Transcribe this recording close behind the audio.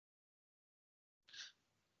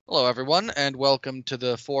Hello, everyone, and welcome to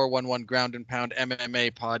the 411 Ground and Pound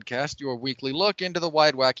MMA podcast, your weekly look into the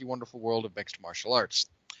wide, wacky, wonderful world of mixed martial arts.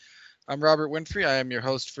 I'm Robert Winfrey. I am your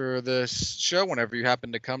host for this show whenever you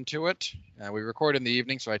happen to come to it. We record in the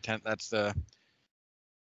evening, so that's the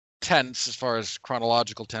tense as far as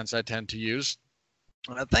chronological tense I tend to use.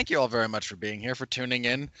 Thank you all very much for being here, for tuning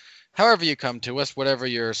in. However you come to us, whatever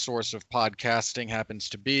your source of podcasting happens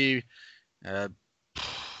to be,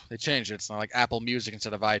 they changed it. It's not like Apple Music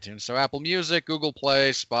instead of iTunes. So Apple Music, Google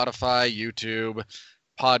Play, Spotify, YouTube,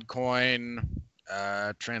 Podcoin,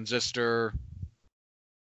 Transistor,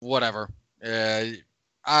 whatever.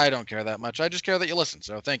 I don't care that much. I just care that you listen.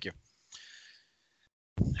 So thank you.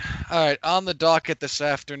 All right, on the docket this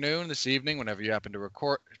evening, whenever you happen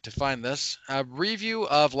to find this, a review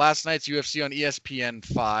of last night's UFC on ESPN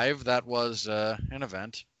 5. That was an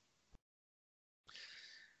event.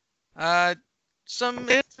 Some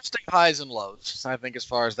interesting highs and lows, I think, as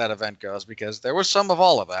far as that event goes, because there was some of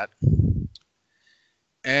all of that.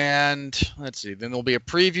 And let's see, then there'll be a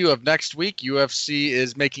preview of next week. UFC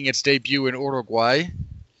is making its debut in Uruguay.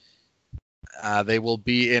 They will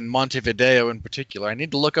be in Montevideo in particular. I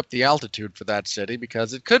need to look up the altitude for that city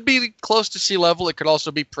because it could be close to sea level. It could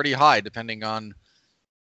also be pretty high, depending on.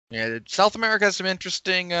 South America has some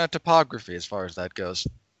interesting topography as far as that goes.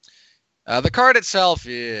 The card itself,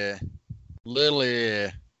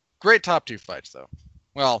 Lily, great top two fights though.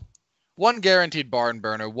 Well, one guaranteed barn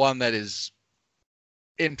burner, one that is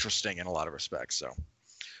interesting in a lot of respects. So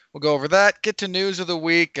we'll go over that. Get to news of the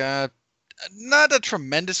week. Not a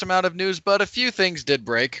tremendous amount of news, but a few things did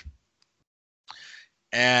break.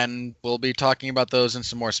 And we'll be talking about those in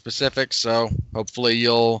some more specifics. So hopefully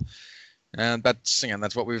you'll. And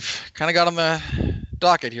that's what we've kind of got on the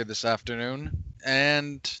docket here this afternoon.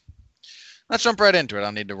 And let's jump right into it. I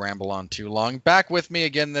don't need to ramble on too long. Back with me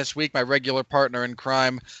again this week, my regular partner in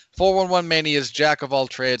crime, 411 Mania's jack of all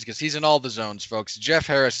trades, because he's in all the zones, folks. Jeff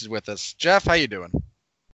Harris is with us. Jeff, how you doing?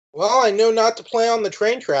 Well, I know not to play on the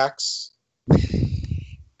train tracks.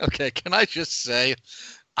 Okay, can I just say,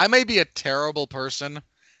 I may be a terrible person,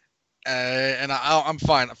 and I'm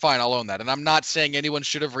fine, I'll own that. And I'm not saying anyone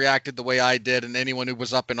should have reacted the way I did, and anyone who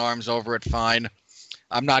was up in arms over it, fine.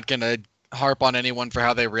 I'm not going to harp on anyone for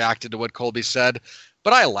how they reacted to what Colby said,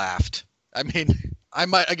 but I laughed. I mean, I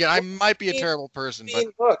might be a terrible person, but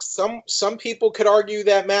look, some people could argue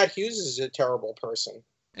that Matt Hughes is a terrible person.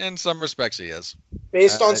 In some respects, he is,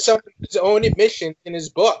 based on some of his own admission in his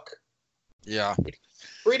book. Yeah, it's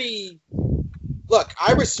pretty. Look,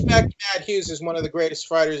 I respect Matt Hughes as one of the greatest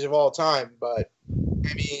fighters of all time, but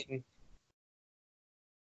I mean,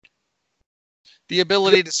 the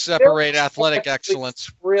ability to separate athletic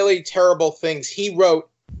excellence. Really terrible things he wrote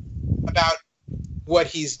about what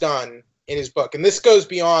he's done in his book. And this goes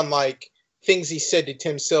beyond like things he said to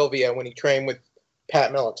Tim Sylvia when he trained with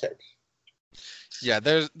Pat Miletich. Yeah,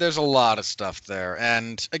 there's a lot of stuff there.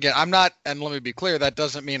 And again, I'm not, and let me be clear, that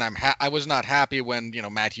doesn't mean I was not happy when,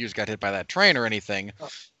 Matt Hughes got hit by that train or anything.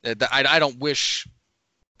 I don't wish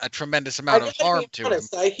a tremendous amount of harm to him.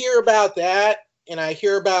 I hear about that. And I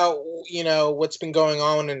hear about, what's been going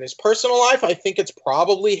on in his personal life. I think it's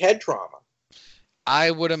probably head trauma.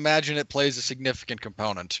 I would imagine it plays a significant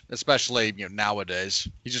component, especially, nowadays.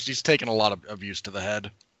 He's taken a lot of abuse to the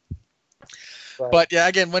head. Right. But yeah,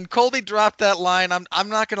 again, when Colby dropped that line, I'm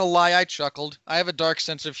not going to lie, I chuckled. I have a dark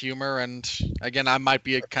sense of humor, and again, I might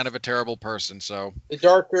be kind of a terrible person, so. The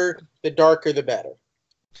darker, the better.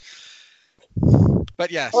 But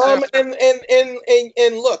yes.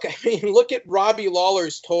 And look, I mean, look at Robbie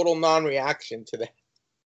Lawler's total non-reaction to that.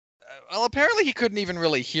 Well, apparently he couldn't even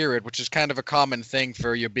really hear it, which is kind of a common thing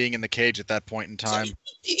for you being in the cage at that point in time.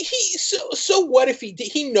 So what if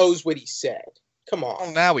he knows what he said? Come on.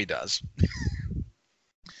 Well, now he does.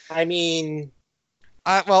 I mean,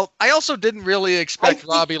 I also didn't really expect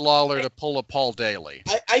Robbie Lawler to pull a Paul Daly.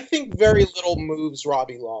 I think very little moves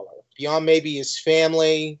Robbie Lawler beyond maybe his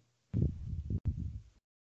family.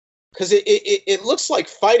 Because it looks like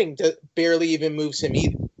fighting barely even moves him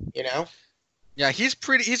either, Yeah, he's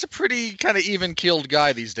a pretty kind of even-keeled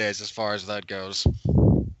guy these days as far as that goes.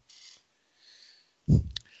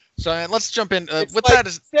 So let's jump in.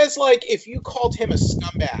 It says like if you called him a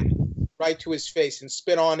scumbag right to his face and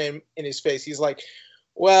spit on him in his face, he's like,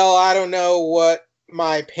 well, I don't know what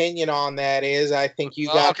my opinion on that is. I think you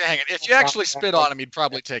got... Okay, hang on. If you actually spit on him, he'd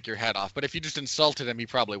probably take your head off. But if you just insulted him, he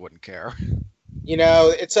probably wouldn't care.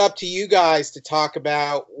 It's up to you guys to talk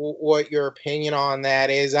about what your opinion on that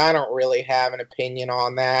is. I don't really have an opinion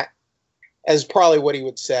on that, as probably what he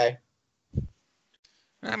would say.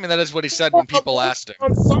 I mean, that is what he said when people asked him.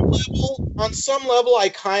 On some level, I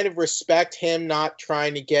kind of respect him not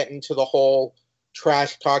trying to get into the whole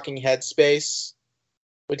trash talking headspace,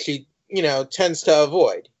 which he, tends to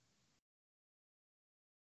avoid.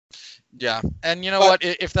 Yeah, and you know what?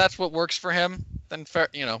 If that's what works for him, then fair,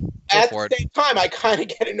 go for it. At the same time, I kind of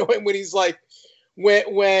get annoyed when he's like,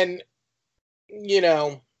 when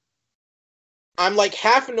I'm like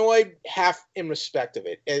half annoyed, half in respect of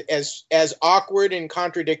it, as awkward and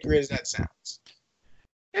contradictory as that sounds.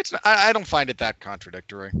 I don't find it that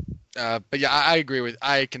contradictory. But yeah, I agree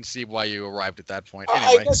I can see why you arrived at that point.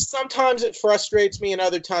 Anyway. I guess sometimes it frustrates me, and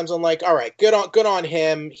other times I'm like, all right, good on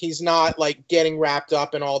him. He's not like getting wrapped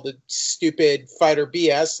up in all the stupid fighter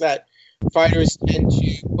BS that fighters tend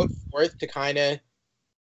to put forth to kind of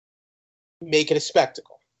make it a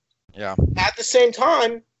spectacle. Yeah. At the same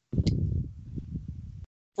time,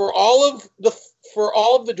 for all of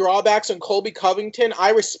the drawbacks on Colby Covington,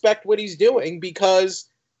 I respect what he's doing because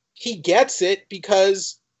he gets it,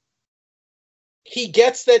 because he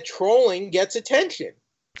gets that trolling gets attention.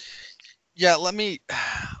 Yeah,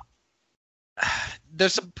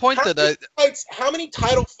 there's a point how many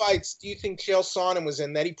title fights do you think Chael Sonnen was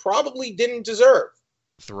in that he probably didn't deserve?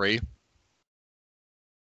 3.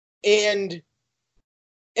 And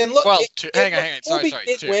look, well, hang on. Sorry,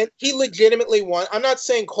 2. He legitimately won. I'm not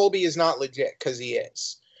saying Colby is not legit, because he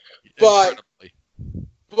is. But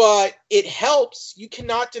it helps. You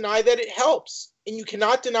cannot deny that it helps. And you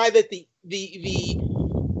cannot deny that the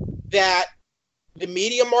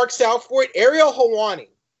media marks out for it. Ariel Helwani,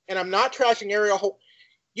 and I'm not trashing Ariel.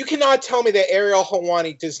 You cannot tell me that Ariel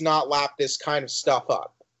Helwani does not lap this kind of stuff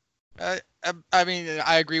up. I mean,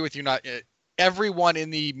 I agree with you. Not everyone in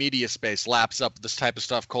the media space laps up this type of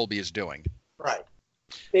stuff Colby is doing. Right.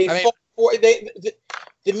 The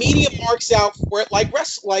media marks out for it like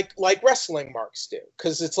wrestling marks do,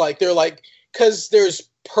 because it's like because there's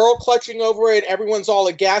pearl clutching over it. Everyone's all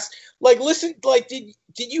aghast. Like, listen, like, did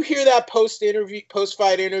you hear that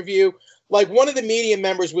post-fight interview? Like, one of the media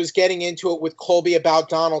members was getting into it with Colby about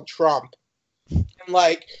Donald Trump. And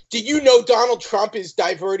like, did you know Donald Trump is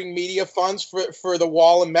diverting media funds for the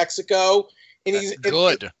wall in Mexico? And he's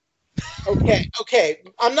good. Okay.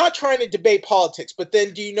 I'm not trying to debate politics, but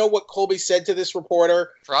then do you know what Colby said to this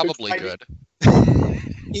reporter? Probably good.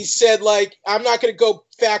 He said, like, I'm not going to go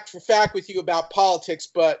fact for fact with you about politics,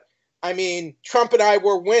 but I mean, Trump and I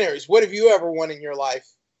were winners. What have you ever won in your life?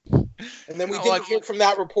 And then we didn't hear from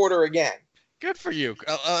that reporter again. Good for you.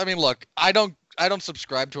 I mean, look, I don't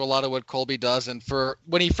subscribe to a lot of what Colby does, and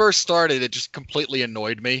when he first started, it just completely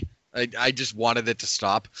annoyed me. I just wanted it to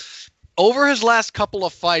stop. Over his last couple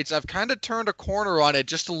of fights, I've kind of turned a corner on it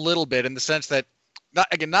just a little bit, in the sense that,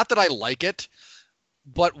 not that I like it,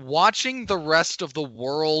 but watching the rest of the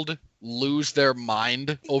world lose their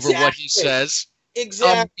mind over what he says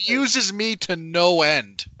amuses me to no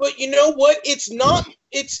end. But you know what? It's not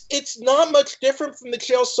much different from the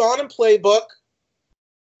Chael Sonnen playbook.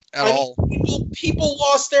 At all. People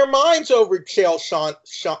lost their minds over Chael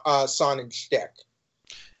Sonnen's shtick,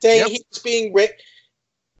 saying he was being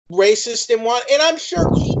racist and what. And I'm sure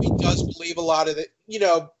Colby does believe a lot of it.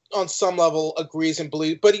 On some level agrees and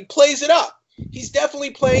believes, but he plays it up. He's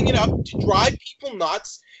definitely playing it up to drive people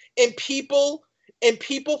nuts, and people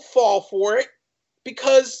fall for it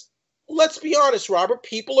because, let's be honest, Robert,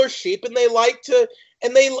 people are sheep, and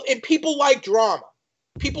people like drama.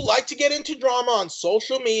 People like to get into drama on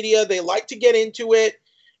social media. They like to get into it,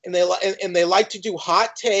 and they like to do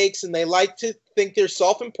hot takes, and they like to think they're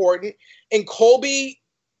self-important. And Colby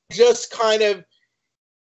just kind of,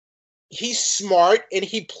 he's smart, and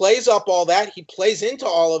he plays up all that. He plays into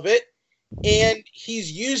all of it. And he's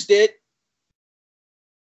used it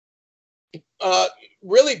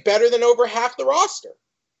really better than over half the roster.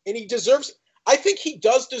 And I think he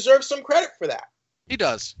does deserve some credit for that. He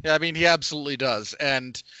does. Yeah, I mean, he absolutely does.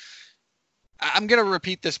 And I'm going to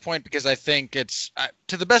repeat this point because I think it's,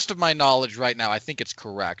 to the best of my knowledge right now, I think it's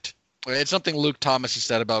correct. It's something Luke Thomas has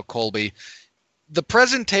said about Colby. The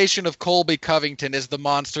presentation of Colby Covington is the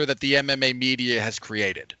monster that the MMA media has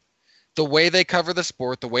created. The way they cover the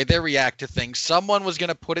sport, the way they react to things, someone was going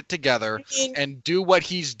to put it together and do what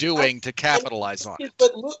he's doing to capitalize on it.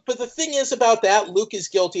 But the thing is about that, Luke is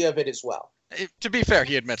guilty of it as well. To be fair,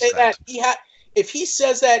 he admits that. If he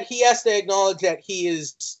says that, he has to acknowledge that he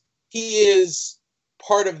is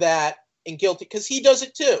part of that and guilty, because he does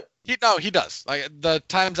it too. He does. Like, the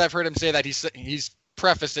times I've heard him say that, he's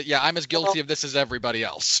prefaced it. Yeah, I'm as guilty of this as everybody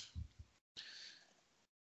else.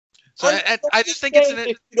 So I just think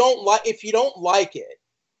if you don't like it,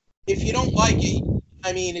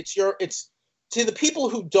 I mean, it's to the people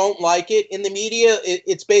who don't like it in the media,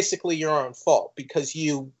 it's basically your own fault because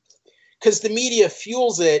the media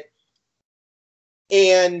fuels it,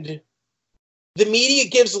 and the media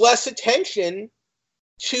gives less attention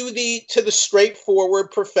to the straightforward,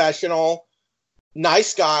 professional,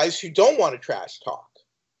 nice guys who don't want to trash talk.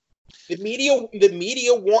 The media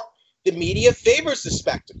favors the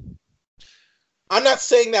spectacle. I'm not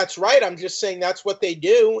saying that's right. I'm just saying that's what they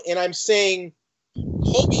do, and I'm saying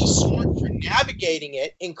Colby's smart for navigating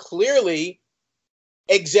it, and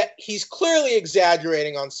he's clearly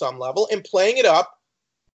exaggerating on some level and playing it up,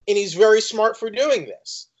 and he's very smart for doing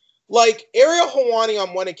this. Like Ariel Helwani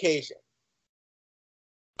on one occasion,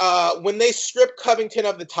 when they stripped Covington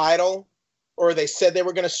of the title, or they said they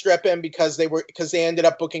were going to strip him because they ended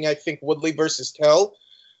up booking, I think, Woodley versus Till.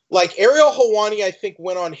 Like Ariel Helwani, I think,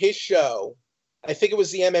 went on his show, I think it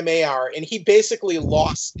was the MMA Hour, and he basically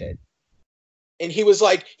lost it. And he was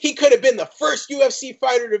like, he could have been the first UFC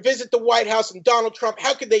fighter to visit the White House and Donald Trump.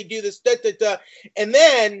 How could they do this? Da, da, da. And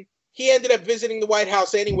then he ended up visiting the White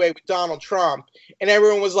House anyway with Donald Trump. And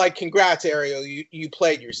everyone was like, congrats, Ariel, you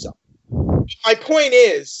played yourself. My point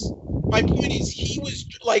is he was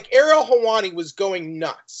like, Ariel Helwani was going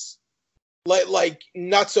nuts. Like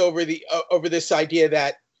nuts over this idea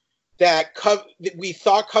that we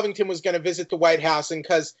thought Covington was going to visit the White House, and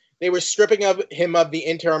because they were stripping him of the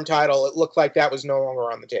interim title, it looked like that was no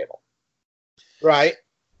longer on the table. Right?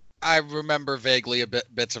 I remember vaguely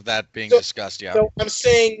bits of that being discussed, yeah. So I'm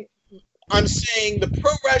saying the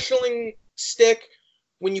pro wrestling stick,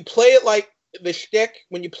 when you play it like the shtick,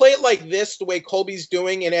 when you play it like this, the way Colby's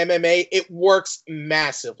doing in MMA, it works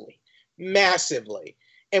massively. Massively.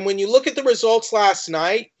 And when you look at the results last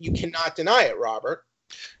night, you cannot deny it, Robert.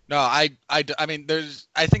 No, I mean,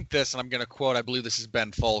 I think this, and I'm going to quote, I believe this is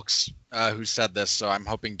Ben Folks who said this, so I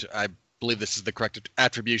believe this is the correct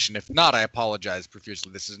attribution. If not, I apologize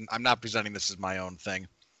profusely. I'm not presenting this as my own thing.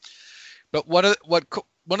 But one of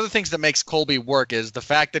the things that makes Colby work is the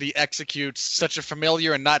fact that he executes such a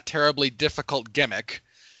familiar and not terribly difficult gimmick,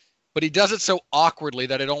 but he does it so awkwardly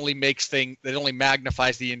that it only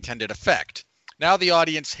magnifies the intended effect. Now the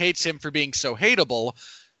audience hates him for being so hateable,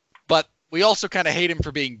 but we also kind of hate him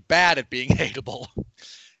for being bad at being hateable.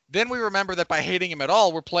 Then we remember that by hating him at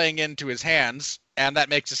all, we're playing into his hands, and that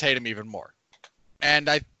makes us hate him even more. And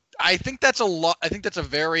I think that's a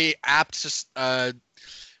very apt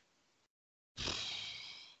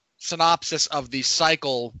synopsis of the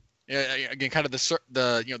cycle. Again, kind of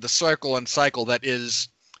the circle and cycle that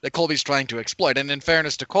Colby's trying to exploit. And in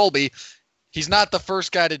fairness to Colby, he's not the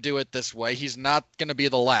first guy to do it this way. He's not going to be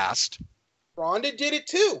the last. Ronda did it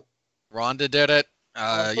too. Ronda did it.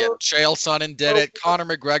 Chael Sonnen did it. Conor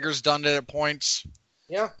McGregor's done it at points.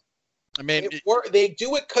 Yeah. I mean, they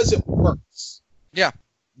do it because it works. Yeah.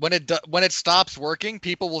 When it stops working,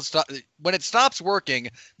 people will stop. When it stops working,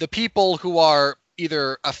 the people who are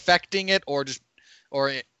either affecting it or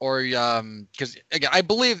because again, I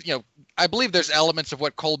believe there's elements of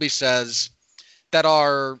what Colby says that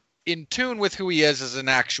are in tune with who he is as an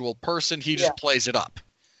actual person. He just plays it up.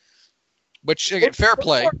 Which, again, fair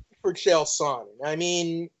play. For Chael Sonnen. I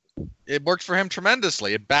mean, it worked for him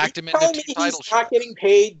tremendously. It backed him into 2 title shots. He's not getting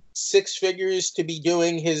paid 6 figures to be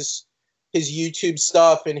doing his YouTube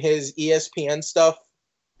stuff and his ESPN stuff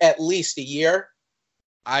at least a year.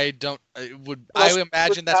 I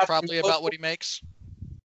imagine that's probably about what he makes.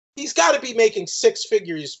 He's got to be making 6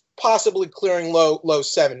 figures, possibly clearing low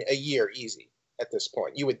 7 a year easy at this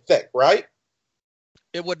point. You would think, right?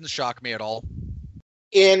 It wouldn't shock me at all.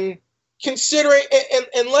 In considering,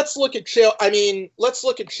 and let's look at Chael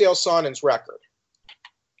Sonnen's record.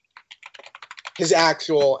 His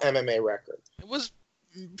actual MMA record. It was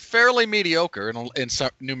fairly mediocre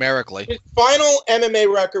numerically. His final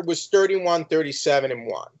MMA record was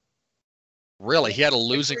 31-37-1. Really? He had a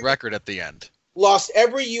losing record at the end. Lost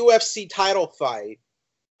every UFC title fight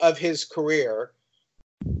of his career.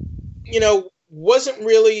 Wasn't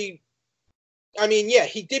really. I mean, yeah,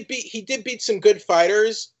 he did beat some good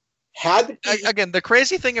fighters. Again, the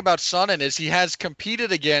crazy thing about Sonnen is he has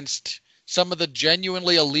competed against some of the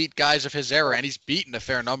genuinely elite guys of his era, and he's beaten a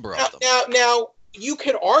fair number of them. Now you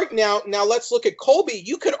could argue. Now let's look at Colby.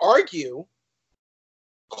 You could argue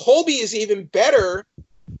Colby is even better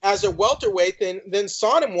as a welterweight than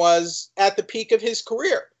Sonnen was at the peak of his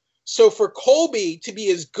career. So for Colby to be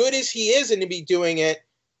as good as he is and to be doing it,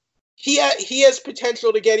 he has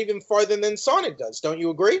potential to get even farther than Sonnen does. Don't you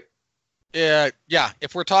agree? Yeah.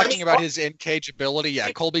 If we're talking about his in-cage ability,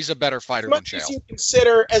 Colby's a better fighter than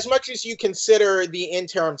Chael. As much as you consider the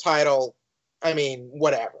interim title, I mean,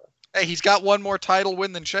 whatever. Hey, he's got one more title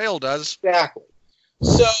win than Chael does. Exactly.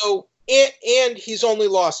 So, and he's only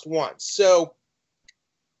lost once. So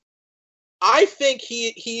I think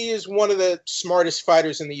he is one of the smartest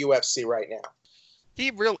fighters in the UFC right now.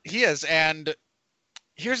 He is. And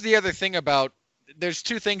here's the other thing about, there's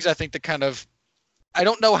two things I think that kind of, I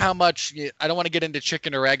don't know how much, I don't want to get into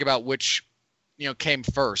chicken or egg about which, came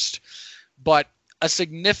first, but a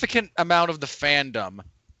significant amount of the fandom,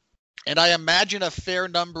 and I imagine a fair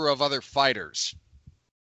number of other fighters,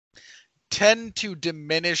 tend to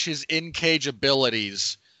diminish his in-cage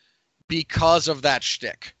abilities because of that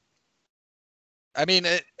shtick. I mean,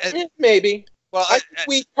 maybe. Well, I think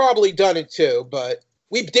we've probably done it too, but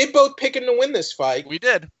we did both pick him to win this fight. We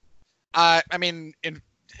did. I mean,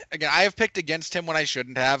 again, I have picked against him when I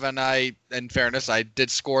shouldn't have, and in fairness, I did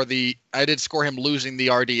score him losing the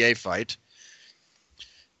RDA fight.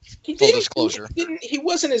 Full disclosure. He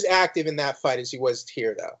wasn't as active in that fight as he was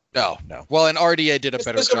here, though. No. Well, and RDA did a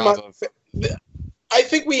better job of. I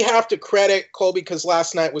think we have to credit Colby because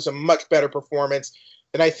last night was a much better performance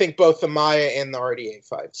than I think both the Maya and the RDA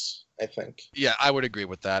fights. I think. Yeah, I would agree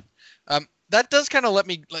with that. That does kind of let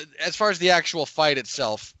me, as far as the actual fight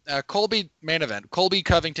itself, Colby main event. Colby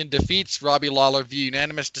Covington defeats Robbie Lawler via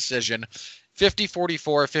unanimous decision, 50-44,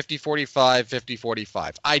 50-45,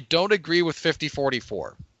 50-45. I don't agree with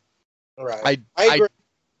 50-44. Right. I agree.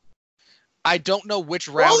 I don't know which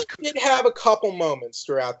round. Lawler did have a couple moments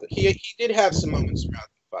throughout he did have some moments throughout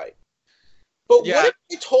the fight. But yeah. What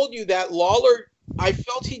if I told you that Lawler, I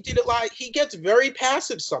felt he did it like he gets very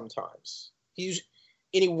passive sometimes.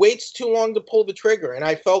 And he waits too long to pull the trigger, and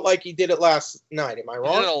I felt like he did it last night. Am I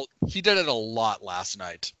wrong? He did it a lot last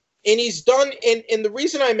night. And he's done, and the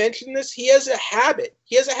reason I mention this, he has a habit.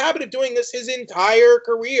 He has a habit of doing this his entire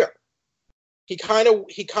career. He kind of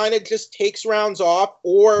just takes rounds off,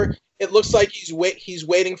 or it looks like he's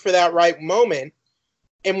waiting for that right moment.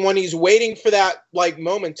 And when he's waiting for that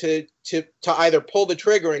moment to either pull the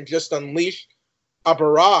trigger and just unleash a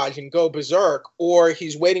barrage and go berserk, or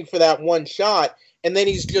he's waiting for that one shot, and then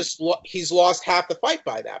he's lost half the fight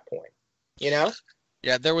by that point. Yeah,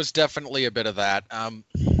 there was definitely a bit of that.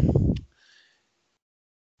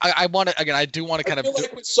 I want to again. I do want to kind of. I feel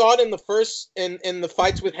like we saw it in the first in the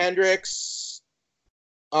fights with Hendricks,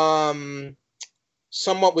 somewhat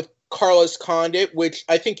with Carlos Condit, which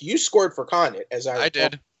I think you scored for Condit, as I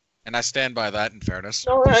did, and I stand by that. In fairness,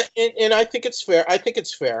 all right, and I think it's fair. I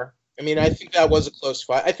mean, I think that was a close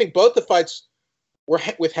fight. I think both the fights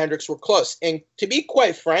with Hendricks were close, and to be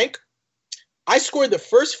quite frank, I scored the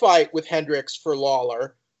first fight with Hendricks for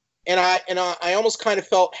Lawler, and I almost kind of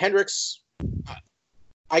felt Hendricks.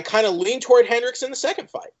 I kind of leaned toward Hendricks in the second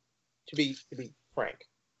fight, to be frank.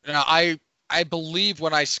 Now, I believe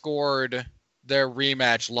when I scored their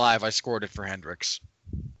rematch live, I scored it for Hendricks.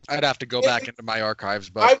 I'd have to go back into my archives,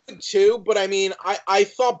 but I would too. But I mean, I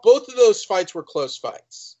thought both of those fights were close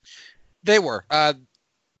fights. They were.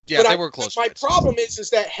 Yeah, they were close. My problem is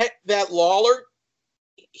that Lawler,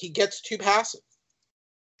 he gets too passive.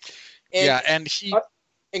 And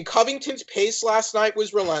Covington's pace last night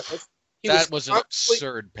was relentless. That was an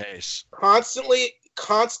absurd pace.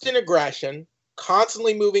 Constant aggression,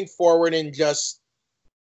 constantly moving forward, and just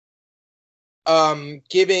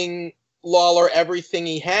giving Lawler everything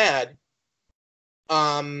he had.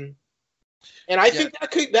 And I think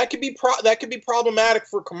that could be problematic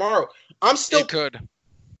for Kamaru. It could.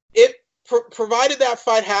 Provided that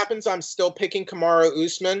fight happens, I'm still picking Kamaru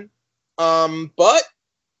Usman. But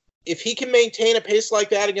if he can maintain a pace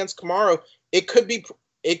like that against Kamaru, it could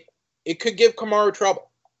give Kamaru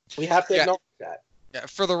trouble. We have to acknowledge that. Yeah,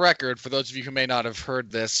 for the record, for those of you who may not have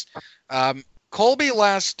heard this, Colby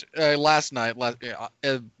last night,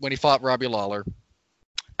 when he fought Robbie Lawler,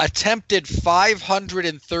 attempted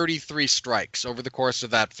 533 strikes over the course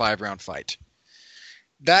of that 5-round fight.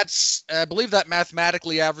 I believe that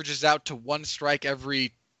mathematically averages out to 1 strike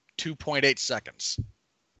every 2.8 seconds.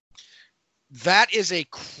 That is a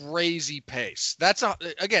crazy pace.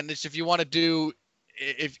 It's if you want to do,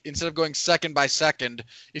 if instead of going second by second,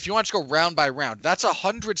 if you want to go round by round, that's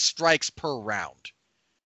 100 strikes per round.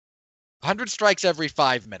 100 strikes every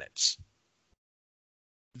 5 minutes.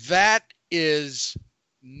 That is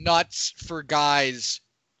nuts for guys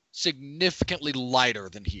significantly lighter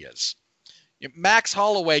than he is. Max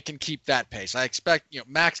Holloway can keep that pace. I expect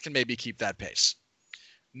Max can maybe keep that pace.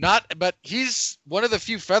 But he's one of the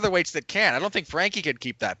few featherweights that can. I don't think Frankie could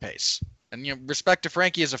keep that pace. And respect to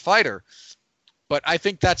Frankie as a fighter, but I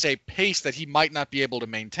think that's a pace that he might not be able to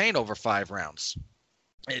maintain over 5 rounds.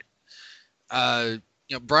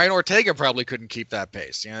 Brian Ortega probably couldn't keep that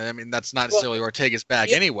pace. I mean, that's not necessarily Ortega's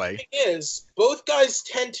bag anyway. The thing is, both guys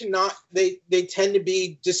tend to not. They tend to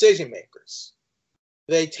be decision makers.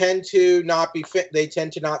 They tend to not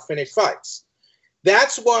finish fights.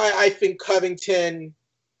 That's why I think Covington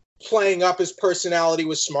playing up his personality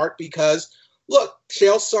was smart, because look,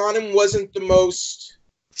 Chael Sonnen wasn't the most.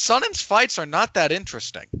 Sonnen's fights are not that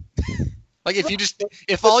interesting. Like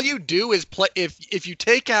if all you do is play, if you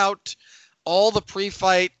take out all the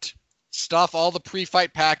pre-fight stuff, all the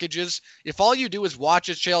pre-fight packages, if all you do is watch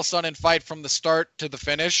a Chael Sonnen fight from the start to the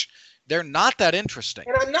finish, they're not that interesting.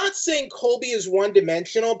 And I'm not saying Colby is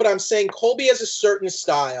one-dimensional, but I'm saying Colby has a certain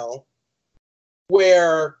style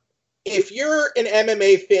where if you're an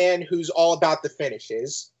MMA fan who's all about the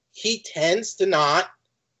finishes, he tends to not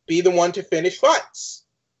be the one to finish fights.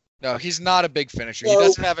 No, he's not a big finisher. He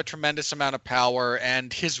doesn't have a tremendous amount of power,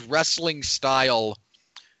 and his wrestling style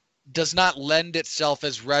does not lend itself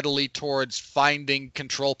as readily towards finding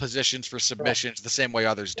control positions for submissions the same way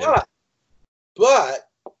others do. But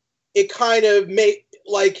it kind of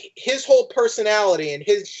his whole personality and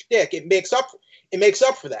his shtick, it makes up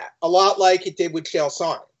for that. A lot like it did with Chael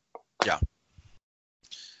Sonnen. Yeah.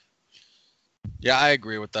 Yeah, I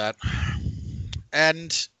agree with that.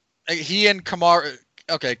 And he and Kamaru...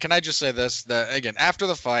 Okay, can I just say this? That again, after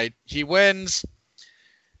the fight, he wins.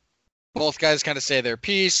 Both guys kind of say their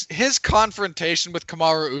piece. His confrontation with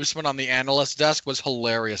Kamaru Usman on the analyst desk was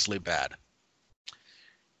hilariously bad.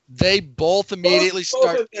 They both immediately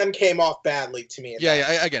both of them came off badly to me.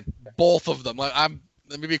 Again, both of them. Let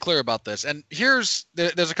me be clear about this. And there's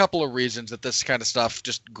a couple of reasons that this kind of stuff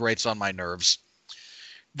just grates on my nerves.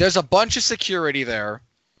 There's a bunch of security there.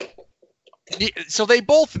 So they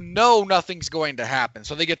both know nothing's going to happen,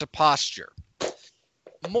 so they get to posture.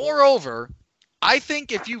 Moreover, I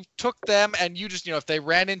think if you took them and you just, if they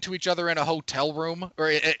ran into each other in a hotel room,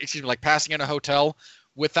 or like passing in a hotel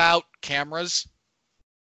without cameras,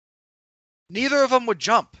 neither of them would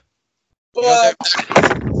jump. But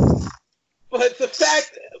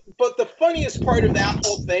the funniest part of that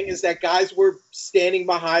whole thing is that guys were standing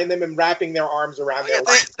behind them and wrapping their arms around their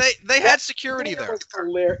legs. They had security there.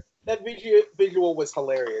 That visual was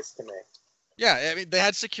hilarious to me. Yeah, I mean, they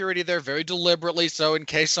had security there very deliberately, so in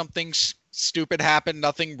case something stupid happened,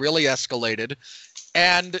 nothing really escalated.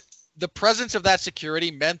 And the presence of that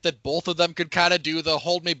security meant that both of them could kind of do the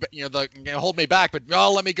hold me back, but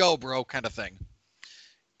let me go, bro, kind of thing.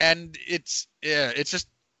 And it's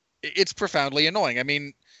profoundly annoying. I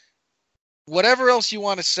mean, whatever else you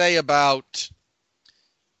want to say about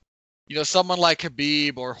someone like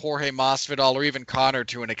Khabib or Jorge Masvidal or even Conor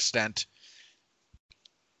to an extent,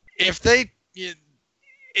 if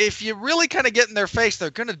you really kind of get in their face, they're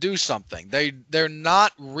going to do something. They're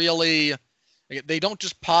not really, they don't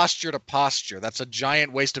just posture to posture. That's a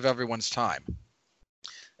giant waste of everyone's time.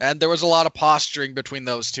 And there was a lot of posturing between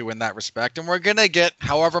those two in that respect. And we're going to get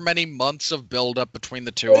however many months of buildup between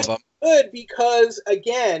the two of them. Good, because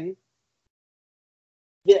again,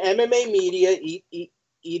 the MMA media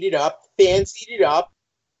eat it up, fans eat it up,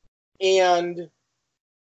 and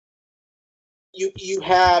you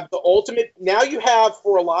have the ultimate. Now you have,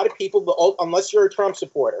 for a lot of people, unless you're a Trump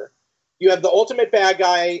supporter, you have the ultimate bad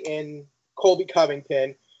guy in Colby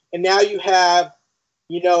Covington, and now you have,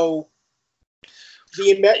 a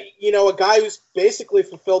guy who's basically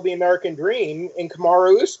fulfilled the American dream in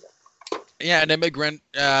Kamaru Usman. Yeah, an immigrant,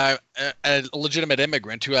 a legitimate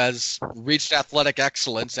immigrant who has reached athletic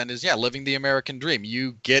excellence and is, living the American dream.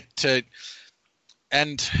 You get to,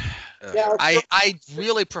 and I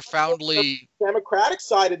really profoundly... Democratic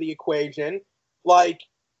side of the equation, like,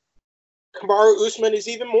 Kamaru Usman is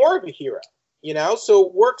even more of a hero,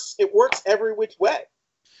 so it works every which way.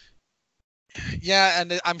 Yeah,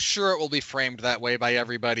 and I'm sure it will be framed that way by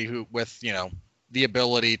everybody who, with, the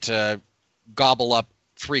ability to gobble up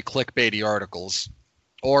free clickbaity articles,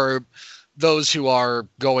 or those who are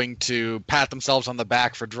going to pat themselves on the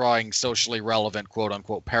back for drawing socially relevant quote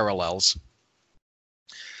unquote parallels.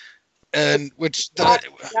 And which but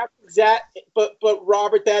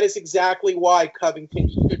Robert, that is exactly why Covington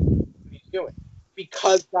should do what he's doing,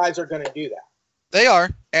 because guys are going to do that. They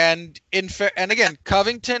are, and again,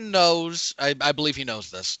 Covington knows. I believe he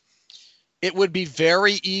knows this. It would be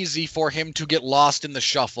very easy for him to get lost in the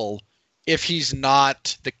shuffle if he's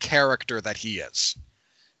not the character that he is.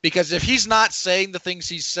 Because if he's not saying the things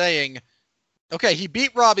he's saying, okay, he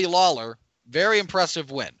beat Robbie Lawler, very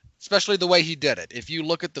impressive win, especially the way he did it. If you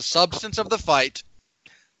look at the substance of the fight,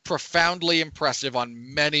 profoundly impressive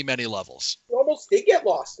on many, many levels. He almost did get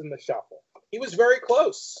lost in the shuffle. He was very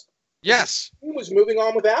close. Yes. He was moving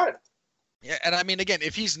on without him. Yeah, and I mean, again,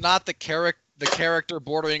 if he's not the character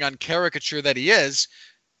bordering on caricature that he is,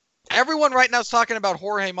 everyone right now is talking about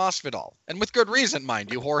Jorge Masvidal, and with good reason,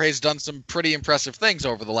 mind you. Jorge's done some pretty impressive things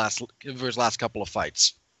over his last couple of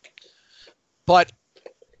fights. But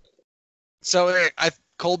so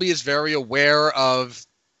Colby is very aware of,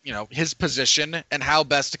 his position and how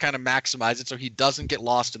best to kind of maximize it so he doesn't get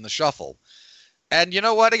lost in the shuffle. And you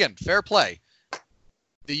know what? Again, fair play.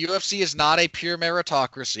 The UFC is not a pure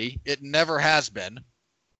meritocracy. It never has been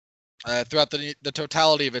throughout the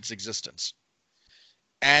totality of its existence.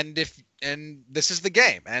 And this is the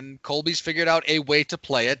game. And Colby's figured out a way to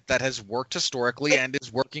play it that has worked historically and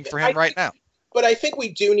is working for him right now. But I think we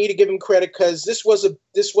do need to give him credit because this was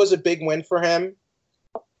a big win for him,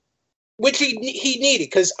 which he needed,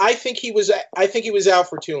 because I think he was out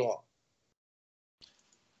for too long.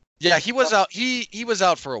 Yeah, he was out. He was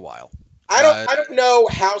out for a while. I don't know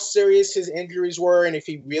how serious his injuries were and if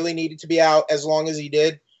he really needed to be out as long as he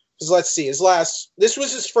did. Because let's see, this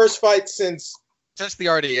was his first fight since the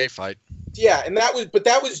RDA fight. Yeah, and that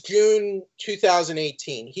was June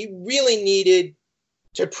 2018. He really needed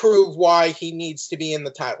to prove why he needs to be in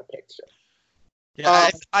the title picture. Yeah,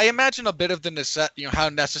 I imagine a bit of the how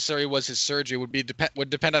necessary was his surgery would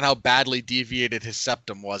depend on how badly deviated his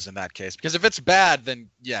septum was in that case. Because if it's bad, then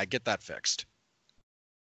yeah, get that fixed.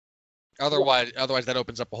 Otherwise, that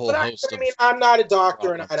opens up a whole host. I mean, I'm not a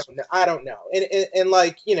doctor, and I don't know. And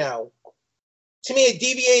like, to me, a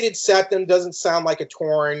deviated septum doesn't sound like a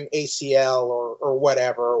torn ACL or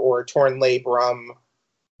whatever, or a torn labrum,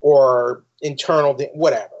 or internal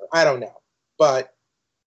whatever. I don't know, but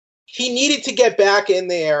he needed to get back in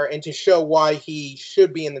there and to show why he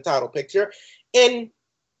should be in the title picture. And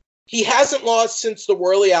he hasn't lost since the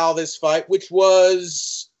Worley Alves fight, which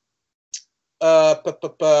was a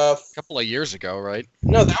couple of years ago, right?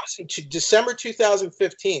 No, that was in December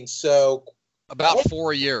 2015. So about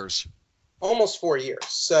 4 years. Almost 4 years.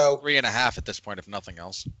 So 3.5 at this point, if nothing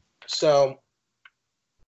else. So,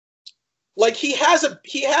 like, he has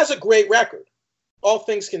a great record, all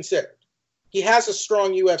things considered. He has a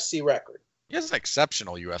strong UFC record. He has an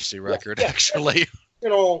exceptional UFC record, actually.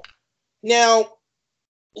 Now,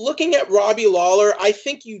 looking at Robbie Lawler, I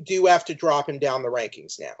think you do have to drop him down the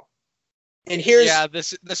rankings now. And here's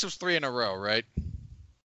this was 3 in a row, right?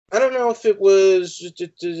 I don't know if it was.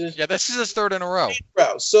 Yeah, this is his 3rd in a row.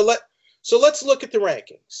 So let's look at the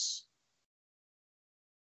rankings.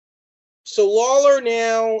 So Lawler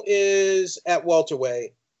now is at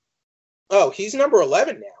welterweight. Oh, he's number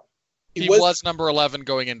 11 now. He was number 11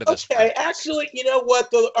 going into this fight. Okay, actually, you know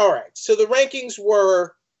what? All right. So the rankings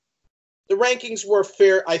were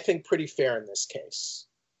fair. I think pretty fair in this case.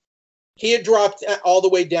 He had dropped all the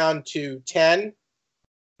way down to 10.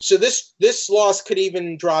 So this loss could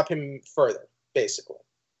even drop him further, basically.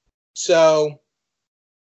 So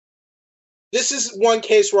this is one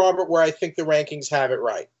case, Robert, where I think the rankings have it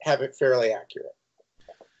right, have it fairly accurate.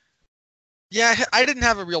 Yeah, I didn't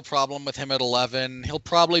have a real problem with him at 11. He'll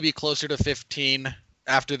probably be closer to 15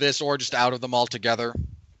 after this, or just out of them altogether,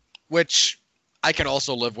 which I can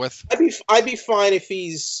also live with. I'd be fine if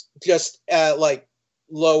he's just like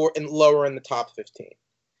lower in the top 15.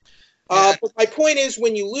 Yeah. But my point is,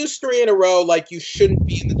 when you lose 3 in a row, like, you shouldn't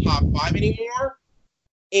be in the top 5 anymore.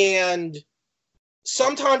 And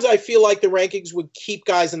sometimes I feel like the rankings would keep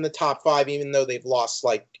guys in the top 5, even though they've lost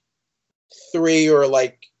like 3 or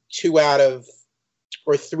like 3 out of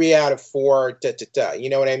 4. You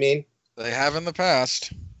know what I mean? They have in the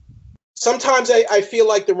past. Sometimes I feel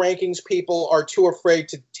like the rankings people are too afraid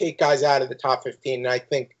to take guys out of the top 15, and I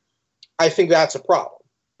think that's a problem.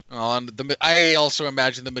 And I also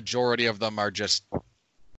imagine the majority of them are just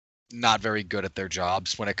not very good at their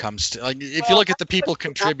jobs when it comes to, like, if you look at the people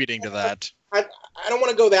contributing to that. I don't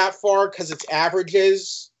want to go that far because it's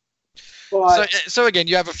averages. But so again,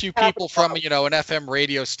 you have a few people from, an FM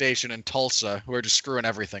radio station in Tulsa who are just screwing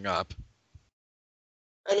everything up.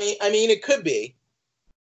 I mean, it could be,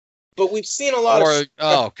 but we've seen a lot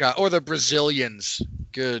or the Brazilians.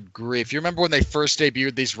 Good grief! You remember when they first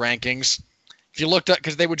debuted these rankings? If you looked up,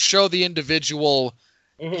 because they would show the individual.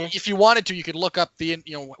 Mm-hmm. If you wanted to, you could look up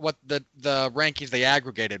what the rankings they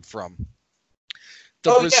aggregated from.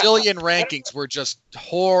 The Brazilian rankings were just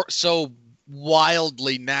so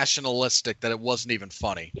wildly nationalistic that it wasn't even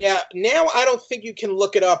funny. Yeah, now I don't think you can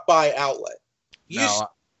look it up by outlet.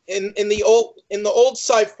 In the old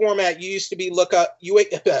site format, you used to be you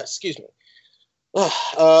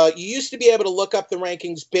used to be able to look up the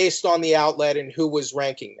rankings based on the outlet and who was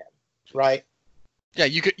ranking them, right? Yeah,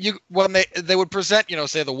 when they would present,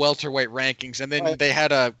 say the welterweight rankings, and then they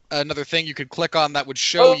had another thing you could click on that would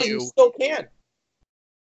show you. You still can.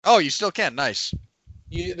 Oh, you still can. Nice.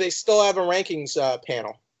 They still have a rankings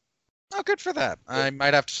panel. Oh, good for that. I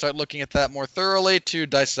might have to start looking at that more thoroughly to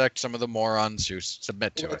dissect some of the morons who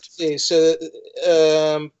submit to Let's it. see.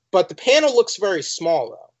 So, but the panel looks very small,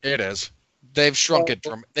 though. It is. They've shrunk it.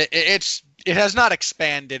 It has not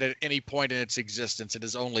expanded at any point in its existence. It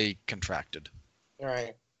has only contracted. All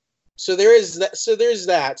right. So there is that. So there's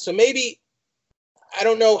that. So maybe I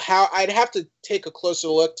don't know how. I'd have to take a closer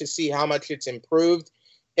look to see how much it's improved,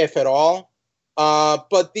 if at all.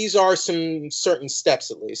 But these are some certain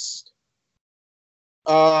steps, at least.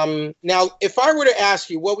 Now, if I were to ask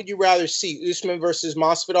you, what would you rather see, Usman versus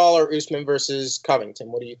Masvidal or Usman versus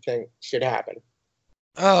Covington? What do you think should happen?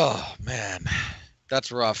 Oh man,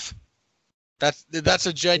 that's rough. That's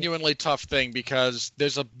a genuinely tough thing because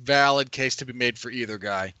there's a valid case to be made for either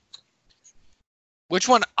guy. Which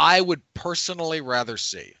one I would personally rather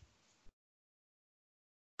see?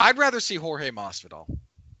 I'd rather see Jorge Masvidal.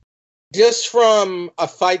 Just from a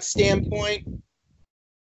fight standpoint,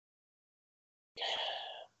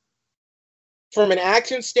 from an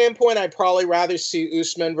action standpoint, I'd probably rather see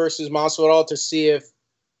Usman versus Masvidal to see if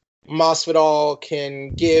Masvidal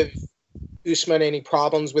can give Usman any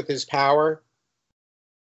problems with his power.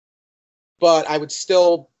 But I would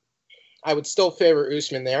still favor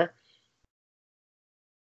Usman there.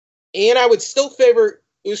 And I would still favor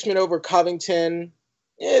Usman over Covington.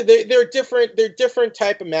 Yeah, they're different. They're different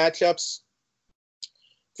type of matchups.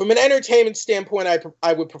 From an entertainment standpoint,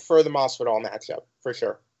 I would prefer the Masvidal matchup for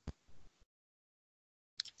sure.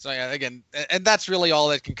 So yeah, again, and that's really all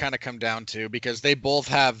it can kind of come down to because they both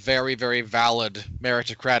have very, very valid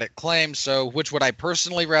meritocratic claims. So which would I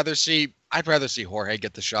personally rather see? I'd rather see Jorge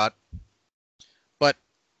get the shot. But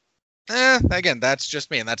again, that's just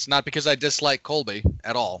me, and that's not because I dislike Colby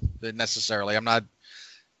at all necessarily. I'm not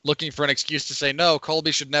looking for an excuse to say no,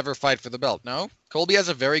 Colby should never fight for the belt. No, Colby has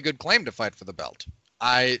a very good claim to fight for the belt.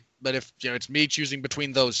 But if it's me choosing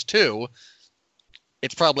between those two,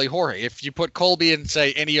 it's probably Jorge. If you put Colby and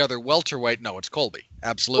say any other welterweight, no, it's Colby.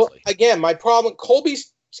 Absolutely. Well, again, my problem,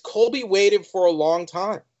 Colby waited for a long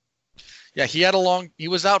time. Yeah, he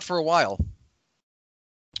was out for a while.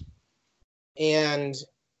 And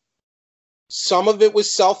some of it was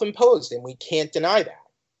self-imposed, and we can't deny that.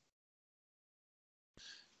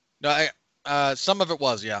 No, some of it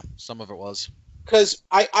was, yeah. Some of it was. Because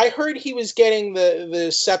I heard he was getting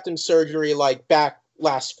the septum surgery like back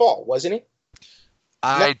last fall, wasn't he?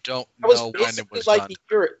 I don't know when it was done.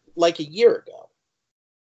 Like a year ago.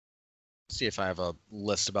 Let's see if I have a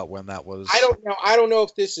list about when that was. I don't know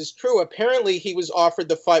if this is true. Apparently, he was offered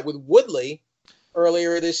the fight with Woodley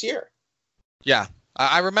earlier this year. Yeah,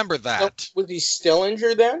 I remember that. So, was he still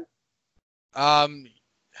injured then?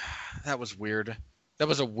 That was weird. That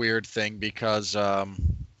was a weird thing because.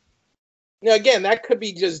 Now again, that could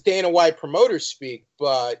be just Dana White promoter speak,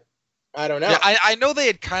 but I don't know. Yeah, I know they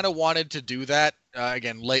had kind of wanted to do that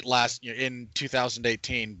again late last year in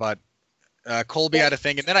 2018, but Colby had a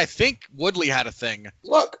thing, and then I think Woodley had a thing.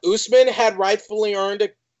 Look, Usman had rightfully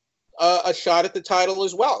earned a shot at the title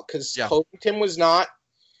as well because Covington was not.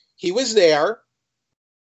 He was there.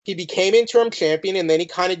 He became interim champion, and then he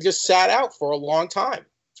kind of just sat out for a long time.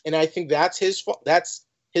 And I think that's his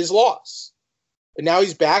loss. But now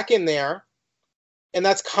he's back in there. And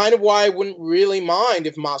that's kind of why I wouldn't really mind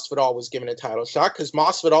if Masvidal was given a title shot, because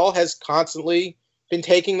Masvidal has constantly been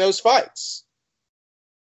taking those fights.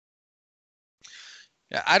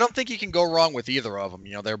 Yeah, I don't think you can go wrong with either of them.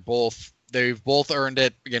 You know, they've both earned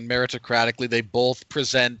it again meritocratically. They both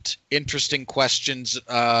present interesting questions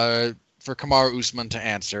for Kamaru Usman to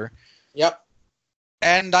answer. Yep.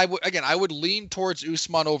 And I would lean towards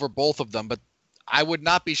Usman over both of them, but I would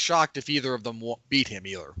not be shocked if either of them beat him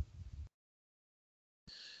either.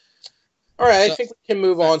 All right, I think we can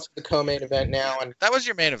move on to the co-main event now. And that was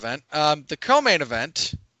your main event. The co-main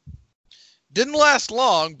event didn't last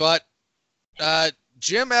long, but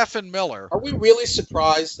Jim effing Miller. Are we really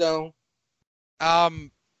surprised though?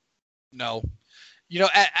 No. You know,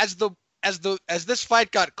 as this fight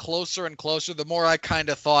got closer and closer, the more I kind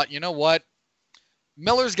of thought, you know what?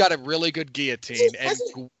 Miller's got a really good guillotine.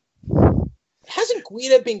 Hasn't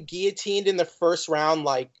Guida been guillotined in the first round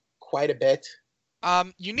like quite a bit?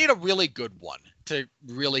 You need a really good one to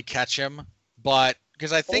really catch him, but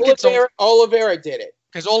because I think Oliveira did it.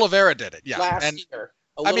 Because Oliveira did it, yeah. Last year.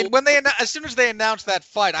 I mean, as soon as they announced that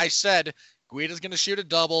fight, I said Guida's going to shoot a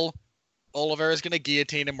double, Oliveira's going to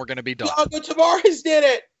guillotine him, we're going to be done. Thiago Tavares did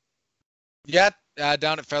it. Yeah,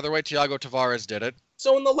 down at featherweight, Thiago Tavares did it.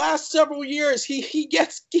 So in the last several years, he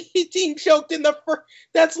gets guillotine choked in the first.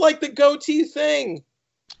 That's like the go-to thing.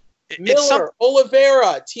 Miller,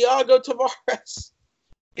 Oliveira, Thiago Tavares.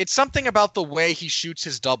 it's something about the way he shoots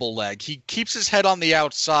his double leg. He keeps his head on the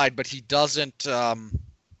outside, but he doesn't.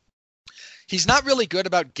 He's not really good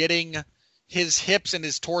about getting his hips and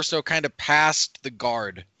his torso kind of past the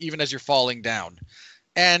guard, even as you're falling down.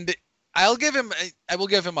 And I will give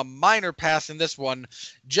him a minor pass in this one,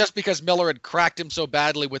 just because Miller had cracked him so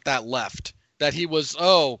badly with that left that he was,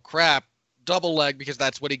 oh crap, double leg, because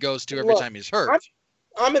that's what he goes to every time he's hurt.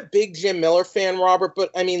 I'm a big Jim Miller fan, Robert,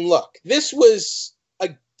 but I mean, look, this was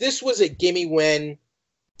a gimme win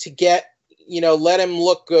to get, let him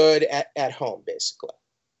look good at home, basically.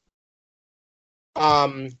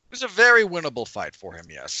 It was a very winnable fight for him,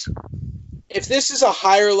 yes. If this is a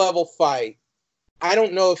higher level fight, I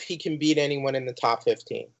don't know if he can beat anyone in the top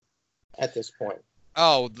 15 at this point.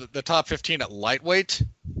 Oh, the top 15 at lightweight?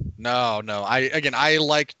 No. I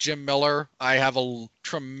like Jim Miller. I have a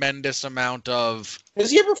tremendous amount of...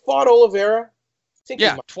 Has he ever fought Oliveira?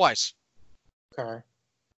 Yeah, twice. Okay.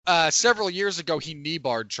 Several years ago, he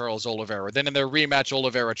knee-barred Charles Oliveira. Then in their rematch,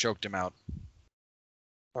 Oliveira choked him out.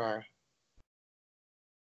 All right.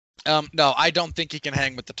 No, I don't think he can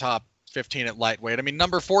hang with the top 15 at lightweight. I mean,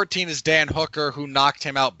 number 14 is Dan Hooker, who knocked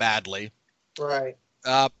him out badly. Right.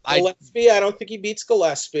 Gillespie, I don't think he beats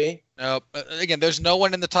Gillespie. Again, there's no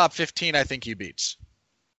one in the top 15 I think he beats.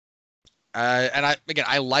 I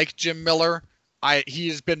like Jim Miller. He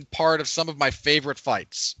has been part of some of my favorite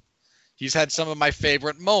fights. He's had some of my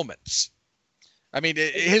favorite moments. I mean,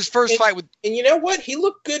 his first fight with... And you know what? He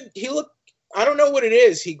looked good. I don't know what it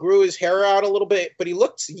is. He grew his hair out a little bit, but he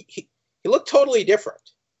looked totally different.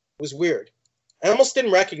 It was weird. I almost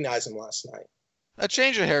didn't recognize him last night. A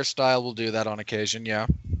change of hairstyle will do that on occasion, yeah.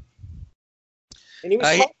 And he was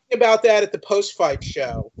talking about that at the post-fight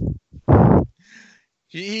show.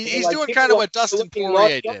 He's doing kind of what Dustin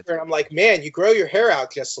Poirier did. And I'm like, man, you grow your hair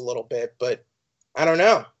out just a little bit, but I don't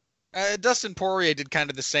know. Dustin Poirier did kind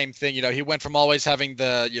of the same thing. He went from always having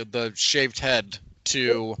the shaved head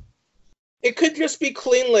to... It could just be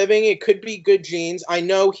clean living. It could be good genes. I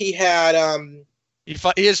know he had...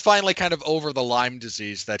 He is finally kind of over the Lyme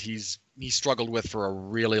disease that he struggled with for a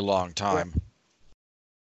really long time.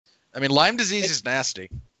 I mean, Lyme disease is nasty.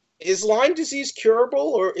 Is Lyme disease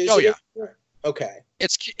curable, or is it? Yeah. Okay.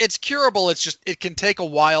 It's curable. It's just it can take a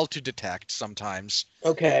while to detect sometimes.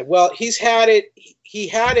 Okay. Well, he's had it. He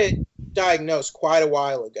had it diagnosed quite a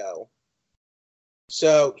while ago.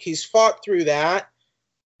 So he's fought through that,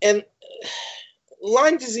 and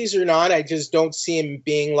Lyme disease or not, I just don't see him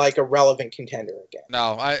being like a relevant contender again.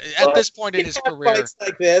 No, at this point in his career, fights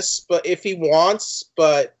like this, but if he wants,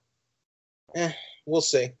 we'll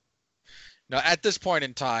see. No, at this point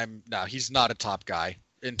in time, no, he's not a top guy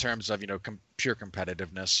in terms of pure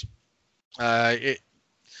competitiveness.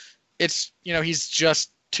 It's he's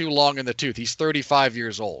just too long in the tooth. He's 35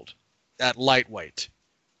 years old at lightweight.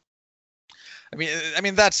 I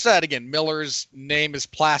mean that said, again, Miller's name is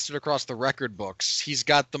plastered across the record books. He's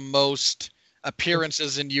got the most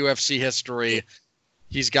appearances in UFC history.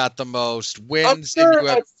 He's got the most wins. I'm sure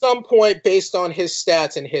at some point, based on his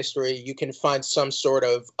stats and history, you can find some sort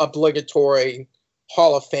of obligatory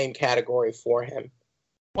Hall of Fame category for him.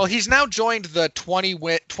 Well, he's now joined the 20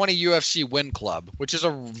 UFC win club, which is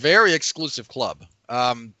a very exclusive club.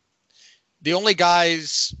 The only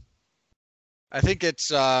guys... I think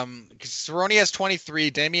it's Cerrone has 23,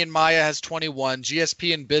 Damian Maia has 21,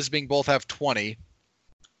 GSP and Bisping both have 20.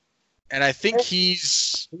 And I think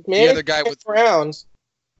he's the other guy with rounds.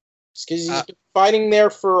 Because he's been fighting there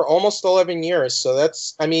for almost 11 years. So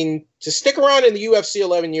that's, to stick around in the UFC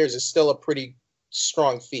 11 years is still a pretty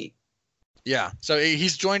strong feat. Yeah. So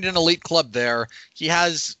he's joined an elite club there. He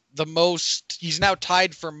has he's now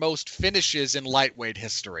tied for most finishes in lightweight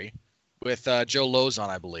history with Joe Lozon,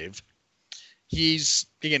 I believe. He's,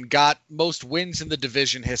 again, got most wins in the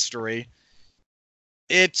division history.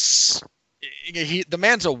 The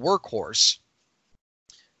man's a workhorse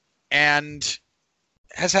and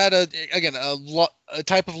has had a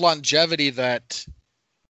type of longevity that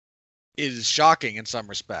is shocking in some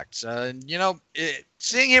respects.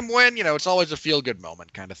 Seeing him win, it's always a feel-good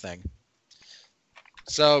moment kind of thing.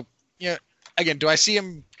 So, again, do I see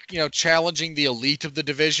him, challenging the elite of the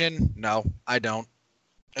division? No, I don't.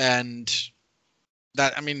 And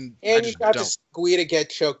you got to see Guida get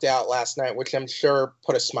choked out last night, which I'm sure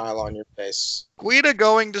put a smile on your face. Guida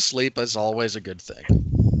going to sleep is always a good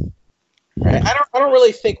thing. Right. I don't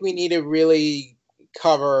really think we need to really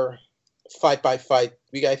cover fight by fight.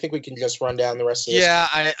 I think we can just run down the rest of this. Yeah,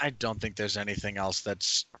 I don't think there's anything else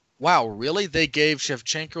that's... Wow, really? They gave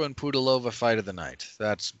Shevchenko and Pudilova fight of the night.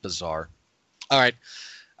 That's bizarre. All right.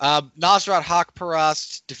 Nasrat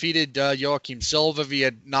Haqparast defeated Joaquim Silva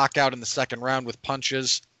via knockout in the second round with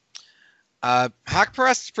punches. Hack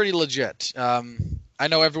press is pretty legit. I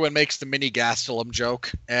know everyone makes the mini Gastelum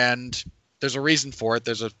joke, and there's a reason for it.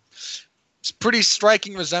 There's a pretty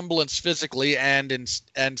striking resemblance physically and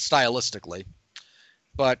stylistically,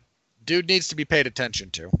 but dude needs to be paid attention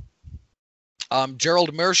to.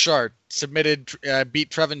 Gerald Meerschaert beat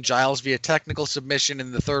Trevin Giles via technical submission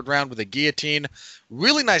in the third round with a guillotine.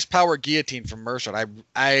 Really nice power guillotine from Meerschaert.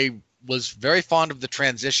 I was very fond of the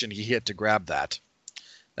transition he hit to grab that.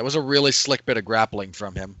 That was a really slick bit of grappling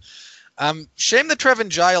from him. Shame that Trevin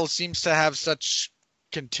Giles seems to have such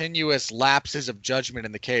continuous lapses of judgment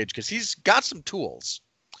in the cage, because he's got some tools.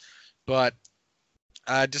 But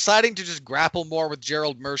deciding to just grapple more with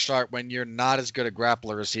Gerald Meerschaert when you're not as good a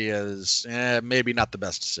grappler as he is, maybe not the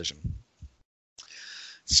best decision.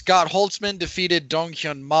 Scott Holtzman defeated Dong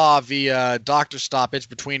Hyun Ma via doctor stoppage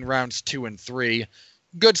between rounds 2 and 3.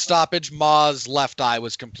 Good stoppage. Ma's left eye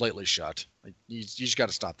was completely shut. You just got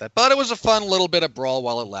to stop that. But it was a fun little bit of brawl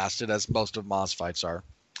while it lasted, as most of Ma's fights are.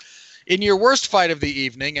 In your worst fight of the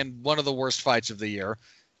evening, and one of the worst fights of the year,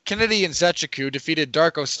 Kennedy Nzechukwu defeated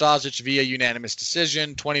Darko Stasic via unanimous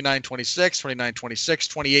decision, 29-26,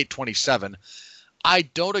 29-26, 28-27. I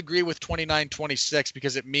don't agree with 29-26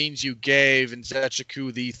 because it means you gave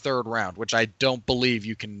Nzechukwu the third round, which I don't believe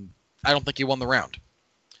you can. I don't think he won the round.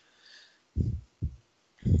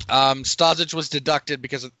 Stasic was deducted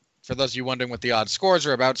because, for those of you wondering what the odd scores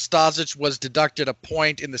are about, Stasic was deducted a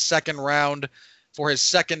point in the second round for his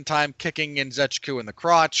second time kicking Nzechukwu in the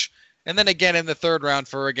crotch, and then again in the third round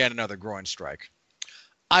for, again, another groin strike.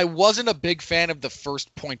 I wasn't a big fan of the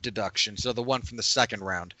first point deduction, so the one from the second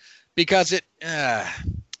round, because I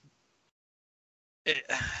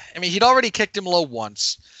mean, he'd already kicked him low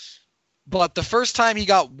once, but the first time he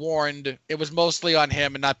got warned, it was mostly on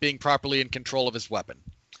him and not being properly in control of his weapon.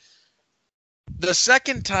 The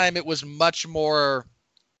second time, it was much more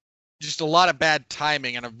just a lot of bad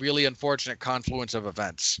timing and a really unfortunate confluence of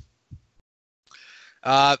events.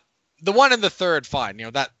 The one in the third, fine. You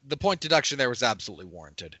know, that the point deduction there was absolutely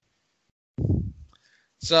warranted.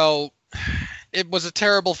 So it was a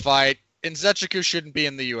terrible fight. Nzechukwu shouldn't be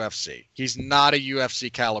in the UFC. He's not a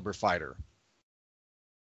UFC caliber fighter.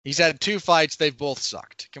 He's had 2 fights. They've both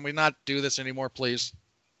sucked. Can we not do this anymore, please?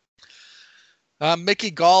 Mickey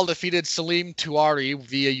Gall defeated Salim Touari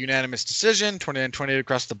via unanimous decision, 29-28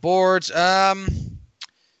 across the boards. I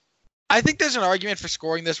think there's an argument for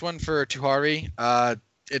scoring this one for Touari.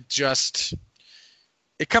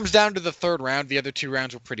 It comes down to the third round. The other 2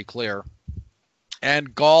 rounds were pretty clear.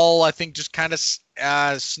 And Gall, I think, just kind of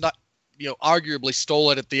arguably stole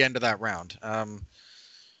it at the end of that round.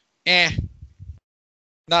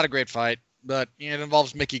 Not a great fight, but it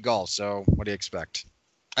involves Mickey Gall, so what do you expect?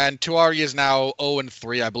 And Touari is now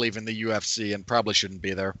 0-3, I believe, in the UFC, and probably shouldn't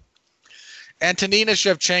be there. Antonina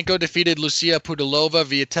Shevchenko defeated Lucia Pudilova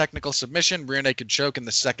via technical submission, rear naked choke in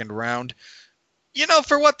the second round. You know,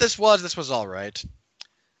 for what this was all right.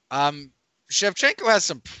 Shevchenko has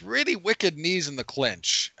some pretty wicked knees in the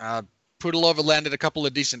clinch. Pudilova landed a couple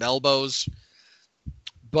of decent elbows,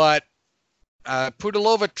 but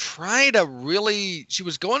Pudilova tried she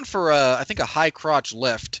was going for I think a high crotch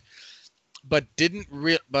lift, but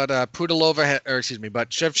Shevchenko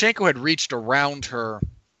had reached around her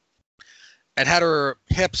and had her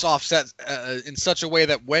hips offset in such a way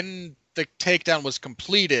that when the takedown was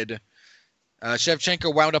completed,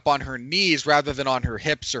 Shevchenko wound up on her knees rather than on her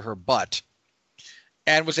hips or her butt,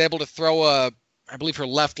 and was able to throw I believe her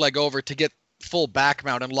left leg over to get full back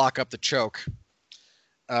mount and lock up the choke.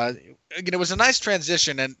 It was a nice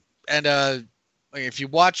transition, and if you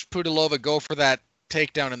watch Pudilova go for that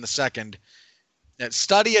takedown in the second,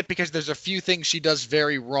 study it, because there's a few things she does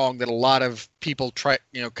very wrong that a lot of people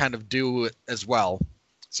kind of do as well.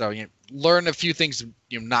 So learn a few things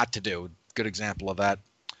not to do. Good example of that.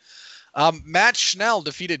 Matt Schnell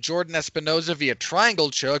defeated Jordan Espinoza via triangle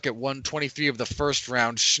choke at 1:23 of the first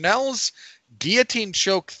round. Schnell's guillotine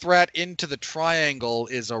choke threat into the triangle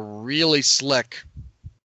is a really slick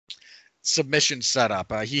submission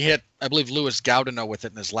setup. He hit, I believe, Louis Gaudino with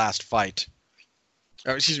it in his last fight.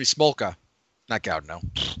 Smolka, not Gaudino.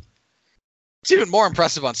 It's even more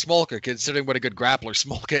impressive on Smolka, considering what a good grappler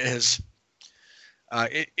Smolka is.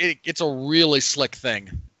 It's a really slick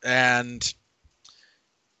thing. And,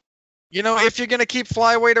 if you're going to keep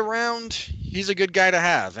flyweight around, he's a good guy to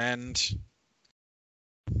have. And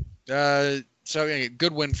so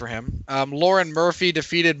good win for him. Lauren Murphy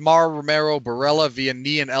defeated Mar Romero Barella via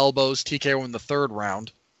knee and elbows, TKO in the third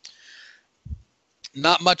round.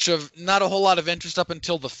 Not a whole lot of interest up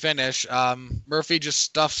until the finish. Murphy just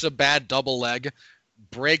stuffs a bad double leg,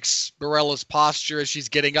 breaks Barella's posture as she's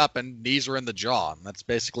getting up and knees her in the jaw. And that's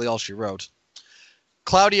basically all she wrote.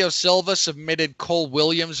 Claudio Silva submitted Cole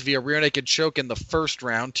Williams via rear naked choke in the first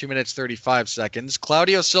round, 2 minutes 35 seconds.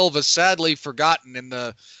 Claudio Silva sadly forgotten in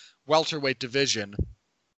the welterweight division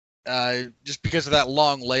just because of that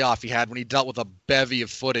long layoff he had when he dealt with a bevy of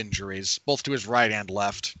foot injuries, both to his right and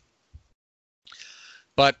left.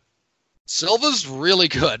 But Silva's really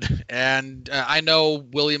good, and I know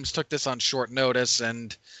Williams took this on short notice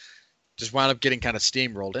and just wound up getting kind of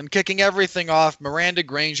steamrolled. And kicking everything off, Miranda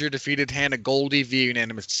Granger defeated Hannah Goldie via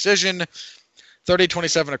unanimous decision,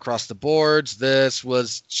 30-27 across the boards. This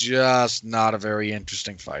was just not a very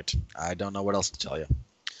interesting fight. I don't know what else to tell you.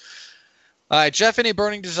 All right, Jeff, any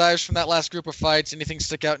burning desires from that last group of fights? Anything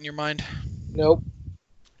stick out in your mind? Nope.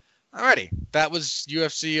 Alrighty, that was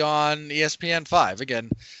UFC on ESPN 5. Again,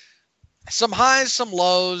 some highs, some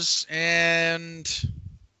lows, and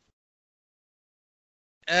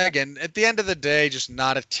again, at the end of the day, just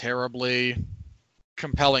not a terribly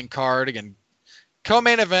compelling card. Again,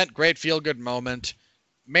 co-main event, great feel-good moment.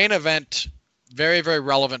 Main event, very, very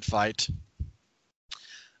relevant fight.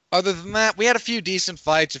 Other than that, we had a few decent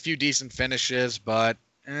fights, a few decent finishes, but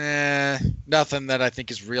nothing that I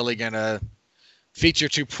think is really going to feature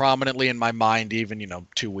too prominently in my mind even,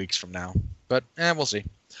 2 weeks from now. But we'll see.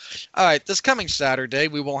 All right, this coming Saturday,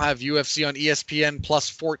 we will have UFC on ESPN Plus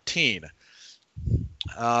 14.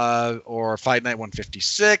 Or Fight Night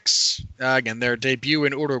 156. Again, their debut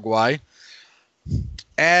in Uruguay.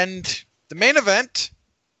 And the main event,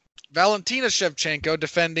 Valentina Shevchenko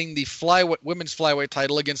defending the women's flyweight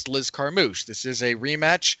title against Liz Carmouche. This is a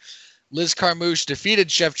rematch. Liz Carmouche defeated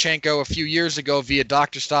Shevchenko a few years ago via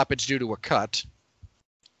doctor stoppage due to a cut.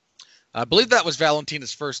 I believe that was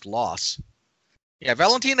Valentina's first loss. Yeah,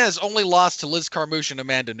 Valentina has only lost to Liz Carmouche and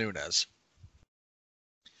Amanda Nunes.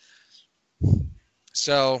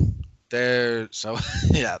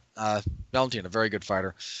 Yeah, Valentina, very good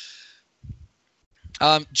fighter.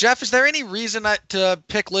 Jeff, is there any reason to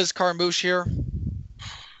pick Liz Carmouche here?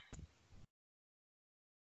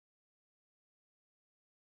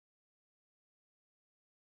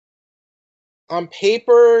 On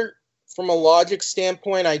paper, from a logic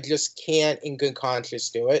standpoint, I just can't in good conscience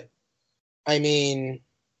do it. I mean,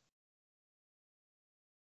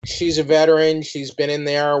 she's a veteran. She's been in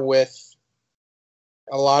there with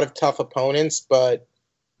a lot of tough opponents, but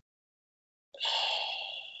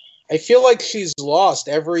I feel like she's lost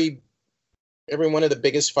every one of the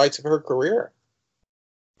biggest fights of her career.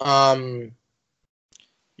 That's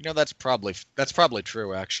probably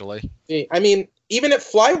true, actually. I mean, even at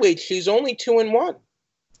flyweight, she's only 2-1.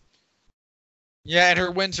 Yeah, and her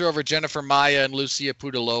wins are over Jennifer Maia and Lucia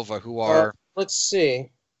Pudilova, who are... Let's see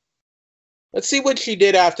what she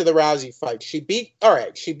did after the Rousey fight. She beat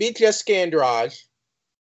Jessica Andrade.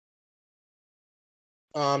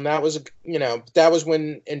 That was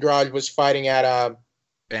when Andrade was fighting at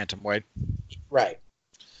bantamweight. Right.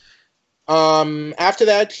 After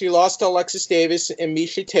that, she lost to Alexis Davis and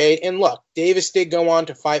Miesha Tate. And look, Davis did go on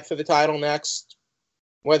to fight for the title next,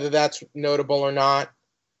 whether that's notable or not.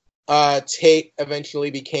 Tate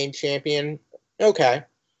eventually became champion. Okay.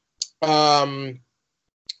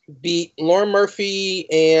 Beat Lauren Murphy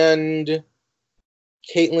and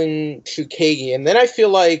Caitlin Chukagi. And then I feel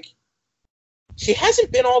like she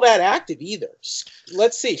hasn't been all that active either.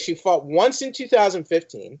 Let's see. She fought once in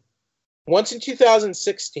 2015, once in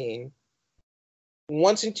 2016,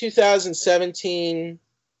 once in 2017.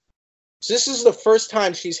 So this is the first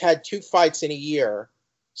time she's had 2 fights in a year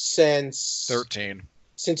since 13.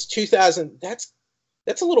 Since 2000. That's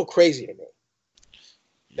a little crazy to me.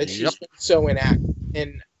 That she's been so inactive.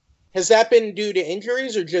 And has that been due to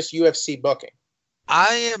injuries or just UFC booking?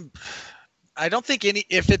 I don't think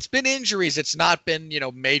if it's been injuries, it's not been,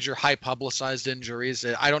 major high publicized injuries.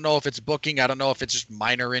 I don't know if it's booking. I don't know if it's just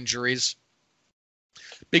minor injuries.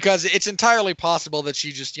 Because it's entirely possible that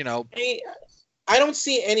she just, I don't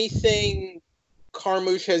see anything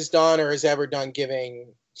Carmouche has done or has ever done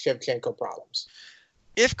giving Shevchenko problems.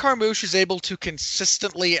 If Carmouche is able to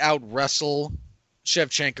consistently out-wrestle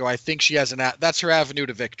Shevchenko, I think she has that's her avenue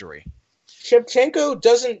to victory. Shevchenko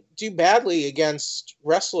doesn't do badly against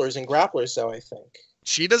wrestlers and grapplers, though, I think.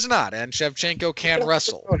 She does not, and Shevchenko can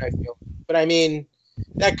wrestle. I feel. But, I mean,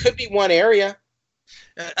 that could be one area.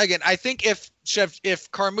 Again, I think if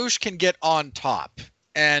Carmouche can get on top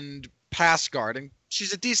and pass guard, and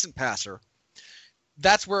she's a decent passer,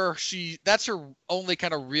 that's her only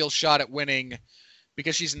kind of real shot at winning,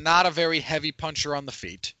 because she's not a very heavy puncher on the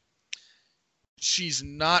feet. She's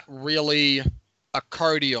not really a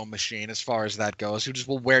cardio machine as far as that goes, who just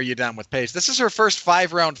will wear you down with pace. This is her first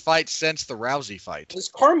 5-round fight since the Rousey fight. Is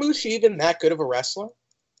Carmouche even that good of a wrestler?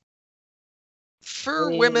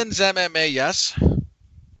 For women's MMA, yes.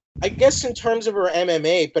 I guess in terms of her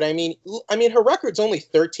MMA, but I mean, her record's only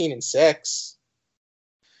 13-6.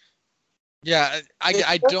 Yeah,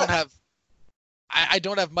 I don't have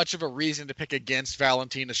much of a reason to pick against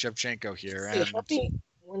Valentina Shevchenko here. And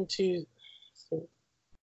 1, 2, 3.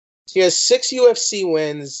 She has 6 UFC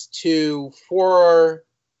wins to 4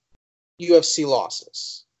 UFC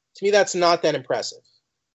losses. To me, that's not that impressive.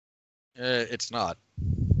 It's not.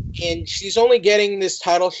 And she's only getting this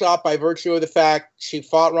title shot by virtue of the fact she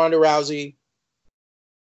fought Ronda Rousey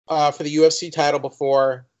for the UFC title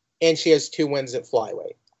before, and she has 2 wins at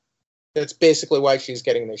flyweight. That's basically why she's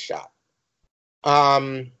getting this shot.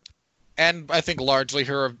 And I think largely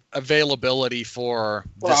her availability for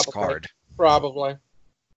this card. Probably.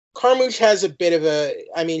 Carmouche has a bit of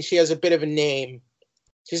she has a bit of a name.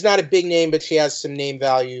 She's not a big name, but she has some name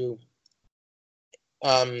value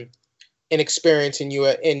and experience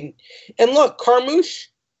in and look, Carmouche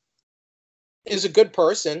is a good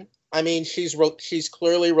person. I mean, she's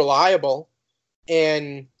clearly reliable,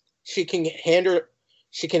 and she can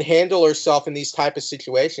handle herself in these type of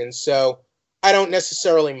situations. So I don't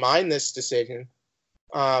necessarily mind this decision.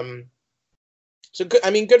 So good. I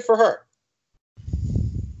mean, good for her.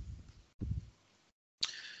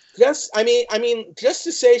 Just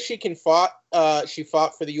to say she fought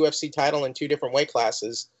for the UFC title in 2 different weight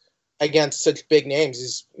classes against such big names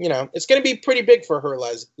is, it's going to be pretty big for her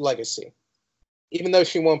legacy, even though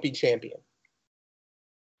she won't be champion.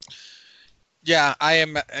 Yeah, I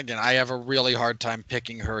have a really hard time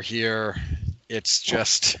picking her here. It's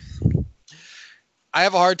just, I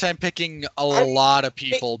have a hard time picking a lot of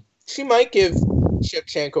people. She might give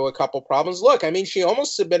Shevchenko a couple problems. Look, she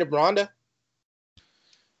almost submitted Ronda.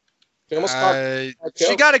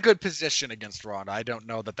 She got a good position against Ronda. I don't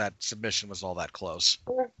know that submission was all that close.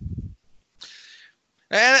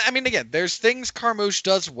 And again, there's things Carmouche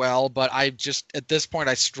does well, but at this point,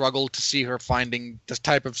 I struggle to see her finding this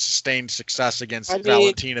type of sustained success against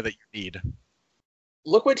Valentina that you need.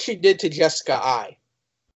 Look what she did to Jessica Ai.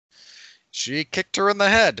 She kicked her in the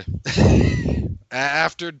head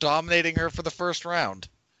after dominating her for the first round.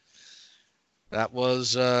 That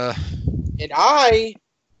was... And I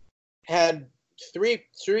had three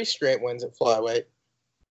straight wins at flyweight.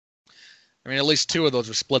 At least 2 of those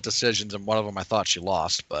were split decisions, and one of them I thought she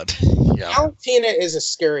lost, but yeah. Valentina is a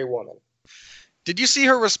scary woman. Did you see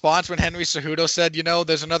her response when Henry Cejudo said,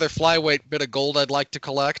 there's another flyweight bit of gold I'd like to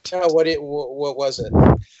collect? Oh, what was it?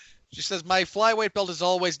 She says, my flyweight belt is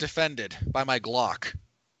always defended by my Glock.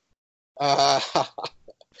 Like,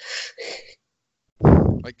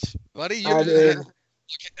 buddy, again,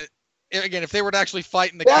 if they were to actually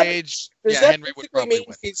fight in the cage, Henry would probably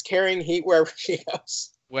win. She's carrying heat wherever she goes.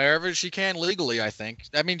 Wherever she can legally, I think.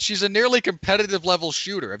 She's a nearly competitive level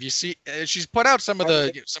shooter. Have you seen? She's put out some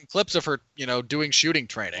clips of her, doing shooting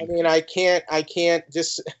training. I can't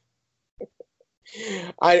just.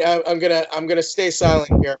 I'm gonna stay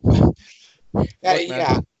silent here. Look,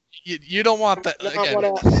 man, you don't want that.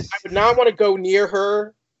 I would not want to go near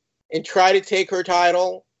her and try to take her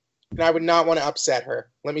title, and I would not want to upset her.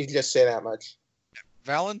 Let me just say that much.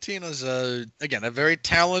 Valentina's a very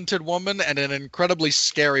talented woman and an incredibly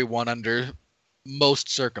scary one under most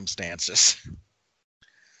circumstances.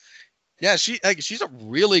 Yeah, she's a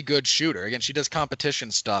really good shooter. Again, she does competition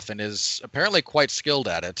stuff and is apparently quite skilled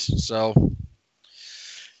at it. So,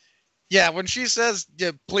 yeah, when she says,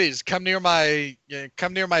 "Please come near my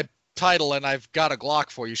title," and I've got a Glock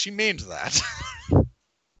for you, she means that.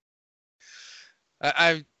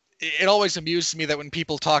 It always amuses me that when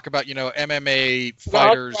people talk about, MMA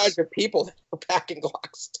fighters... There are people that are packing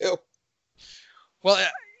Glocks, too. Well,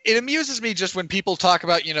 it amuses me just when people talk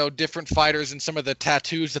about, different fighters and some of the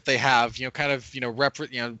tattoos that they have,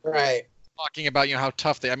 right. Talking about, how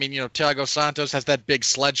tough they... Thiago Santos has that big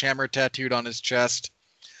sledgehammer tattooed on his chest,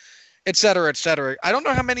 et cetera, et cetera. I don't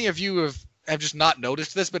know how many of you have just not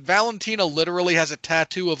noticed this, but Valentina literally has a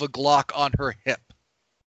tattoo of a Glock on her hip.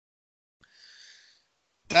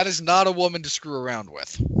 That is not a woman to screw around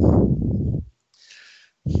with.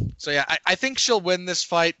 So, yeah, I think she'll win this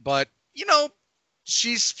fight, but,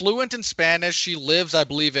 she's fluent in Spanish. She lives, I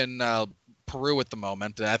believe, in Peru at the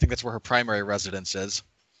moment. I think that's where her primary residence is.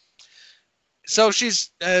 So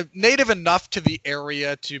she's native enough to the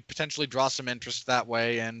area to potentially draw some interest that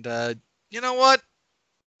way. And you know what?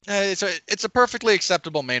 It's a perfectly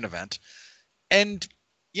acceptable main event. And,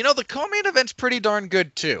 the co-main event's pretty darn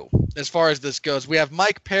good, too. As far as this goes, we have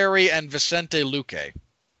Mike Perry and Vicente Luque.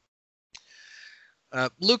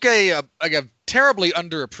 Luke, like a terribly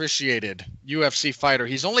underappreciated UFC fighter.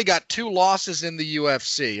 He's only got 2 losses in the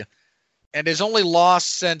UFC, and his only loss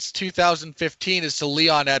since 2015 is to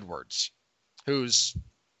Leon Edwards, who's,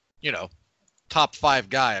 top 5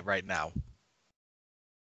 guy right now.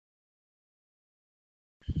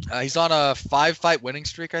 He's on a 5-fight winning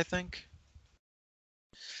streak, I think.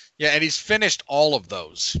 Yeah, and he's finished all of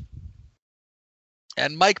those.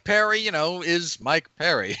 And Mike Perry, is Mike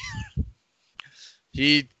Perry.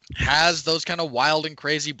 He has those kind of wild and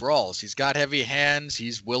crazy brawls. He's got heavy hands.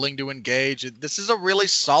 He's willing to engage. This is a really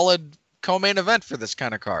solid co-main event for this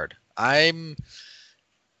kind of card. I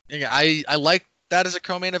like that as a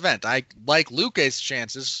co-main event. I like Luque's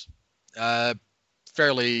chances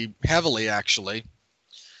fairly heavily, actually.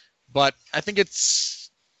 But I think it's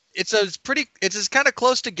as kind of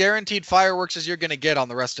close to guaranteed fireworks as you're going to get on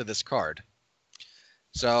the rest of this card.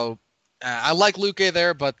 So I like Luque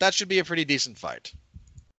there, but that should be a pretty decent fight.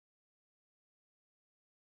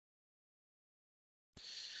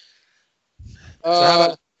 So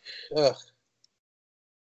how about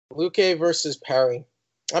Luque versus Perry?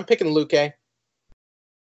 I'm picking Luque.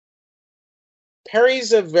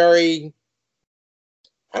 Perry's I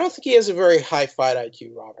don't think he has a very high fight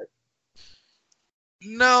IQ, Robert.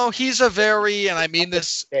 No, he's and I mean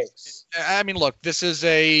this. I mean, look, this is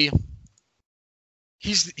he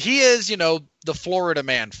is, the Florida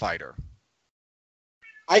man fighter.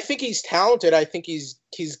 I think he's talented. I think he's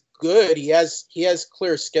good. He has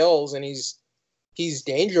clear skills, and he's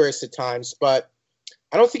dangerous at times, but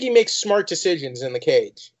I don't think he makes smart decisions in the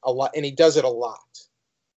cage a lot, and he does it a lot.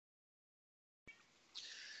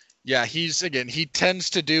 Yeah, he tends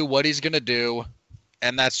to do what he's going to do,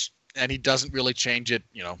 and he doesn't really change it,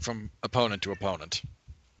 from opponent to opponent.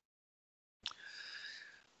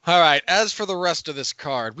 All right, as for the rest of this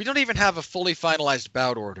card, we don't even have a fully finalized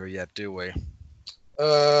bout order yet, do we?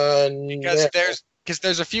 Because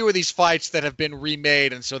there's a few of these fights that have been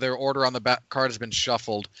remade, and so their order on the card has been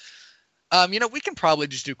shuffled. We can probably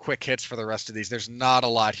just do quick hits for the rest of these. There's not a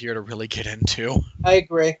lot here to really get into. I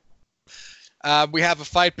agree. We have a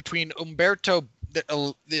fight between Humberto.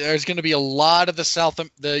 There's going to be a lot of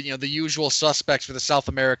the usual suspects for the South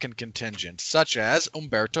American contingent, such as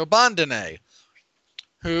Humberto Bandone,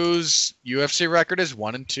 whose UFC record is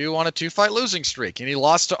 1-2 on a 2-fight losing streak, and he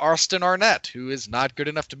lost to Arston Arnett, who is not good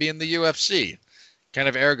enough to be in the UFC. Kind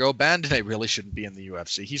of ergo, Bandone really shouldn't be in the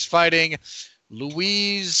UFC. He's fighting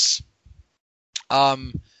Luis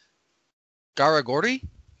Garagorri?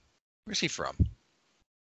 Where's he from?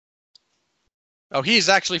 Oh, he's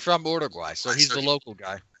actually from Uruguay, so he's the local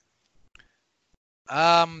guy.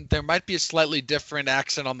 There might be a slightly different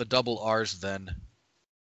accent on the double R's then.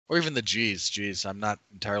 Or even the G's. Geez, I'm not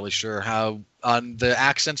entirely sure how on the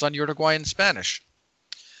accents on Uruguayan Spanish.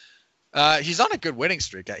 He's on a good winning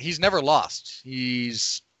streak. He's never lost.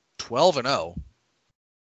 He's 12-0.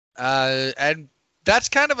 And that's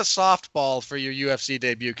kind of a softball for your UFC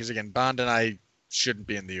debut because, again, Bond and I shouldn't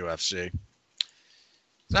be in the UFC.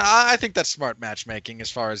 So I think that's smart matchmaking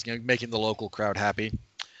as far as making the local crowd happy.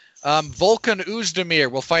 Volkan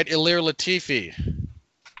Oezdemir will fight Ilir Latifi.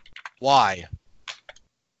 Why?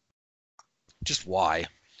 Just why?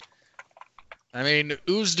 I mean,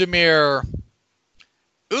 Oezdemir's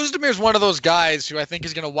one of those guys who I think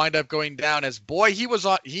is going to wind up going down as, boy, he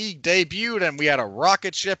debuted and we had a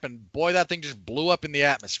rocket ship and boy, that thing just blew up in the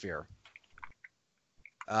atmosphere.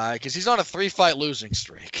 Because he's on a 3-fight losing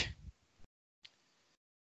streak.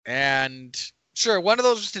 And sure, one of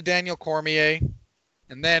those was to Daniel Cormier,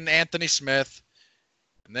 and then Anthony Smith,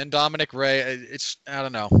 and then Dominic Ray. I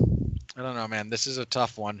don't know, man. This is a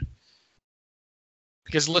tough one.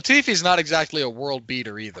 Because Latifi's not exactly a world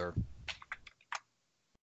beater either.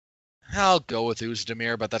 I'll go with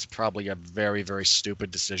Oezdemir, but that's probably a very, very stupid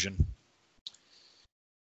decision.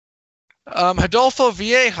 Rodolfo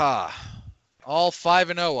Vieja. All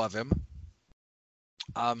 5-0 of him.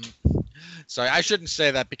 Sorry, I shouldn't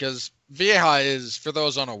say that because Vieja is, for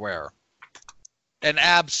those unaware, an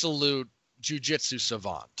absolute jiu-jitsu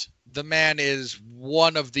savant. The man is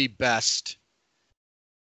one of the best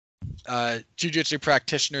jiu-jitsu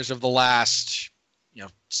practitioners of the last,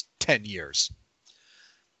 10 years.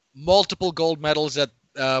 Multiple gold medals at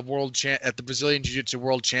the Brazilian Jiu-Jitsu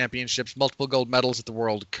World Championships, multiple gold medals at the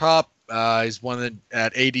World Cup. He's won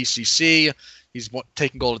at ADCC. He's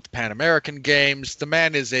taken gold at the Pan American Games. The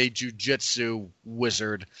man is a jiu-jitsu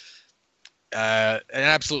wizard. An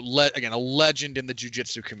absolute, a legend in the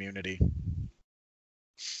jiu-jitsu community.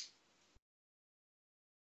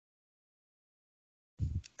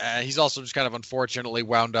 He's also just kind of unfortunately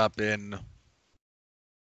wound up in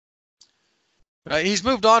He's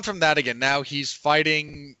moved on from that again. Now he's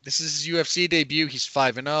fighting. This is his UFC debut. He's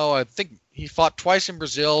 5-0. I think he fought twice in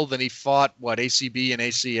Brazil. Then he fought ACB and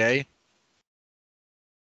ACA.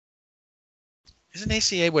 Isn't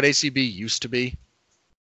ACA what ACB used to be?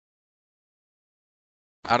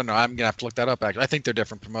 I don't know. I'm gonna have to look that up. Actually, I think they're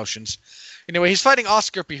different promotions. Anyway, he's fighting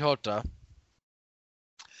Oscar Pihota,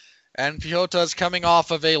 and Pihota is coming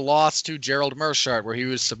off of a loss to Gerald Meerschaert, where he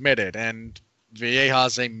was submitted. And Vieja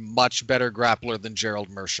is a much better grappler than Gerald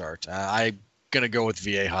Meerschaert. I'm gonna go with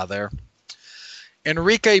Vieja there.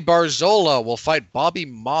 Enrique Barzola will fight Bobby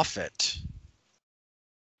Moffett.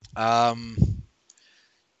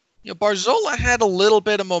 Barzola had a little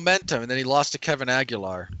bit of momentum, and then he lost to Kevin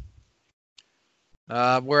Aguilar.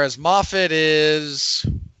 Whereas Moffett is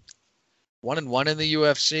 1-1 in the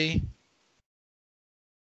UFC.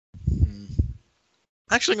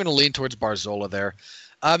 Actually, I'm going to lean towards Barzola there.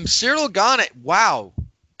 Cyril Gane. Wow.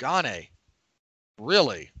 Gane.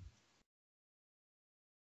 Really?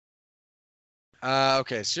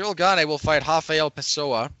 Okay, Cyril Gane will fight Rafael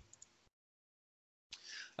Pessoa.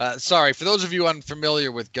 Sorry, for those of you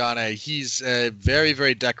unfamiliar with Gane, he's a very,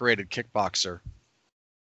 very decorated kickboxer.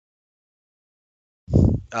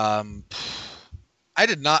 I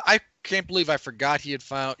can't believe I forgot he had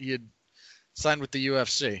signed with the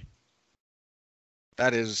UFC.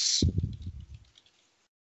 That is,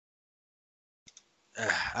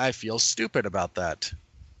 I feel stupid about that.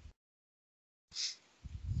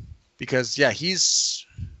 Because, yeah,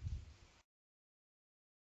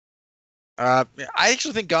 I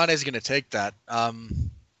actually think Gane is going to take that.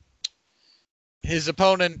 His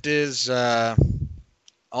opponent is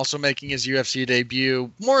also making his UFC debut,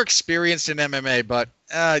 more experienced in MMA, but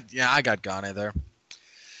yeah, I got Gane there.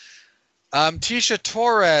 Tisha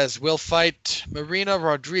Torres will fight Marina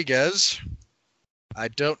Rodriguez. I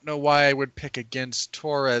don't know why I would pick against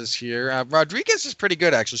Torres here. Rodriguez is pretty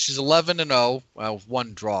good, actually. She's 11-0, well,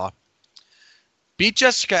 one draw. Beat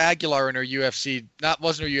Jessica Aguilar in her UFC,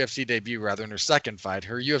 wasn't her UFC debut, rather, in her second fight.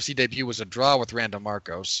 Her UFC debut was a draw with Randa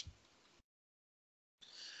Marcos.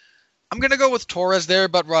 I'm going to go with Torres there,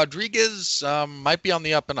 but Rodriguez might be on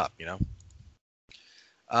the up and up,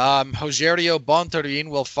 Rogerio Bontorin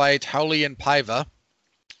will fight Raulian Paiva.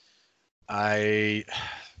 I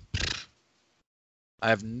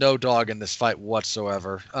have no dog in this fight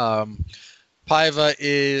whatsoever.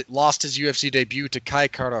 Paiva lost his UFC debut to Kai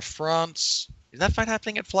Kara France. Is that fight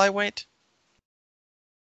happening at flyweight?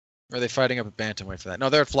 Or are they fighting up at bantamweight for that? No,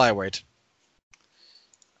 they're at flyweight.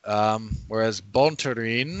 Whereas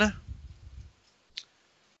Bontorin,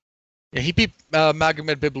 yeah, he beat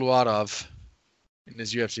Magomed Bibluatov in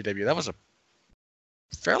his UFC debut. That was a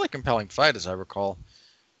fairly compelling fight, as I recall.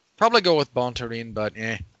 Probably go with Bontorin, but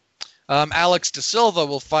eh. Alex De Silva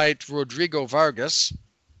will fight Rodrigo Vargas.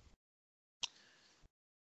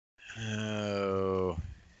 Oh,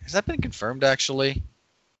 has that been confirmed, actually?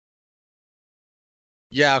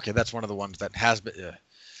 Yeah, okay, that's one of the ones that has been.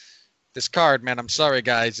 This card, man, I'm sorry,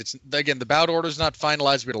 guys. It's again, the bout order's not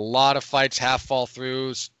finalized. We had a lot of fights half fall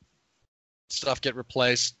through, stuff get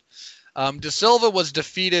replaced. De Silva was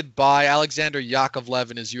defeated by Alexander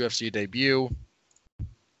Yakovlev in his UFC debut.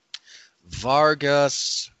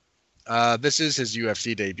 Vargas, this is his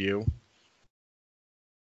UFC debut.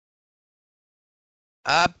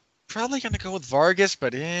 Probably going to go with Vargas,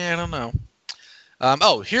 but I don't know.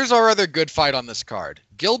 Here's our other good fight on this card.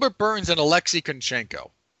 Gilbert Burns and Alexei Kunchenko.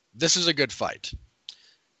 This is a good fight.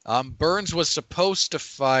 Burns was supposed to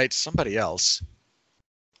fight somebody else.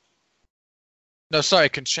 No, sorry,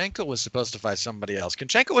 Kunchenko was supposed to fight somebody else.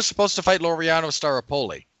 Kunchenko was supposed to fight Laureano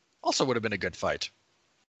Staropoli. Also would have been a good fight.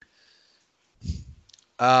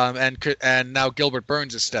 And now Gilbert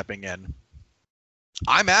Burns is stepping in.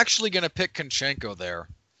 I'm actually going to pick Kunchenko there.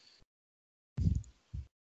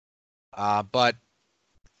 But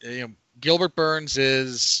Gilbert Burns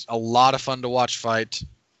is a lot of fun to watch fight.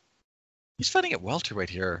 He's fighting at welterweight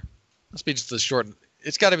here. Must be just the short.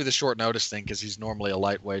 It's got to be the short notice thing because he's normally a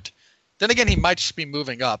lightweight. Then again, he might just be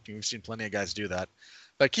moving up. We've seen plenty of guys do that.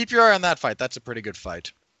 But keep your eye on that fight. That's a pretty good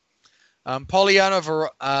fight. Poliana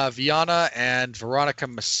Viana and Veronica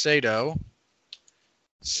Macedo.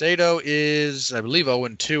 Macedo is, I believe,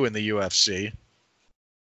 0-2 in the UFC.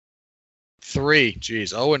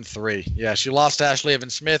 0-3. Yeah, she lost to Ashley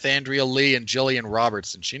Evans Smith, Andrea Lee, and Jillian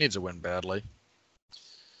Robertson. She needs a win badly.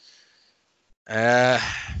 Viana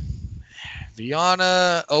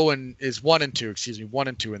is 1-2. Excuse me,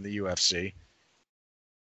 1-2 in the UFC.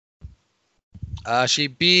 She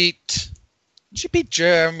beat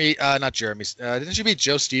Jeremy? Not Jeremy. Didn't she beat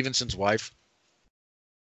Joe Stevenson's wife?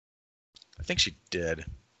 I think she did.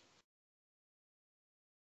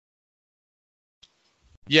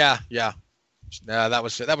 Yeah. That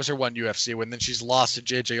was her one UFC win. Then she's lost to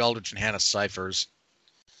J.J. Aldrich and Hannah Cyphers.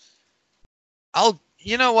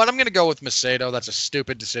 You know what? I'm going to go with Macedo. That's a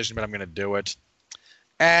stupid decision, but I'm going to do it.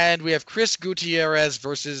 And we have Chris Gutierrez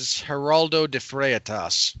versus Geraldo de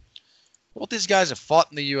Freitas. Both these guys have fought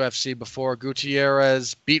in the UFC before.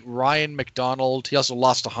 Gutierrez beat Ryan McDonald. He also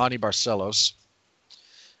lost to Hani Barcelos.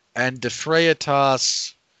 And de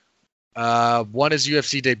Freitas won his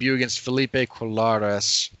UFC debut against Felipe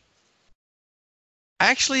Colares. I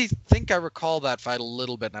actually think I recall that fight a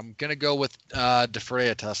little bit. I'm going to go with de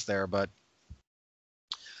Freitas there, but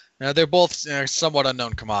they're both somewhat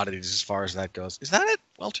unknown commodities as far as that goes. Is that at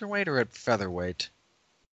welterweight or at featherweight?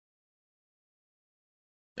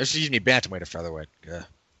 Excuse me, bantamweight or featherweight. Yeah.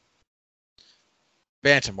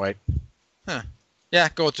 Bantamweight. Huh. Yeah,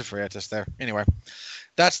 go with de Freitas there. Anyway,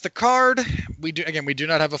 that's the card. We do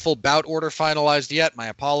not have a full bout order finalized yet. My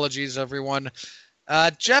apologies, everyone.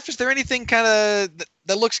 Jeff, is there anything kind of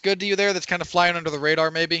that looks good to you there that's kind of flying under the radar,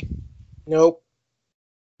 maybe? Nope.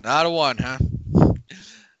 Not a one, huh?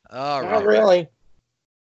 All right. Not really.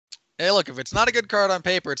 Hey, look, if it's not a good card on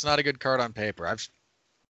paper, it's not a good card on paper.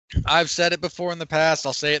 I've said it before in the past.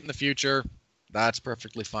 I'll say it in the future. That's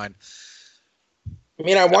perfectly fine. I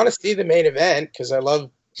mean, I want to see the main event because I love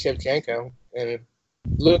Shevchenko, and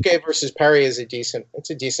Luque versus Perry is a decent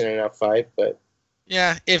enough fight, but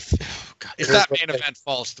yeah, if that main event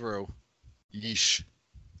falls through, yeesh.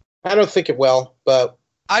 I don't think it will, but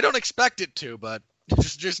I don't expect it to, but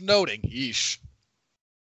just noting, yeesh.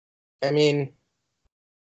 I mean,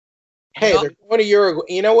 hey, they're going to Uruguay.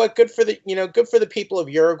 You know what? Good for the people of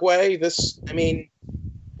Uruguay.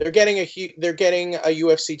 They're getting a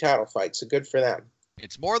UFC title fight, so good for them.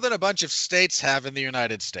 It's more than a bunch of states have in the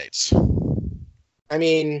United States. I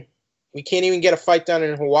mean, we can't even get a fight done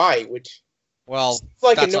in Hawaii, which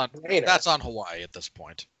like that's on Hawaii at this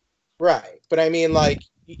point. Right. But I mean, like,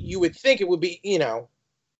 you would think it would be,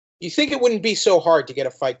 you think it wouldn't be so hard to get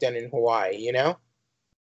a fight done in Hawaii,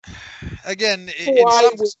 Again, Hawaii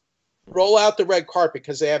would roll out the red carpet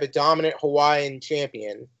because they have a dominant Hawaiian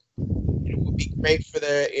champion. It would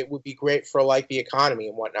be great for like the economy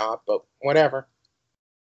and whatnot, but whatever.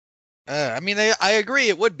 I agree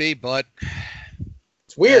it would be, but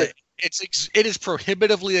it's weird. It is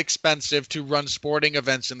prohibitively expensive to run sporting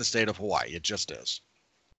events in the state of Hawaii. It just is.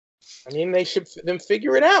 I mean, they should then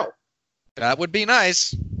figure it out. That would be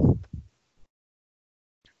nice.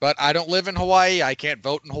 But I don't live in Hawaii. I can't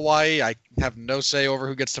vote in Hawaii. I have no say over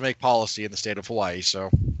who gets to make policy in the state of Hawaii. So,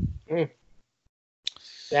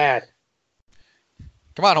 Sad.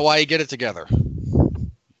 Come on, Hawaii, get it together.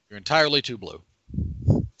 You're entirely too blue.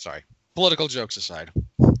 Sorry. Political jokes aside.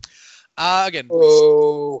 Again.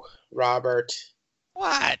 Oh, Robert.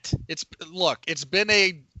 What?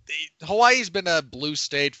 Hawaii's been a blue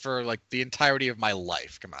state for like the entirety of my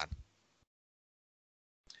life. Come on.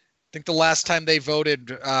 I think the last time they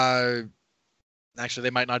voted, actually, they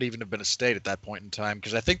might not even have been a state at that point in time,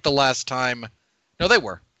 because I think the last time, no, they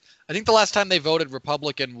were. I think the last time they voted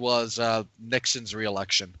Republican was Nixon's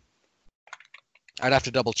reelection. I'd have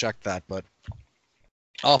to double check that, but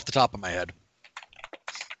off the top of my head.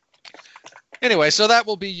 Anyway, so that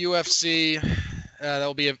will be UFC. That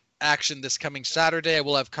will be action this coming Saturday. I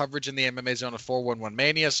will have coverage in the MMA Zone of 411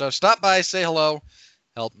 Mania, so stop by, say hello,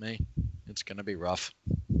 help me. It's going to be rough.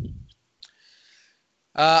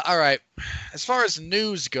 All right. As far as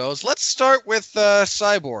news goes, let's start with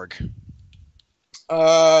Cyborg.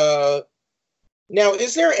 Now,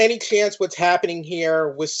 is there any chance what's happening here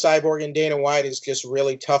with Cyborg and Dana White is just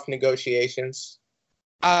really tough negotiations?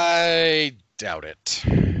 I doubt it.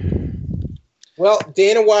 Well,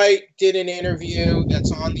 Dana White did an interview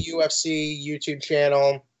that's on the UFC YouTube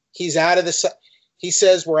channel. He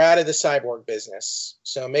says we're out of the Cyborg business.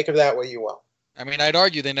 So make of that what you will. I mean, I'd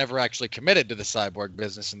argue they never actually committed to the Cyborg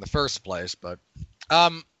business in the first place, but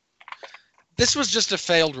this was just a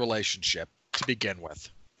failed relationship to begin with.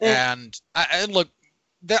 And look,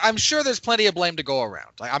 I'm sure there's plenty of blame to go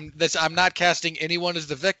around. I'm not casting anyone as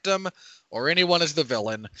the victim or anyone as the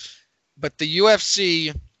villain, but the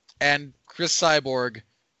UFC and Chris Cyborg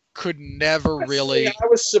could never really. I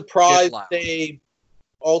was surprised they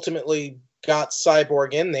ultimately got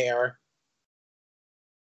Cyborg in there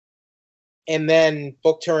and then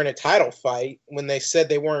booked her in a title fight when they said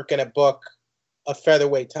they weren't going to book a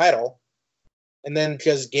featherweight title, and then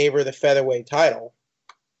just gave her the featherweight title.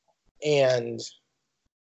 And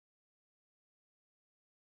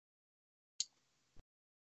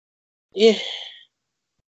yeah,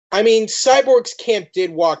 I mean, Cyborg's camp did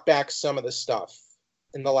walk back some of the stuff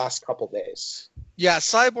in the last couple days. Yeah,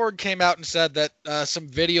 Cyborg came out and said that some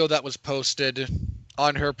video that was posted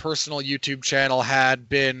on her personal YouTube channel had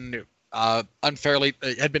been unfairly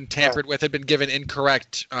had been tampered with, had been given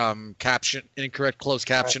incorrect incorrect closed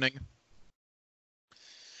captioning.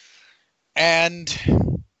 And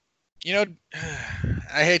I'm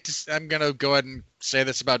gonna go ahead and say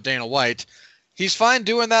this about Dana White. He's fine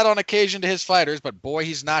doing that on occasion to his fighters, but boy,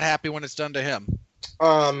 he's not happy when it's done to him.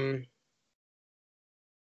 I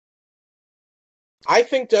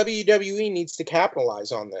think WWE needs to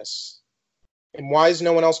capitalize on this. And why is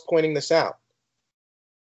no one else pointing this out?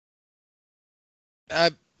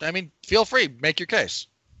 Feel free, make your case.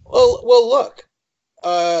 Well, look.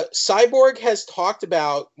 Cyborg has talked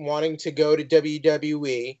about wanting to go to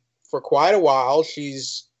WWE for quite a while.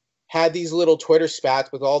 She's had these little Twitter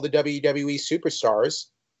spats with all the WWE superstars.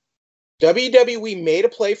 WWE made a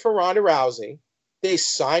play for Ronda Rousey. They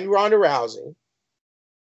signed Ronda Rousey.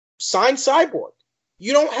 Signed Cyborg.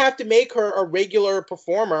 You don't have to make her a regular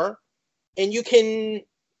performer. And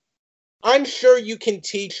I'm sure you can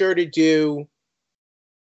teach her to do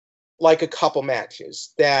like a couple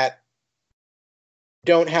matches that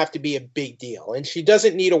don't have to be a big deal. And she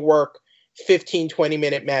doesn't need to work 15,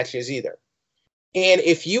 20-minute matches either. And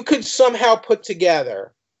if you could somehow put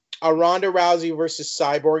together a Ronda Rousey versus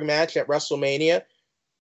Cyborg match at WrestleMania,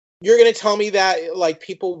 you're going to tell me that like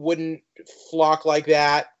people wouldn't flock like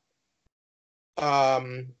that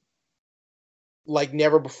like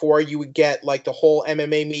never before. You would get like the whole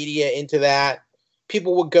MMA media into that.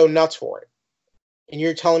 People would go nuts for it. And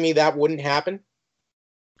you're telling me that wouldn't happen?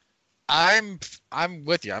 I'm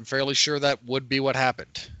with you. I'm fairly sure that would be what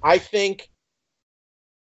happened. I think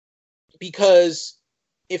because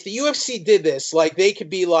if the UFC did this, like they could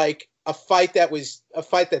be like a fight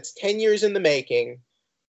that's 10 years in the making,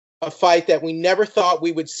 a fight that we never thought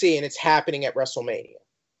we would see, and it's happening at WrestleMania.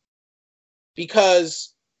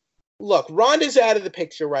 Because look, Ronda's out of the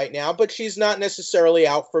picture right now, but she's not necessarily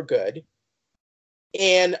out for good.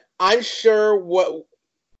 And I'm sure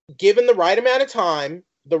given the right amount of time,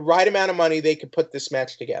 the right amount of money, they could put this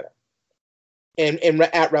match together and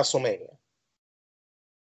at WrestleMania.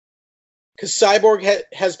 Because Cyborg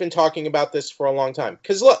has been talking about this for a long time.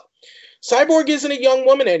 Because look, Cyborg isn't a young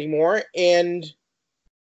woman anymore, and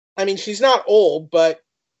I mean she's not old, but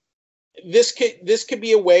this could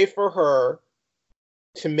be a way for her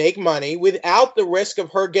to make money without the risk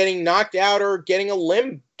of her getting knocked out or getting a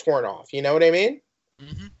limb torn off. You know what I mean?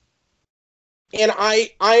 Mm-hmm. And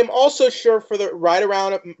I am also sure for the right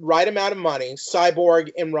amount of money,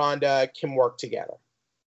 Cyborg and Ronda can work together.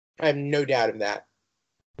 I have no doubt of that.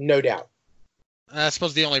 No doubt. I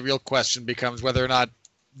suppose the only real question becomes whether or not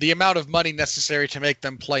the amount of money necessary to make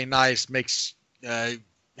them play nice makes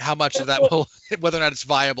how much of that will, whether or not it's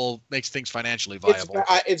viable, makes things financially viable.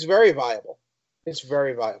 It's very viable. It's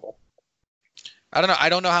very viable. I don't know. I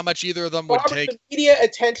don't know how much either of them would take. The media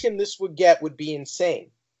attention this would get would be insane.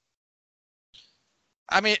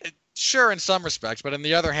 I mean, sure in some respects, but on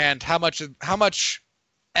the other hand, how much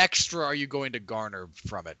extra are you going to garner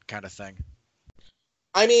from it, kind of thing?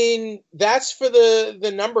 I mean, that's for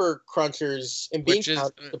the number crunchers and bean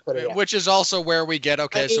counters to put it out. Which is also where we get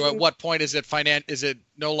so at what point is it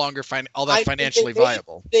no longer all that financially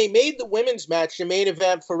viable? They made the women's match the main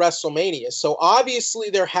event for WrestleMania, so obviously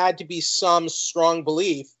there had to be some strong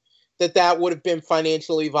belief that would have been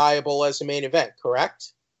financially viable as a main event,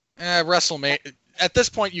 correct? WrestleMania. At this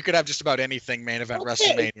point, you could have just about anything main event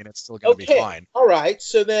WrestleMania, and it's still going to be fine. All right,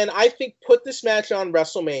 so then I think put this match on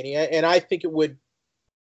WrestleMania, and I think it would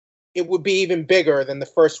be even bigger than the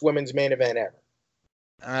first women's main event ever.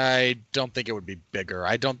 I don't think it would be bigger.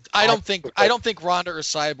 I don't think Ronda or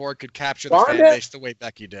Cyborg could capture the fan base the way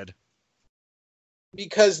Becky did.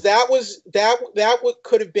 Because that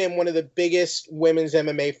could have been one of the biggest women's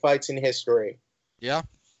MMA fights in history. Yeah.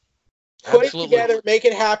 Put it together, make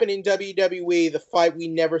it happen in WWE, the fight we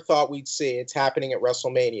never thought we'd see. It's happening at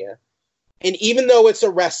WrestleMania. And even though it's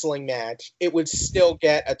a wrestling match, it would still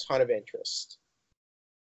get a ton of interest.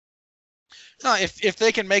 No, if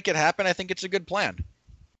they can make it happen, I think it's a good plan.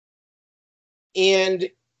 And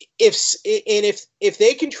if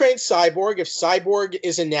they can train Cyborg, if Cyborg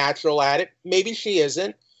is a natural at it, maybe she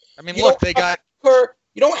isn't. I mean, look, they got her.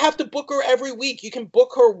 You don't have to book her every week. You can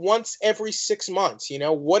book her once every 6 months. You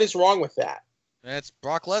know, what is wrong with that? That's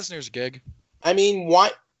Brock Lesnar's gig. I mean,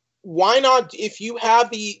 why not? If you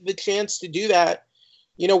have the chance to do that,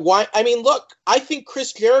 you know, why? I mean, look, I think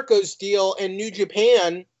Chris Jericho's deal in New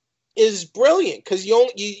Japan is brilliant because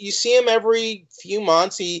you see him every few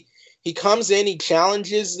months. He comes in, he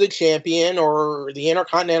challenges the champion or the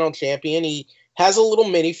Intercontinental Champion. He has a little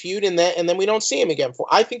mini feud, and then we don't see him again.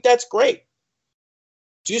 I think that's great.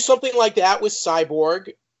 Do something like that with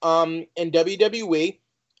Cyborg. in WWE,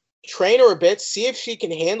 train her a bit, see if she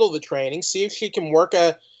can handle the training, see if she can work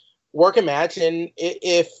a match, and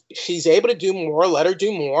if she's able to do more, let her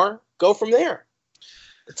do more. Go from there.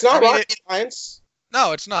 It's not rocket science.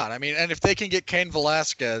 No, it's not. I mean, and if they can get Cain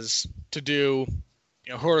Velasquez to do,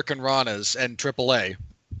 Hurricane Ranas and AAA,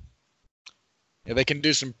 they can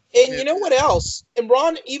do some. And you know what else? And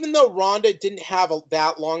even though Ronda didn't have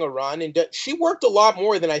that long a run, and she worked a lot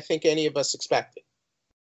more than I think any of us expected.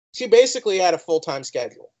 She basically had a full-time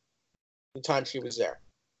schedule the time she was there.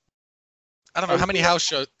 I don't know how many house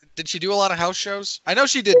shows. Did she do a lot of house shows? I know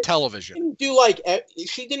she did television.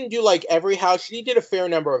 She didn't do like every house. She did a fair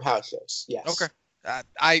number of house shows. Yes. Okay.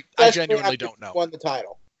 I genuinely don't know. Won the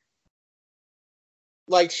title.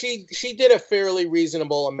 Like she did a fairly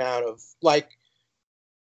reasonable amount of like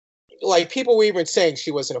people were even saying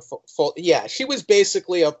she wasn't a full. Yeah, she was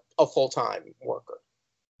basically a full-time worker.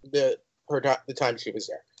 The time she was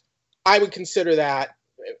there, I would consider that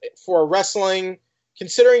for wrestling.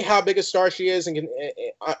 Considering how big a star she is and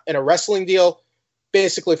in a wrestling deal,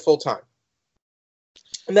 basically full time.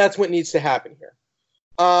 And that's what needs to happen here.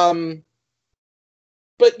 But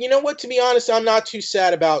you know what? To be honest, I'm not too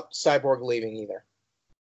sad about Cyborg leaving either.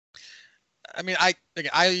 I mean, I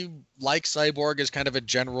like Cyborg as kind of a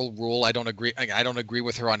general rule. I don't agree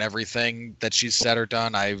with her on everything that she's said or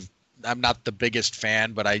done. I'm not the biggest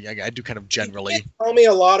fan, but I do kind of generally. Tell me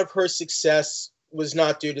a lot of her success was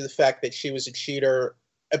not due to the fact that she was a cheater,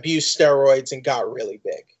 abused steroids, and got really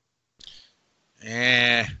big.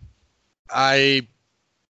 I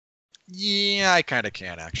kind of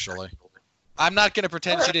can actually. I'm not going to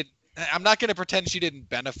pretend she didn't. I'm not going to pretend she didn't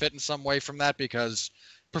benefit in some way from that because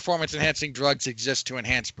performance-enhancing drugs exist to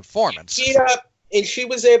enhance performance. Yeah, and she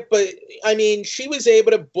was able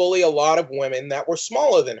to bully a lot of women that were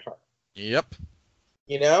smaller than her. Yep.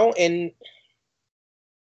 And.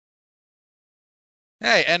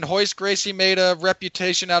 Hey, and Royce Gracie made a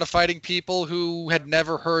reputation out of fighting people who had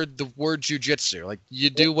never heard the word jiu-jitsu. Like, you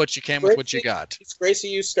do what you can with what you got. Gracie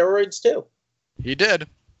used steroids, too. He did. In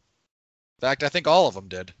fact, I think all of them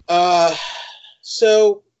did.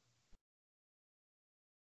 So,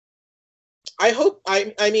 I hope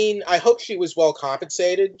she was well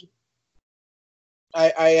compensated.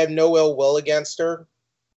 I have no ill will against her.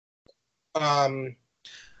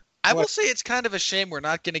 I will say it's kind of a shame we're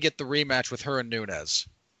not going to get the rematch with her and Nunes.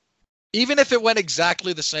 Even if it went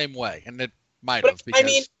exactly the same way, and it might have. I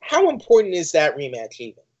mean, how important is that rematch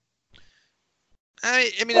even?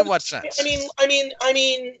 I mean, in what sense? I mean,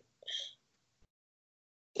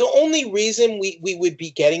 the only reason we would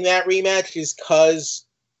be getting that rematch is because,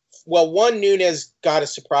 well, one, Nunes got a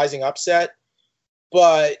surprising upset,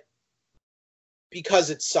 but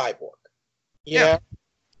because it's Cyborg. You know?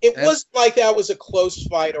 It wasn't like that was a close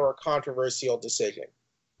fight or a controversial decision.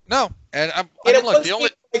 No, and it wasn't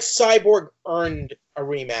like Cyborg earned a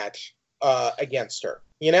rematch against her.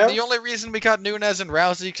 The only reason we got Nunes and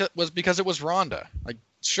Rousey was because it was Ronda. Like,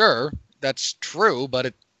 sure, that's true, but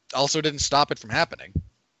it also didn't stop it from happening.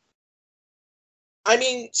 I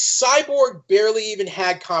mean, Cyborg barely even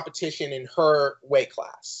had competition in her weight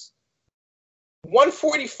class.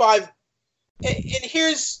 145, and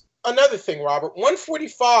here's another thing, Robert.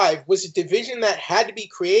 145 was a division that had to be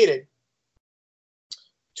created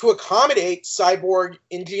to accommodate Cyborg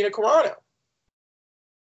and Gina Carano.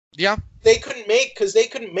 Yeah. They couldn't make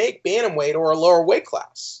bantamweight or a lower weight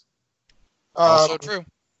class. Also true.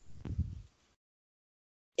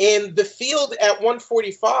 In the field at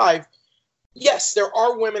 145, yes, there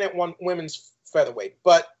are women at women's featherweight,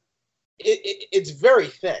 but it's very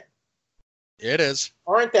thin. It is.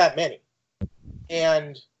 Aren't that many.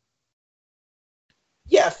 And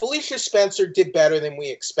yeah, Felicia Spencer did better than we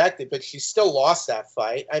expected, but she still lost that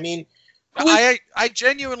fight. I mean, I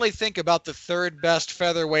genuinely think about the third best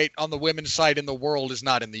featherweight on the women's side in the world is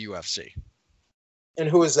not in the UFC. And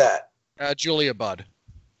who is that? Julia Budd.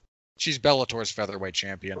 She's Bellator's featherweight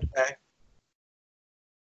champion. Okay.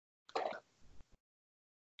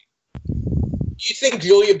 Do you think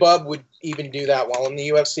Julia Budd would even do that well in the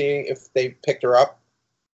UFC if they picked her up?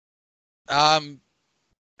 I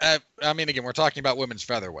mean, again, we're talking about women's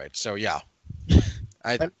featherweight, so yeah.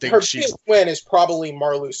 I think her biggest win is probably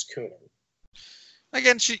Marloes Coenen.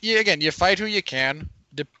 Again, you fight who you can,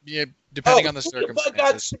 depending on the circumstances. But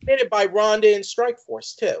got submitted by Ronda and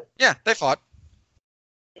Strikeforce too. Yeah, they fought.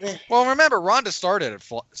 Well, remember, Ronda started at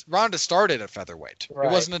featherweight. Right.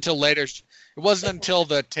 It wasn't until later. It wasn't until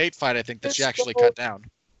the Tate fight, I think, that she actually cut down.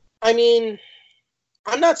 I mean,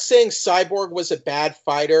 I'm not saying Cyborg was a bad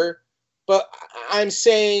fighter, but I'm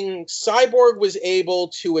saying Cyborg was able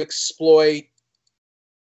to exploit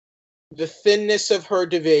the thinness of her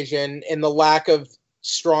division and the lack of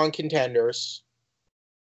strong contenders,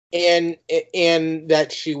 and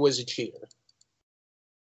that she was a cheater.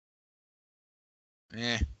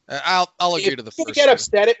 I'll agree to the first. You get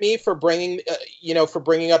upset at me for bringing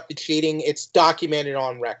up the cheating. It's documented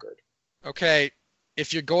on record. Okay,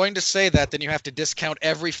 if you're going to say that, then you have to discount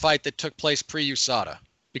every fight that took place pre-USADA,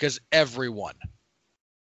 because everyone.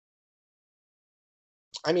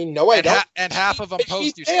 I mean, no, I don't. And half of them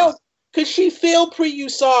post-USADA. Because she failed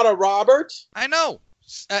pre-USADA, Robert. I know.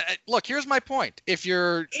 Look, here's my point.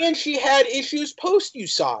 And she had issues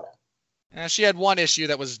post-USADA. She had one issue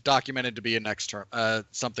that was documented to be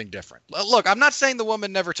something different. Look, I'm not saying the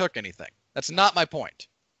woman never took anything. That's not my point.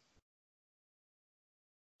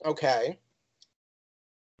 Okay.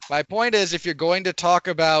 My point is, if you're going to talk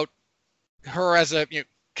about her as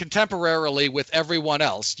contemporarily with everyone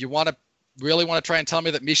else, you really want to try and tell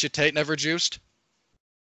me that Miesha Tate never juiced?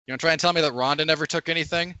 You want to try and tell me that Ronda never took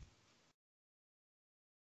anything?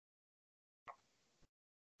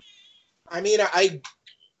 I mean,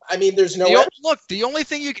 there's no. Look, the only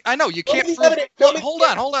thing you can't prove. Hold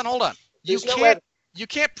on. You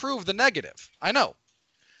can't prove the negative. I know.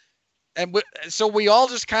 And so we all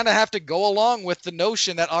just kind of have to go along with the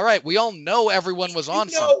notion that, all right, we all know everyone was on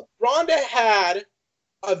something. Ronda had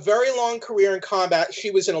a very long career in combat.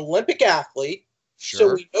 She was an Olympic athlete. Sure.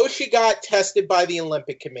 So we know she got tested by the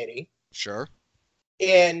Olympic Committee. Sure.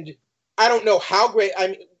 And I don't know how great. I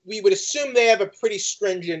mean, we would assume they have a pretty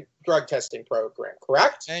stringent drug testing program,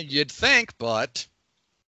 correct? And you'd think, but.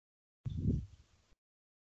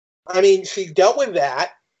 I mean, she dealt with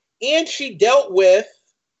that. And she dealt with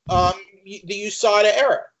the USADA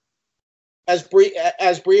era. As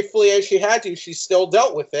briefly as she had to, she still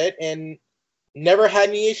dealt with it and never had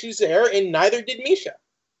any issues there, and neither did Miesha.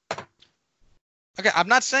 Okay, I'm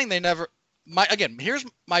not saying they never. Here's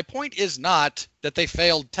my point: is not that they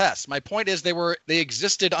failed tests. My point is they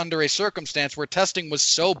existed under a circumstance where testing was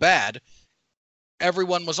so bad,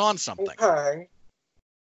 everyone was on something. Okay.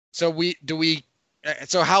 So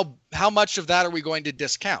So how much of that are we going to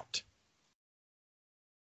discount?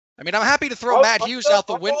 I mean, I'm happy to throw Matt Hughes out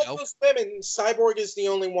the window. All those women, Cyborg is the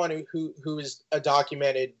only one who is a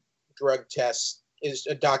documented drug test, is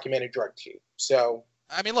a documented drug cheat. So.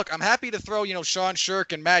 I mean, look, I'm happy to throw, Sean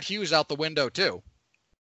Shirk and Matt Hughes out the window, too.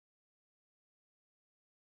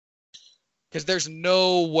 Because there's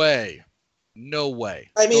no way.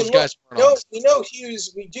 I mean, those guys we know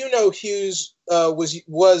Hughes. We do know Hughes was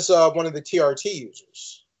one of the TRT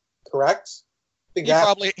users, correct?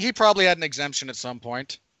 He probably had an exemption at some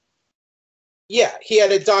point. Yeah, he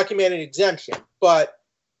had a documented exemption. But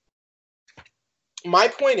my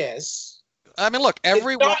point is, I mean, look,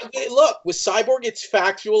 with Cyborg, it's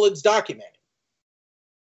factual, it's documented.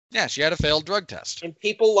 Yeah, she had a failed drug test. And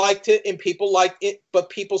people liked it, but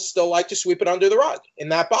people still like to sweep it under the rug,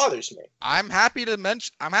 and that bothers me. I'm happy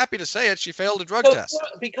to say it. She failed a drug test.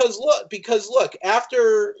 Because look,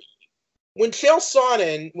 after when Chael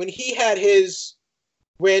Sonnen, when he had his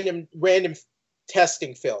random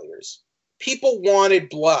testing failures, people wanted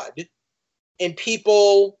blood, and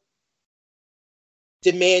people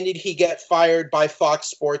demanded he get fired by Fox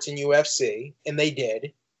Sports and UFC, and they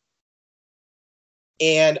did.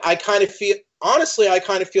 And I kind of feel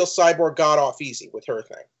Cyborg got off easy with her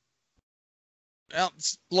thing. Well,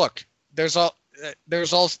 look, this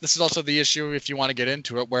is also the issue, if you want to get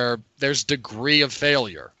into it, where there's degree of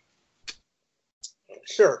failure.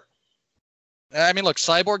 Sure. I mean, look,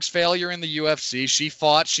 Cyborg's failure in the UFC, she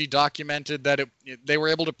fought, she documented that they were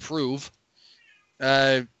able to prove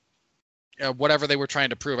whatever they were trying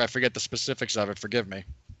to prove. I forget the specifics of it. Forgive me.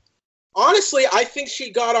 Honestly, I think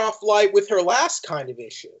she got off light with her last kind of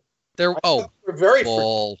issue.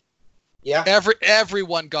 Yeah.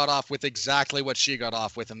 Everyone got off with exactly what she got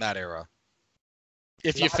off with in that era.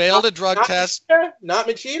 If you failed a drug test, not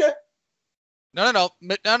Machida. No.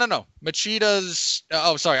 Machida's.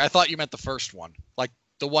 Oh, sorry. I thought you meant the first one, like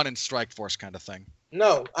the one in Strikeforce kind of thing.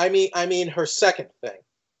 No, I mean her second thing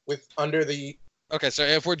with under the. Okay, so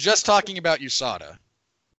if we're just talking about USADA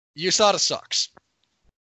sucks.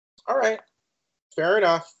 All right, fair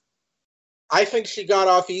enough. I think she got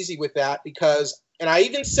off easy with that because, and I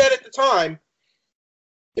even said at the time,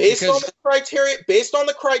 based on the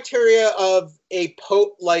criteria of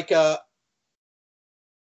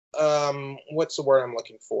what's the word I'm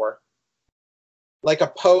looking for? Like a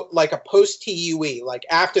post TUE, like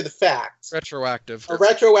after the fact. Retroactive. A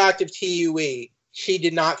retroactive TUE. She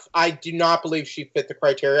did not. I do not believe she fit the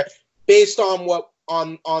criteria based on what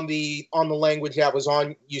on the language that was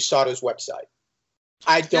on USADA's website.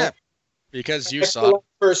 I don't. Because you saw it.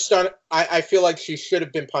 First, I feel like she should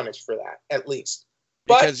have been punished for that, at least.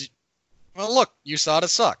 But, well, look, USADA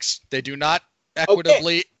sucks. They do not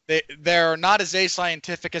equitably. Okay. They're not as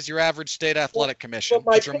ascientific as your average state athletic commission.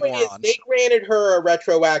 Well, my point is, they granted her a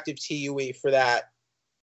retroactive TUE for that,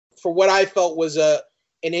 for what I felt was an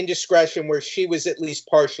indiscretion where she was at least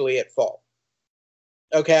partially at fault.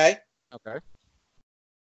 Okay? Okay.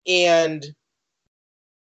 And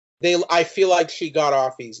I feel like she got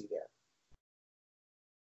off easy there.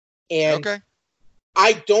 And okay.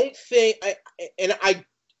 I don't think,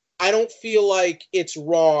 I don't feel like it's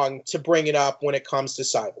wrong to bring it up when it comes to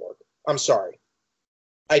Cyborg. I'm sorry.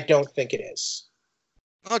 I don't think it is.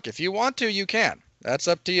 Look, if you want to, you can. That's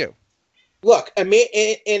up to you. Look,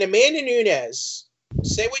 Amanda Nunes,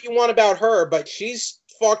 say what you want about her, but she's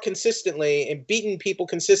fought consistently and beaten people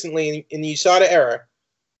consistently in the USADA era,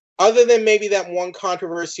 other than maybe that one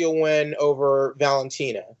controversial win over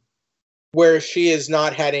Valentina, where she has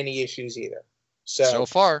not had any issues either. So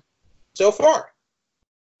far.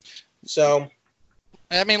 So,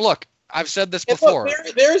 I mean, look, I've said this before.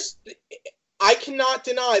 Look, I cannot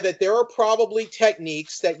deny that there are probably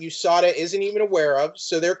techniques that USADA isn't even aware of.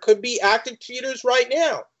 So there could be active cheaters right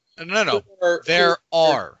now. No. There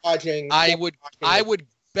are. I would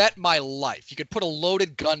bet my life. You could put a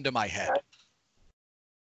loaded gun to my head.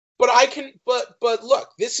 But look,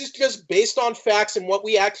 this is just based on facts and what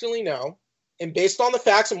we actually know. And based on the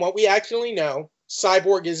facts and what we actually know,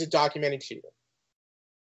 Cyborg is a documented cheater.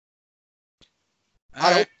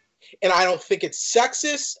 I don't think it's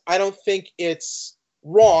sexist. I don't think it's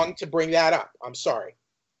wrong to bring that up. I'm sorry.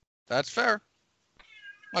 That's fair.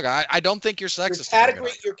 Look, I don't think you're sexist.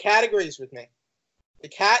 Your categories with me. The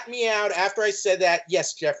cat meowed after I said that.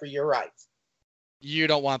 Yes, Jeffrey, you're right. You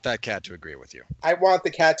don't want that cat to agree with you. I want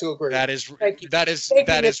the cat to agree. That is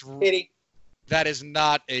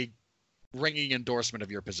not a ringing endorsement of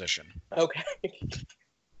your position. Okay.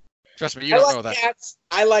 Trust me, you don't know that. Cats.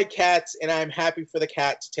 I like cats, and I'm happy for the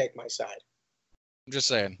cat to take my side. I'm just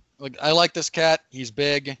saying. Look, I like this cat. He's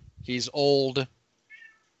big. He's old.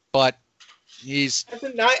 But he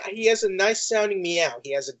has a nice sounding meow.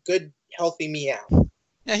 He has a good, healthy meow.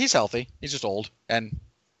 Yeah, he's healthy. He's just old and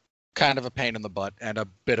kind of a pain in the butt and a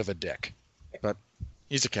bit of a dick. But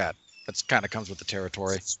he's a cat. That kind of comes with the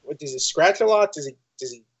territory. What, does he scratch a lot? Does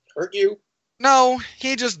he hurt you? No,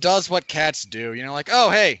 he just does what cats do. You know, like, oh,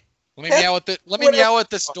 hey, let me meow at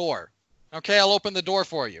this door. Okay, I'll open the door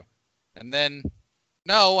for you. And then,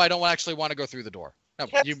 no, I don't actually want to go through the door. No,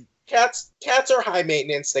 cats are high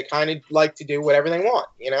maintenance. They kind of like to do whatever they want,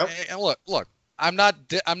 you know? And look, I'm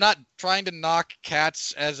not trying to knock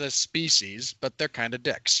cats as a species, but they're kind of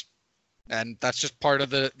dicks. And that's just part of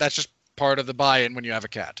the buy-in when you have a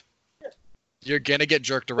cat. You're going to get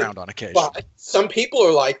jerked around on occasion. Well, some people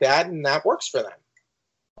are like that, and that works for them.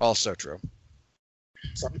 Also true.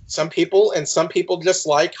 Some people just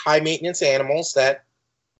like high-maintenance animals that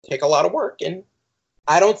take a lot of work, and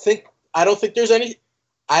I don't think there's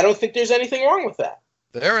anything wrong with that.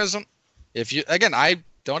 There isn't. I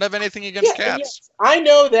don't have anything against cats. Yeah, I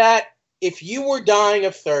know that if you were dying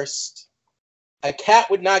of thirst, a cat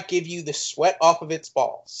would not give you the sweat off of its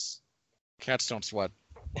balls. Cats don't sweat.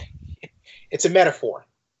 It's a metaphor.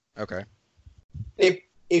 Okay.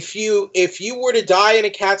 If you were to die in a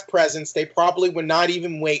cat's presence, they probably would not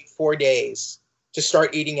even wait 4 days to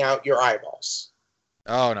start eating out your eyeballs.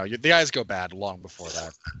 Oh no, the eyes go bad long before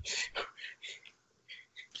that.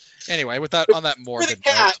 Anyway, on that morbid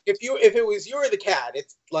cat, note, if it was you or the cat,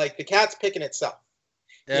 it's like the cat's picking itself.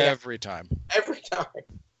 Every time. Every time.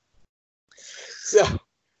 So.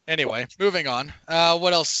 Anyway, moving on.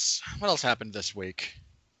 What else happened this week?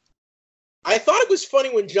 I thought it was funny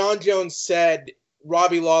when John Jones said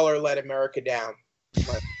Robbie Lawler let America down.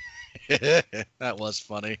 That was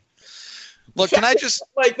funny. Look, can I just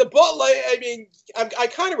like the ball? Like, I mean, I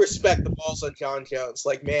kind of respect the balls on John Jones.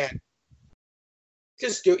 Like, man,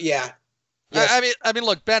 just do, yeah. Yes. I mean,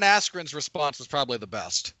 look, Ben Askren's response was probably the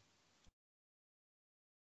best.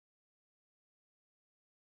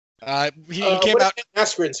 He came out.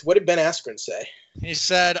 What did Ben Askren say? He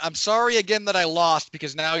said, "I'm sorry again that I lost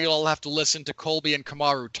because now you'll all have to listen to Colby and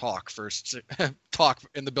Kamaru talk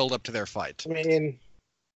in the build up to their fight." I mean,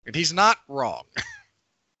 and he's not wrong.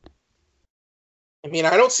 I mean,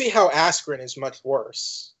 I don't see how Askren is much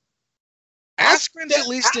worse. Askren's at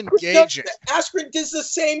least engaging. Askren does the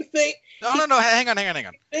same thing. No. Hang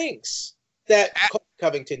on. Things that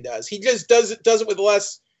Covington does. He just does it with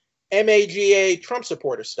less MAGA Trump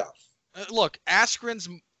supporter stuff. Look, Askren's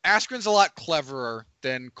a lot cleverer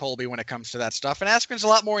than Colby when it comes to that stuff, and Askren's a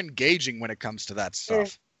lot more engaging when it comes to that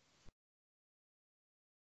stuff.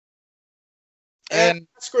 And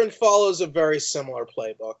Askren follows a very similar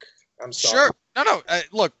playbook. I'm sorry. Sure. No.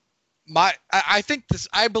 Look, I think this.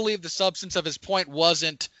 I believe the substance of his point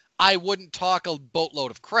wasn't I wouldn't talk a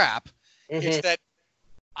boatload of crap. Mm-hmm.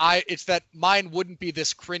 It's that mine wouldn't be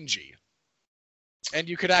this cringy, and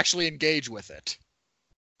you could actually engage with it.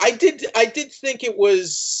 I did think it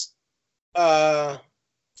was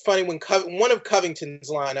funny when one of Covington's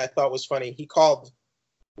line I thought was funny. He called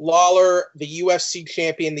Lawler the UFC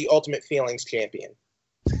champion, the Ultimate Feelings champion.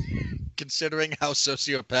 Considering how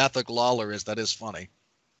sociopathic Lawler is, that is funny.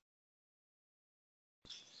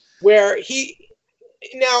 Where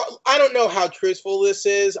now, I don't know how truthful this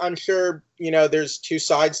is. I'm sure, there's two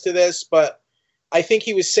sides to this, but I think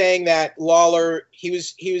he was saying that Lawler, he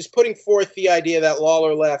was putting forth the idea that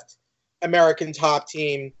Lawler left American Top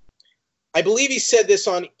Team. I believe he said this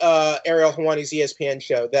on Ariel Helwani's ESPN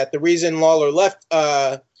show, that the reason Lawler left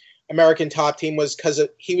American Top Team was because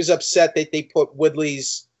he was upset that they put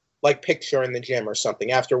Woodley's picture in the gym or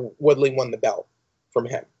something after Woodley won the belt from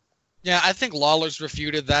him. Yeah, I think Lawler's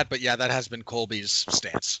refuted that, but yeah, that has been Colby's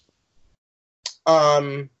stance.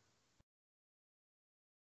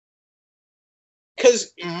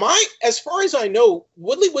 Because as far as I know,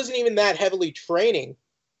 Woodley wasn't even that heavily training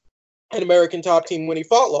at American Top Team when he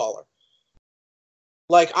fought Lawler.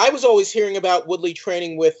 I was always hearing about Woodley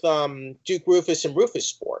training with Duke Rufus and Rufus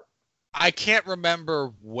Sport. I can't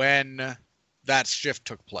remember when that shift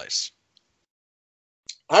took place.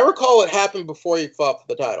 I recall it happened before he fought for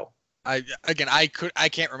the title. I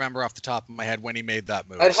can't remember off the top of my head when he made that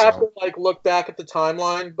move. I'd have to look back at the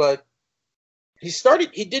timeline, but he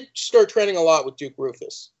did start training a lot with Duke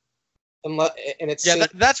Rufus. And it's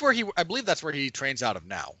that's where I believe that's where he trains out of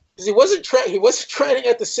now. Because he wasn't training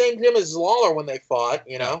at the same gym as Lawler when they fought,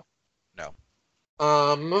 No.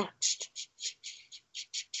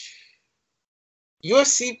 The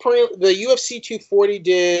UFC 240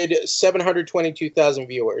 did 722,000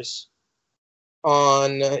 viewers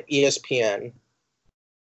on ESPN.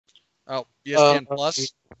 Oh, ESPN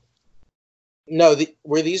Plus? No,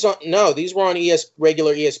 these were on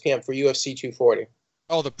regular ESPN for UFC 240.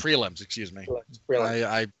 Oh, the prelims, excuse me. Prelims.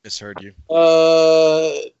 I misheard you.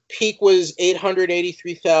 Peak was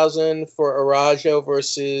 883,000 for Arajo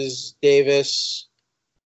versus Davis.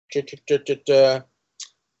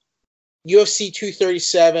 UFC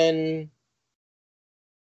 237.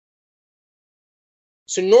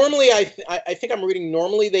 So normally, I think I'm reading.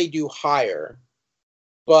 Normally they do higher,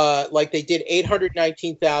 but they did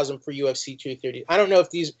 819,000 for UFC 230. I don't know if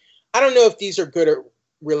these are good or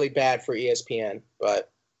really bad for ESPN,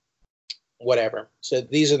 but whatever. So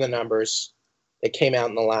these are the numbers that came out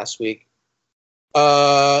in the last week.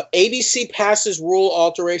 ABC passes rule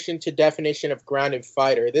alteration to definition of grounded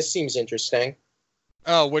fighter. This seems interesting.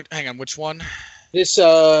 Oh, hang on. Which one? This,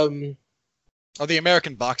 the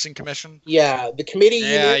American Boxing Commission? Yeah, the committee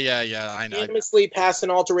I know. unanimously passed an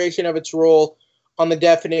alteration of its rule on the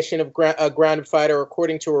definition of a grounded fighter,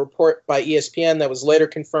 according to a report by ESPN that was later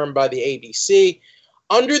confirmed by the ABC.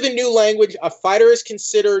 Under the new language, a fighter is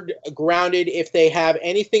considered grounded if they have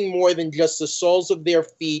anything more than just the soles of their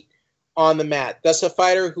feet on the mat. Thus, a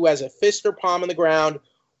fighter who has a fist or palm on the ground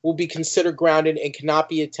will be considered grounded and cannot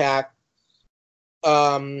be attacked.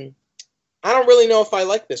 I don't really know if I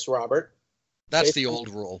like this, Robert. That's the old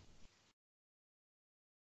rule.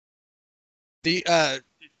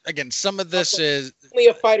 Again, some of this is only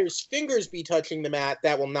a fighter's fingers be touching the mat,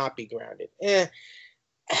 that will not be grounded.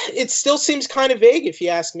 It still seems kind of vague, if you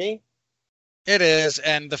ask me. It is,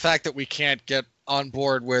 and the fact that we can't get on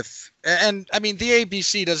board with, and I mean, the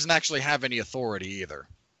ABC doesn't actually have any authority either.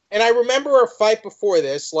 And I remember a fight before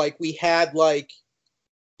this, we had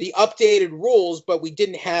the updated rules, but we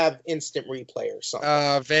didn't have instant replay or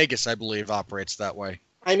something. Vegas, I believe, operates that way.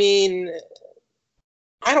 I mean,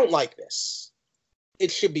 I don't like this.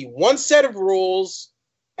 It should be one set of rules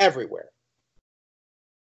everywhere,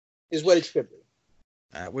 is what it should be.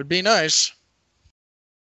 That would be nice.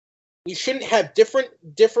 We shouldn't have different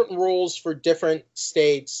rules for different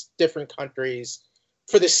states, different countries,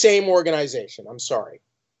 for the same organization. I'm sorry.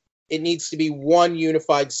 It needs to be one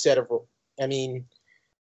unified set of rules. I mean,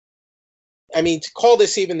 to call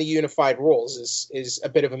this even the unified rules is a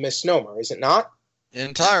bit of a misnomer, is it not?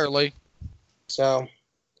 Entirely. So,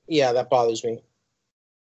 yeah, that bothers me.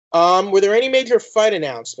 Were there any major fight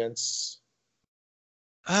announcements?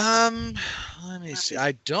 Let me see.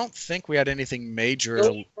 I don't think we had anything major.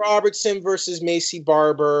 Billy Robertson versus Macy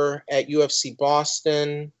Barber at UFC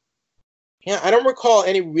Boston. Yeah, I don't recall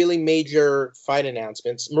any really major fight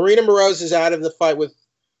announcements. Marina Moroz is out of the fight with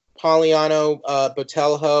Poliano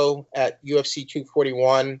Botelho at UFC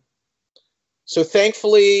 241. So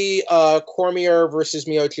thankfully, Cormier versus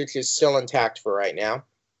Miocic is still intact for right now.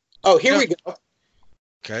 Oh, here we go.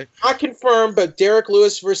 Okay. Not confirmed, but Derrick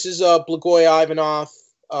Lewis versus Blagoy Ivanov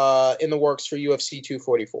in the works for UFC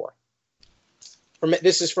 244.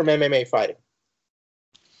 This is from MMA Fighting.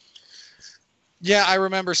 Yeah, I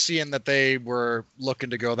remember seeing that they were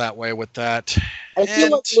looking to go that way with that. I feel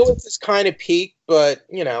like Lewis is kind of peaked, but,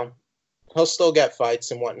 you know, he'll still get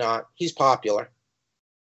fights and whatnot. He's popular.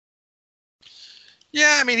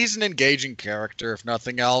 Yeah, I mean, he's an engaging character, if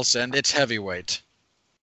nothing else, and it's heavyweight.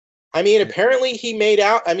 I mean, apparently he made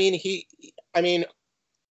out. He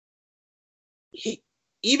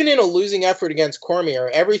even in a losing effort against Cormier,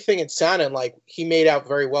 everything it sounded like he made out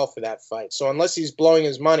very well for that fight. So unless he's blowing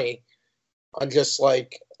his money on just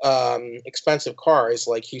like expensive cars,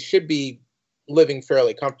 like he should be living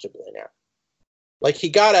fairly comfortably now. Like he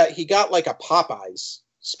got like a Popeyes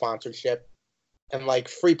sponsorship and like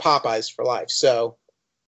free Popeyes for life. So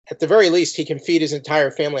at the very least, he can feed his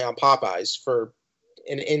entire family on Popeyes for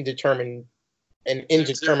an indeterminate.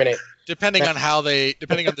 Depending on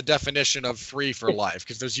the definition of free for life,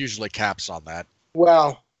 because there's usually caps on that.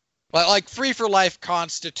 Well, but like free for life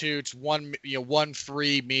constitutes one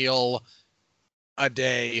free meal a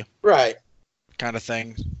day, right? Kind of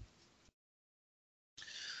thing.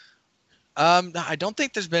 I don't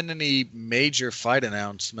think there's been any major fight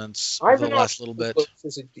announcements over the last little bit.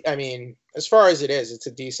 I mean, as far as it is, it's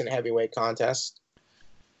a decent heavyweight contest.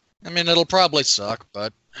 I mean, it'll probably suck,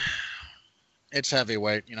 but it's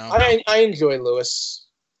heavyweight, you know. I enjoy Lewis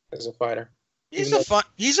as a fighter. He's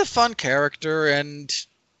a fun character, and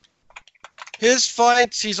his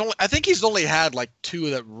fights, I think he's only had like 2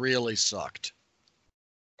 that really sucked.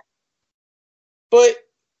 But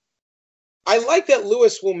I like that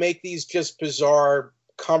Lewis will make these just bizarre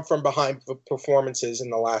come from behind performances in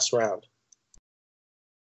the last round.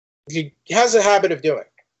 He has a habit of doing.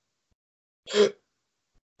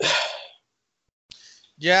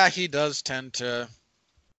 Yeah, he does tend to.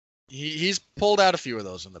 He's pulled out a few of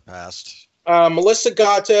those in the past. Melissa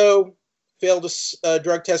Gatto failed a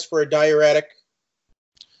drug test for a diuretic.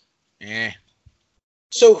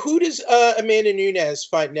 So who does Amanda Nunes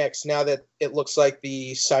fight next now that it looks like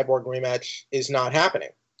the Cyborg rematch is not happening?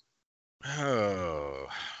 Oh.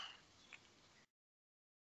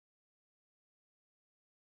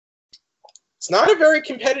 It's not a very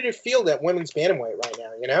competitive field at women's bantamweight right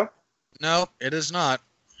now, you know? No, it is not.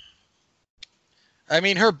 I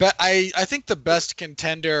mean, I think the best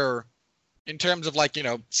contender in terms of like, you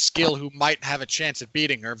know, skill who might have a chance at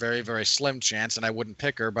beating her, very, very slim chance, and I wouldn't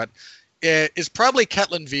pick her, but is probably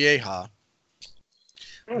Ketlin Vieja.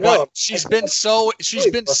 But she's been so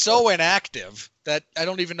inactive that I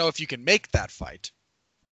don't even know if you can make that fight.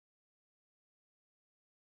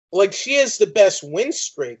 Like, she has the best win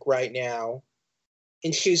streak right now,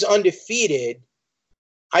 and she's undefeated.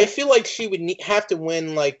 I feel like she would have to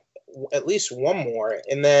win like at least one more,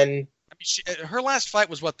 and then. I mean, her last fight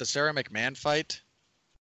was what, the Sarah McMahon fight?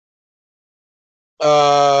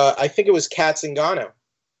 I think it was Kat Zingano.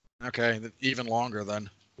 Okay, even longer then.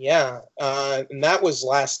 Yeah, and that was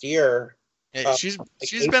last year. Yeah, she's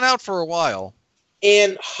been out for a while.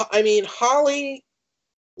 And I mean, Holly,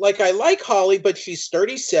 like I like Holly, but she's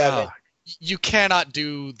 37. You cannot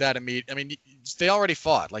do that immediately. I mean, they already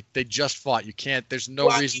fought. Like, they just fought. You can't. There's no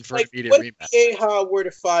reason for an immediate rematch. What if Vieja were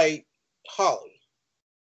to fight Holly?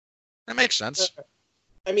 That makes sense.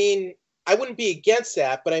 I mean, I wouldn't be against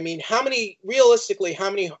that, but I mean, realistically,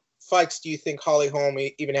 how many fights do you think Holly Holm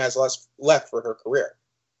even has left for her career?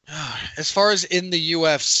 As far as in the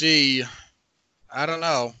UFC, I don't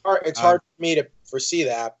know. It's hard for me to foresee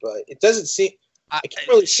that, but it doesn't seem. I can't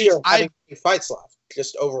really see her having any fights left,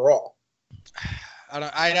 just overall.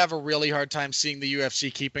 I'd have a really hard time seeing the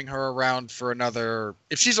UFC keeping her around for another.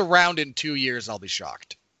 If she's around in 2 years, I'll be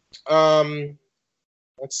shocked.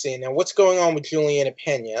 Let's see now. What's going on with Juliana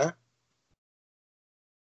Pena?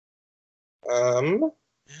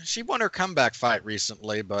 She won her comeback fight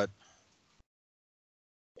recently, but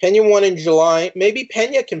Pena won in July. Maybe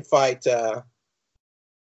Pena can fight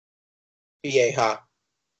Vieja.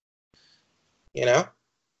 You know?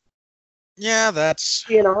 Yeah,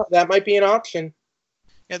 that might be an option.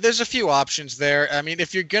 Yeah, there's a few options there. I mean,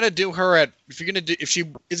 if she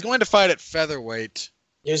is going to fight at featherweight,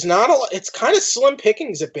 there's not a lot. It's kind of slim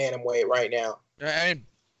pickings at bantamweight right now. I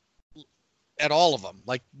mean, at all of them.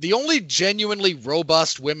 Like, the only genuinely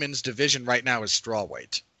robust women's division right now is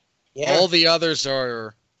strawweight. Yeah. All the others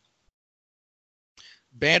are.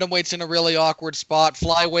 Bantamweight's in a really awkward spot.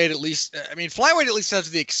 Flyweight at least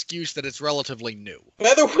has the excuse that it's relatively new.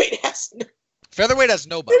 Featherweight has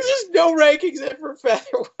nobody. There's just no rankings in for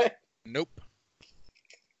featherweight. Nope.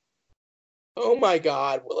 Oh my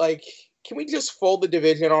God! Like, can we just fold the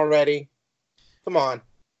division already? Come on.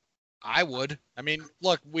 I would. I mean,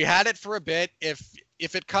 look, we had it for a bit. If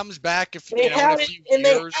it comes back, if They you know, in had a it, few and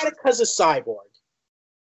they years, had it because of Cyborg.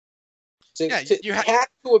 yeah, You had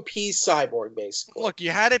to appease Cyborg, basically. look, you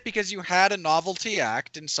had it because you had a novelty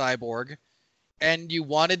act in Cyborg, and you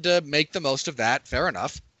wanted to make the most of that. Fair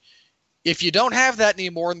enough. If you don't have that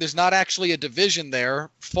anymore and there's not actually a division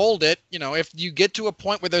there, fold it. You know, if you get to a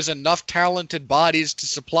point where there's enough talented bodies to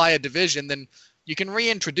supply a division, then you can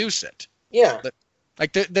reintroduce it. Yeah.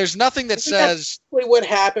 Like there's nothing that Isn't says that what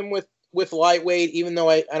happened with lightweight, even though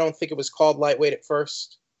I don't think it was called lightweight at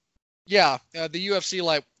first. Yeah, the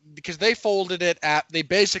UFC because they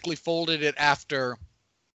basically folded it after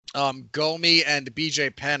Gomi and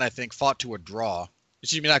BJ Penn, I think, fought to a draw.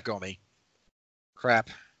 Excuse me, not Gomi.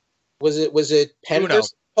 Crap. Was it Penn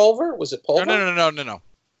versus Pulver? Was it Pulver? No.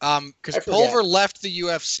 Because Pulver left the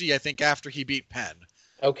UFC, I think, after he beat Penn.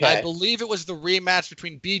 Okay. I believe it was the rematch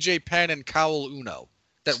between BJ Penn and Kyle Uno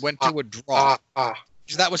that went to a draw.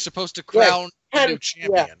 Because that was supposed to crown a new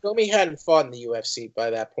champion. Yeah, Gomi hadn't fought in the UFC by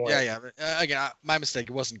that point. Yeah. Again, my mistake.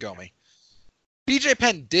 It wasn't Gomi. BJ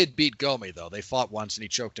Penn did beat Gomi, though. They fought once, and he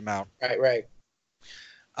choked him out. Right.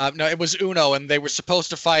 No, it was Uno, and they were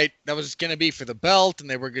supposed to fight. That was going to be for the belt, and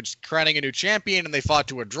they were just crowning a new champion, and they fought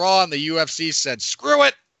to a draw, and the UFC said, screw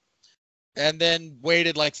it, and then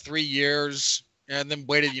waited like 3 years, and then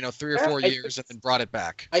waited, 3 or 4 years, and then brought it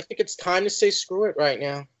back. I think it's time to say screw it right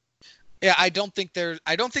now. Yeah, I don't think there's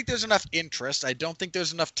enough interest. I don't think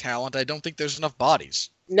there's enough talent. I don't think there's enough bodies.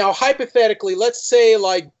 Now, hypothetically, let's say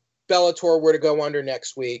like Bellator were to go under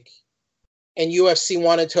next week, and UFC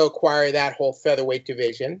wanted to acquire that whole featherweight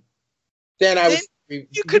division. Then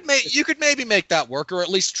you could maybe make that work, or at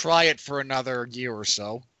least try it for another year or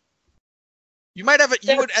so. You might have it.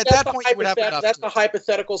 You would at that point. You would have enough. That's a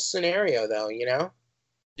hypothetical scenario, though.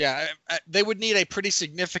 Yeah, they would need a pretty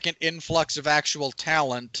significant influx of actual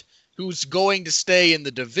talent who's going to stay in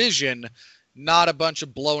the division, not a bunch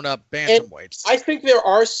of blown up bantamweights. I think there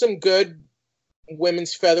are some good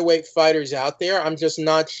women's featherweight fighters out there. I'm just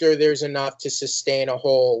not sure there's enough to sustain a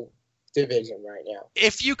whole division right now.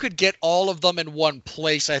 If you could get all of them in one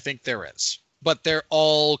place, I think there is, but they're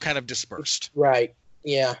all kind of dispersed. Right.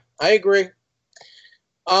 Yeah, I agree.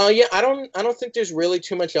 Yeah, I don't think there's really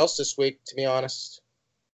too much else this week, to be honest.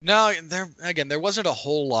 No, there wasn't a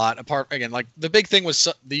whole lot apart. Again, like the big thing was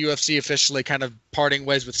the UFC officially kind of parting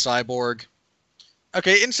ways with Cyborg.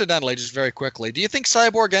 Okay, incidentally, just very quickly, do you think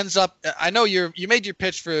Cyborg ends up? I know you made your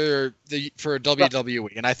pitch for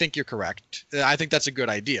WWE, and I think you're correct. I think that's a good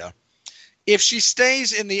idea. If she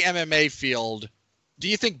stays in the MMA field, do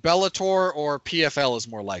you think Bellator or PFL is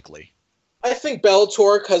more likely? I think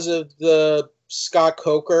Bellator because of the Scott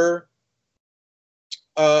Coker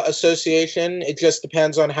association. It just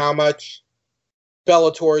depends on how much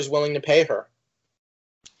Bellator is willing to pay her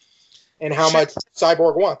and how much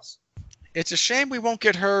Cyborg wants. It's a shame we won't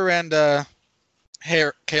get her and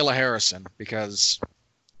Kayla Harrison, because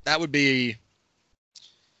that would be...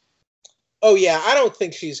 Oh, yeah. I don't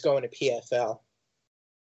think she's going to PFL.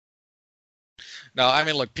 No, I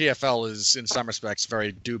mean, look, PFL is, in some respects,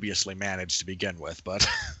 very dubiously managed to begin with, but...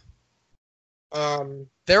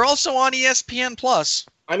 They're also on ESPN+.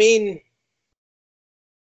 I mean,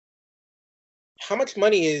 how much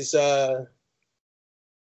money is...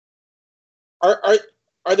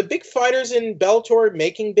 Are the big fighters in Bellator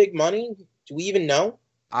making big money? Do we even know?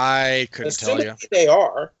 I couldn't tell you. They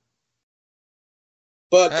are.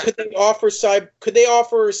 But could they offer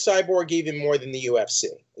Cyborg even more than the UFC,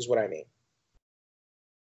 is what I mean.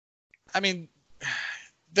 I mean,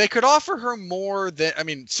 they could offer her more than... I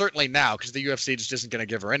mean, certainly now, because the UFC just isn't going to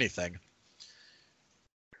give her anything.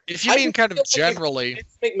 If you mean kind of generally...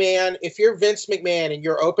 If you're Vince McMahon and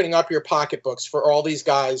you're opening up your pocketbooks for all these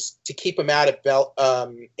guys to keep them out of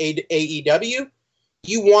AEW,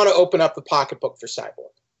 you want to open up the pocketbook for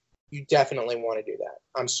Cyborg. You definitely want to do that.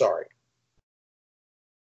 I'm sorry.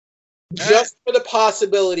 Just for the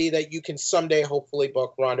possibility that you can someday hopefully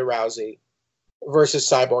book Ronda Rousey versus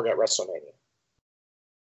Cyborg at WrestleMania.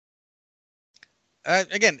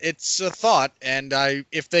 Again, it's a thought, and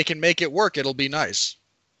if they can make it work, it'll be nice.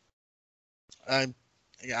 I'm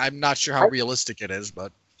not sure how realistic it is,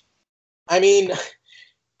 but... I mean,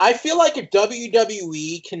 I feel like if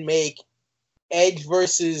WWE can make Edge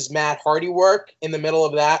versus Matt Hardy work in the middle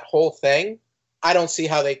of that whole thing, I don't see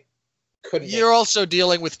how they couldn't. You're also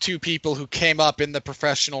dealing with two people who came up in the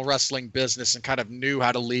professional wrestling business and kind of knew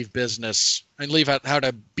how to leave business and how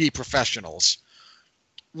to be professionals.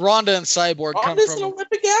 Ronda and Cyborg come from... an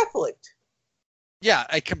Olympic athlete. Yeah,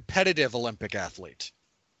 a competitive Olympic athlete.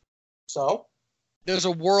 So there's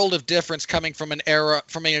a world of difference coming from an era,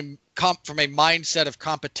 from a mindset of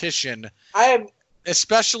competition,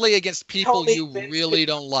 especially against people you really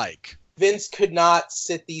don't like. Vince could not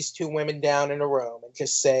sit these two women down in a room and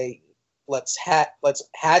just say, let's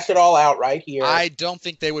hash it all out right here. I don't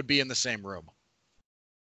think they would be in the same room.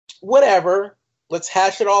 Whatever. Let's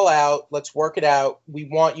hash it all out. Let's work it out. We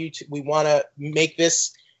want to make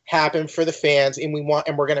this happen for the fans, and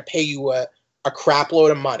we're going to pay you a crap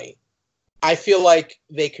load of money. I feel like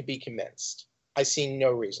they could be convinced. I see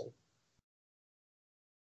no reason.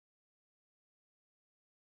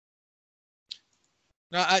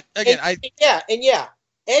 No, Edge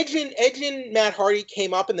and Matt Hardy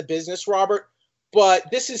came up in the business, Robert, but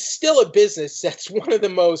this is still a business that's one of the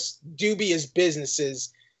most dubious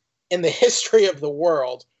businesses in the history of the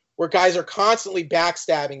world, where guys are constantly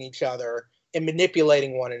backstabbing each other and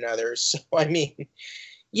manipulating one another. So, I mean,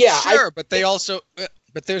 yeah. Sure, but they also...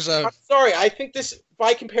 But there's a... I'm sorry, I think this,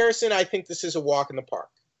 by comparison, I think this is a walk in the park.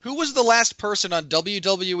 Who was the last person on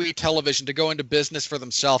WWE television to go into business for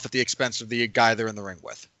themselves at the expense of the guy they're in the ring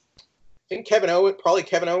with? I think probably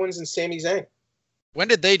Kevin Owens and Sami Zayn. When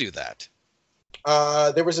did they do that?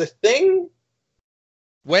 There was a thing.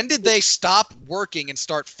 When did they stop working and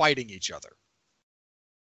start fighting each other?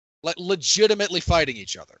 Like, legitimately fighting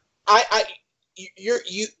each other.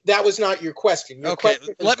 That was not your question. Your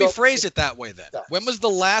question let me phrase it that way then. When was the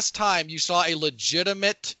last time you saw a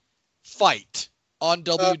legitimate fight on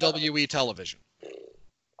WWE television?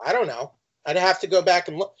 I don't know. I'd have to go back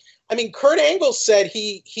and look. I mean, Kurt Angle said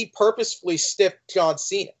he purposefully stiffed John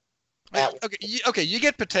Cena. Okay, you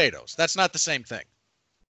get potatoes. That's not the same thing.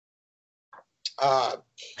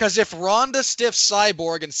 Because if Ronda stiffs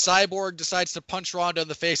Cyborg and Cyborg decides to punch Ronda in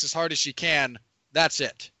the face as hard as she can, that's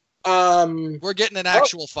it. We're getting an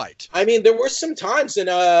actual fight. I mean, there were some times in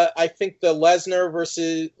I think there was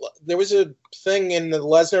a thing in the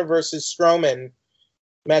Lesnar versus Strowman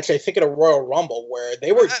match, I think at a Royal Rumble, where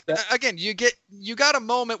they were again, you got a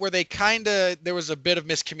moment where there was a bit of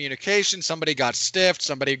miscommunication, somebody got stiffed,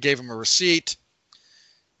 somebody gave him a receipt.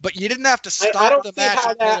 But you didn't have to stop the match.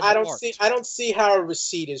 I don't see how a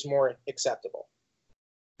receipt is more acceptable.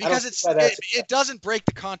 Because it doesn't break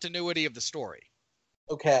the continuity of the story.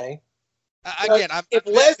 Okay. Again, if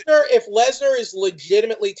Lesnar is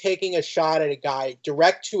legitimately taking a shot at a guy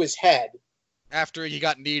direct to his head after he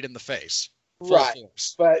got kneed in the face, right?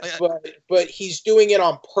 But he's doing it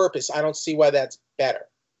on purpose. I don't see why that's better.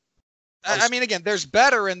 I mean, again, there's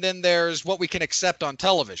better, and then there's what we can accept on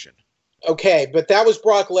television. Okay, but that was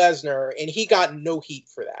Brock Lesnar, and he got no heat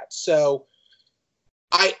for that. So,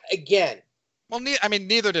 neither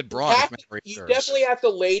did Braun. You definitely have to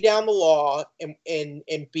lay down the law and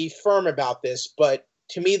be firm about this. But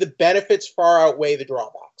to me, the benefits far outweigh the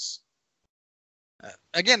drawbacks.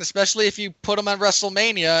 Again, especially if you put them on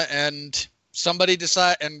WrestleMania and somebody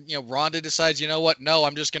Ronda decides, you know what? No,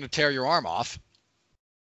 I'm just going to tear your arm off.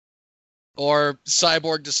 Or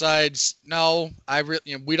Cyborg decides, no, I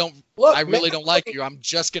really don't like you. I'm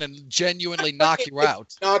just going to genuinely knock you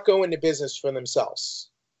out. Not go into business for themselves.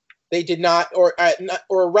 They did not, or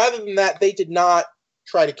rather than that, they did not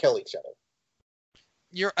try to kill each other.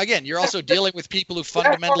 You're also dealing with people who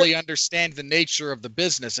fundamentally understand the nature of the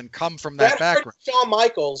business and come from that background. Shawn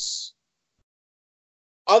Michaels,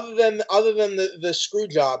 other than the screw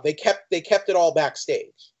job, they kept it all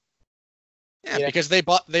backstage. Yeah, because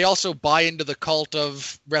they also buy into the cult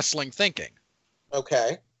of wrestling thinking.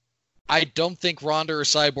 Okay. I don't think Ronda or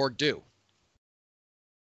Cyborg do.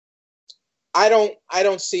 I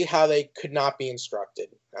don't see how they could not be instructed.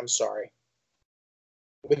 I'm sorry.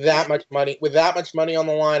 With that much money on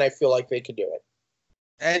the line, I feel like they could do it.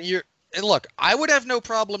 And look, I would have no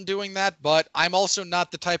problem doing that, but I'm also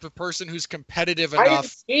not the type of person who's competitive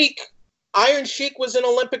enough. Iron Sheik was an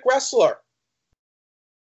Olympic wrestler.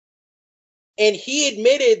 And he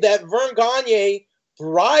admitted that Vern Gagne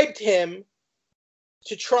bribed him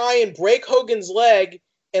to try and break Hogan's leg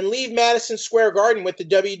and leave Madison Square Garden with the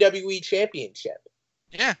WWE Championship.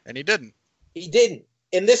 Yeah, and he didn't. He didn't.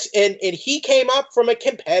 And he came up from a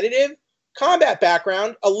competitive combat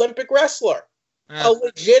background, Olympic wrestler, a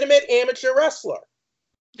legitimate amateur wrestler.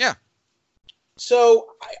 Yeah. So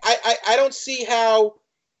I don't see how,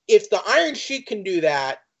 if the Iron Sheik can do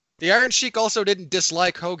that. The Iron Sheik also didn't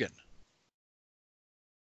dislike Hogan.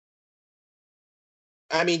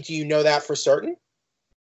 I mean, do you know that for certain?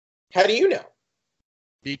 How do you know?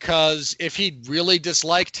 Because if he really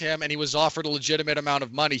disliked him and he was offered a legitimate amount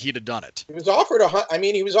of money, he'd have done it. He was offered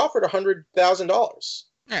 $100,000.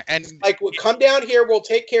 Yeah, and we'll come down here. We'll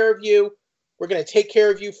take care of you. We're going to take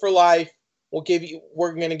care of you for life.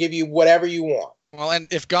 We're going to give you whatever you want. Well, and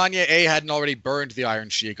if Gagne A hadn't already burned the Iron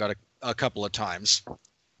Sheik a couple of times,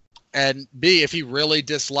 and B, if he really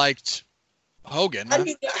disliked Hogan. How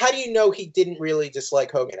do you know he didn't really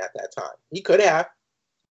dislike Hogan at that time? He could have.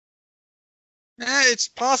 It's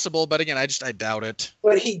possible, but again, I doubt it.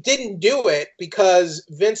 But he didn't do it because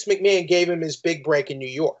Vince McMahon gave him his big break in New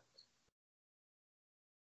York.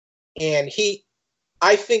 And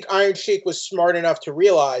I think Iron Sheik was smart enough to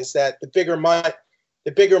realize that the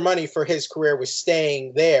bigger money for his career was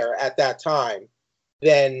staying there at that time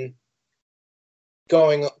than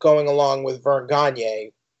going along with Vern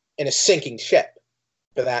Gagne in a sinking ship,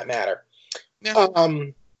 for that matter. Yeah.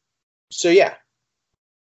 So yeah,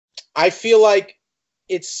 I feel like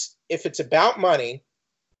if it's about money,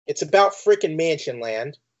 it's about freaking mansion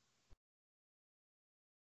land.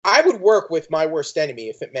 I would work with my worst enemy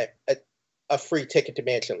if it meant a free ticket to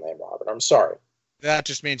mansion land, Robert. I'm sorry. That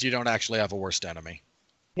just means you don't actually have a worst enemy.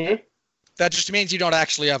 That just means you don't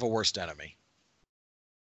actually have a worst enemy.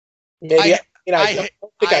 Maybe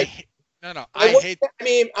No.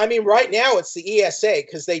 I mean, right now it's the ESA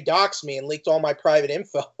because they doxed me and leaked all my private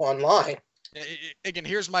info online. Again,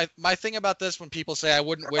 here's my thing about this. When people say I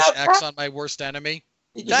wouldn't wish X on my worst enemy,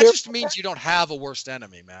 that just means you don't have a worst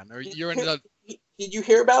enemy, man. Or you're in the. Did you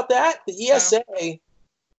hear about that? The ESA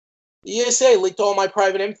leaked all my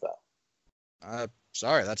private info.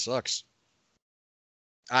 Sorry, that sucks.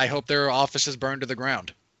 I hope their office is burned to the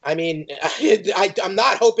ground. I mean, I'm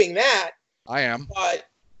not hoping that. I am. But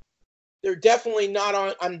they're definitely not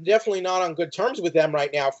on. I'm definitely not on good terms with them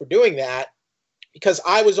right now for doing that, because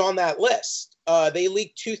I was on that list. They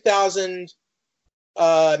leaked 2,000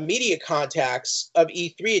 media contacts of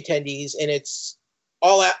E3 attendees, and it's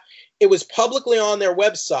all out. It was publicly on their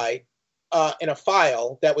website in a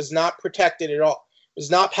file that was not protected at all. It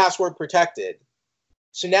was not password protected.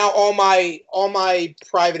 So now all my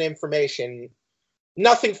private information,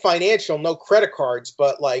 nothing financial, no credit cards,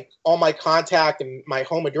 but like all my contact and my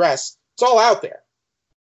home address, it's all out there.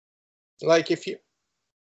 Like if you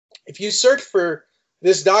search for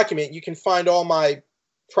this document, you can find all my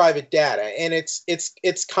private data, and it's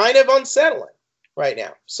kind of unsettling right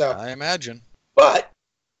now. So I imagine. But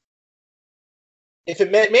if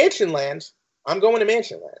it meant mansion land, I'm going to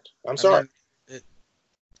mansion land. I'm sorry.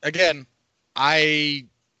 I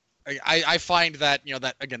find that,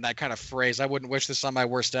 that kind of phrase, I wouldn't wish this on my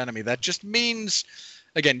worst enemy, that just means,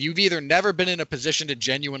 again, you've either never been in a position to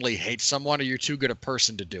genuinely hate someone, or you're too good a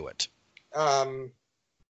person to do it.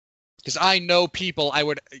 Because I know people,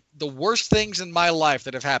 the worst things in my life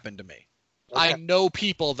that have happened to me, okay. I know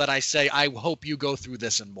people that I say, I hope you go through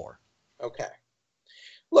this and more. Okay.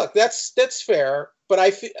 Look, that's fair, but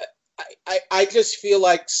I just feel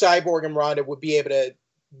like Cyborg and Ronda would be able to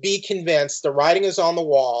be convinced the writing is on the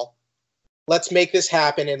wall. Let's make this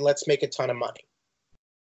happen, and let's make a ton of money.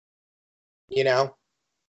 You know?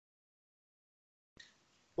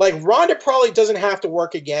 Like, Ronda probably doesn't have to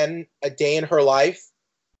work again a day in her life.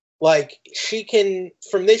 Like, she can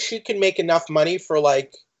make enough money for,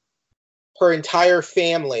 like, her entire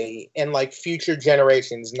family and, like, future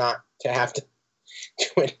generations not to have to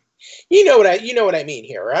do it. You know what I mean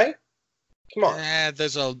here, right? Come on.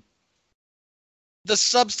 The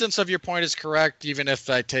substance of your point is correct, even if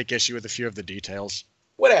I take issue with a few of the details.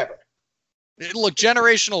 Whatever. Look,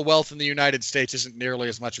 generational wealth in the United States isn't nearly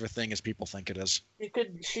as much of a thing as people think it is.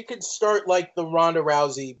 She could start like the Ronda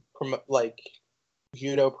Rousey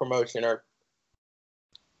judo promotion, or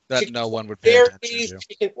that no one would pay attention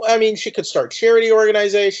to. She could start charity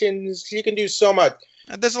organizations. She can do so much.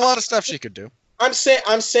 And there's a lot of stuff she could do. I'm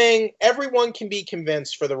saying everyone can be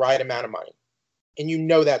convinced for the right amount of money, and you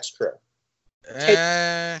know that's true.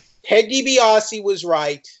 Ted DiBiase was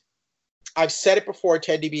right. I've said it before.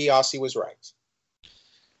 Ted DiBiase was right.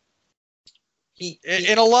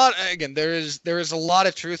 In a lot, again, there is a lot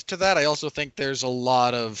of truth to that. I also think there's a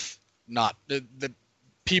lot of not. The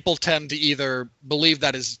people tend to either believe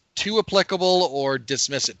that is too applicable or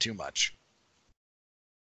dismiss it too much.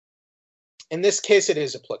 In this case, it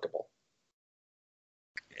is applicable.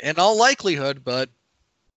 In all likelihood, but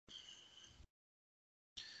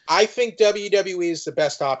I think WWE is the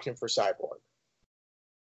best option for Cyborg.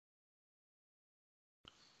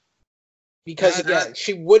 Because again,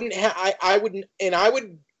 she wouldn't have. I would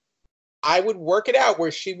work it out where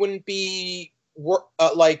she wouldn't be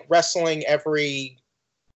like wrestling every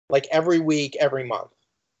week, every month.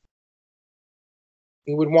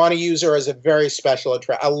 You would want to use her as a very special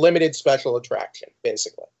a limited special attraction,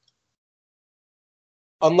 basically.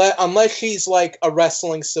 Unless she's like a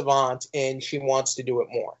wrestling savant and she wants to do it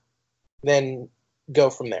more, then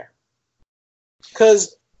go from there.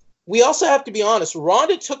 Because we also have to be honest.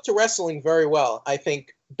 Ronda took to wrestling very well. I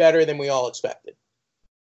think better than we all expected.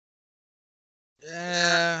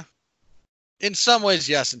 In some ways,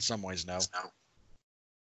 yes. In some ways, no.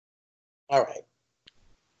 All right.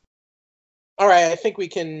 I think we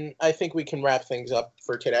can wrap things up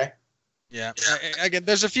for today. Yeah. Again,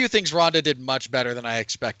 there's a few things Ronda did much better than I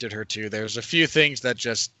expected her to. There's a few things that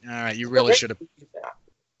just, all right, you really should have.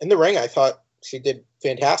 In the ring, I thought she did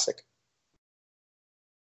fantastic.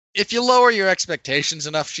 If you lower your expectations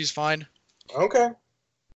enough, she's fine. Okay.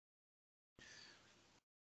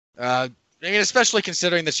 Especially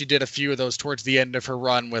considering that she did a few of those towards the end of her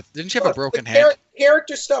run with. Didn't she have a broken hand?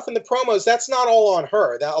 Character stuff in the promos, that's not all on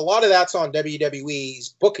her. A lot of that's on WWE's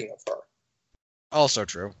booking of her. Also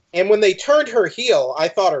true. And when they turned her heel, I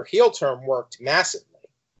thought her heel turn worked massively.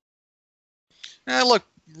 Look,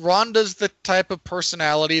 Ronda's the type of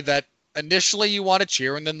personality that initially you want to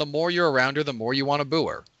cheer, and then the more you're around her, the more you want to boo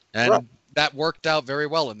her. And that worked out very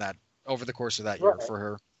well over the course of that year for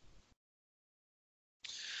her.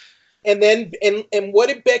 And then, and what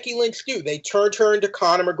did Becky Lynch do? They turned her into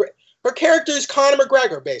Conor McGregor. Her character is Conor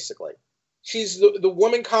McGregor, basically. She's the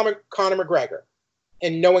woman Conor McGregor.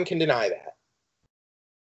 And no one can deny that.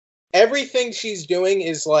 Everything she's doing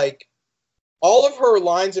is like, all of her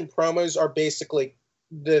lines and promos are basically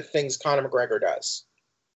the things Conor McGregor does.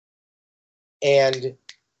 And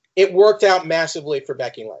it worked out massively for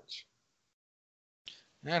Becky Lynch.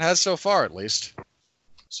 It has so far, at least.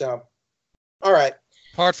 So, all right.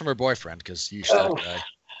 Apart from her boyfriend, because he's that guy.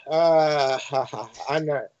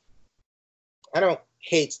 I don't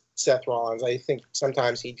hate Seth Rollins. I think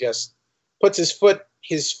sometimes he just puts his foot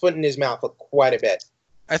in his mouth quite a bit.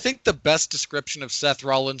 I think the best description of Seth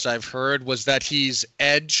Rollins I've heard was that he's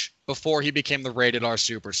Edge before he became the rated R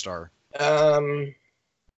superstar. And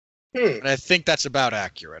I think that's about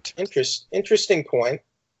accurate. Interesting point.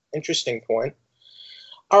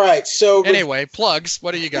 All right, so anyway, plugs.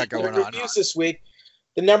 What do you got going on? Reviews this week.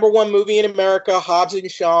 The #1 movie in America, Hobbs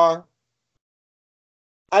and Shaw.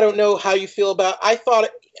 I don't know how you feel about. I thought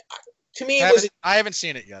to me it was. I haven't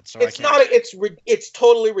seen it yet, so it's not. It's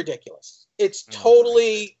totally ridiculous. It's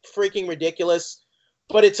totally freaking ridiculous,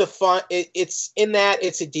 but it's a fun. It's in that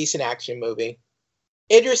it's a decent action movie.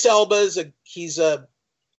 Idris Elba's he's a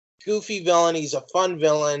goofy villain. He's a fun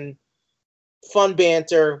villain. Fun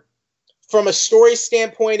banter. From a story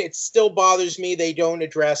standpoint, it still bothers me they don't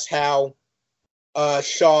address how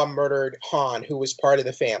Shaw murdered Han, who was part of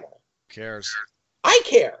the family. Who cares? I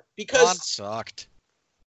care because Han sucked.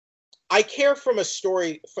 I care from a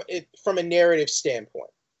story, from a narrative standpoint.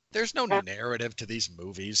 There's no narrative to these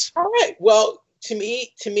movies. All right. Well, to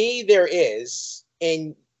me, there is,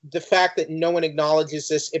 and the fact that no one acknowledges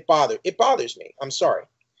this, it bothers me. I'm sorry.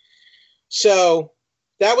 So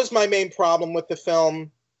that was my main problem with the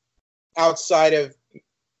film. Outside of,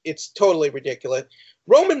 it's totally ridiculous.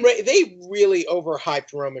 Roman Reigns, they really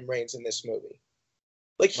overhyped Roman Reigns in this movie.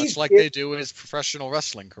 Like much like they do in his professional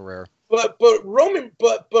wrestling career. But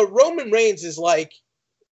Roman Reigns is like,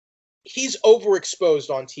 he's overexposed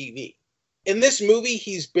on TV. In this movie,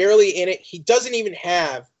 he's barely in it. He does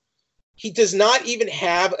not even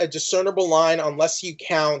have a discernible line unless you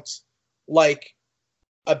count like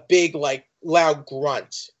a big, like loud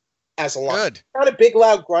grunt as a line. Good. Not a big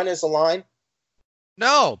loud grunt as a line.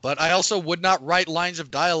 No, but I also would not write lines of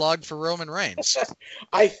dialogue for Roman Reigns.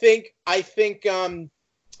 I think the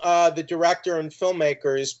director and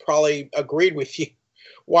filmmakers probably agreed with you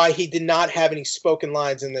why he did not have any spoken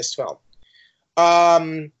lines in this film.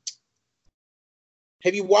 Have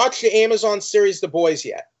you watched the Amazon series The Boys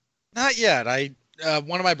yet? Not yet.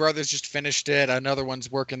 One of my brothers just finished it. Another one's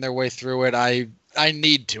working their way through it. I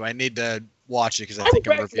need to watch it because I think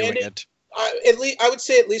I'm reviewing it. I would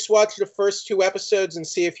say at least watch the first 2 episodes and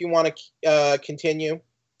see if you want to continue.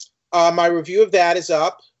 My review of that is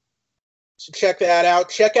up, so check that out.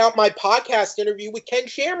 Check out my podcast interview with Ken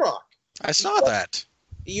Shamrock. I saw that.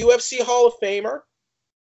 The UFC Hall of Famer.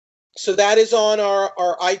 So that is on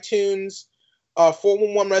our iTunes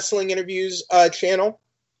 411 Wrestling Interviews channel.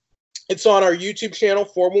 It's on our YouTube channel,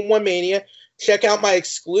 411 Mania. Check out my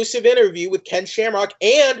exclusive interview with Ken Shamrock.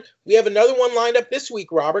 And we have another one lined up this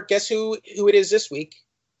week, Robert. Guess who it is this week?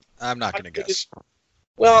 I'm not going to guess.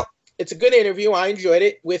 Well, it's a good interview. I enjoyed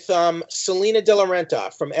it with Selena De La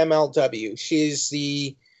Renta from MLW. She's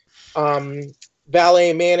the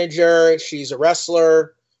valet manager. She's a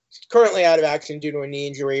wrestler. She's currently out of action due to a knee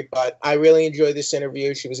injury, but I really enjoyed this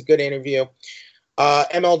interview. She was a good interview.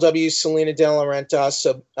 MLW Selena De La Renta.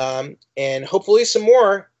 So, and hopefully some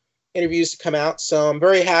more interviews to come out. So I'm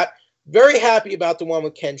very happy about the one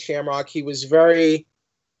with Ken Shamrock. He was very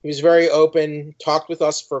He was very open, talked with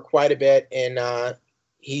us for quite a bit, and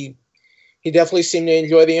he definitely seemed to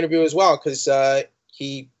enjoy the interview as well because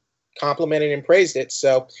he complimented and praised it.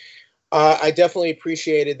 So I definitely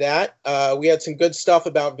appreciated that. We had some good stuff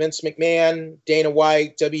about Vince McMahon, Dana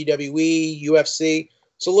White, WWE, UFC.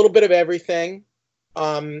 So a little bit of everything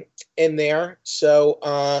in there.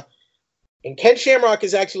 So and Ken Shamrock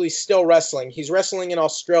is actually still wrestling. He's wrestling in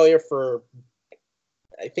Australia for,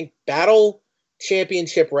 I think, Battle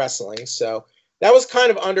Championship Wrestling. So that was kind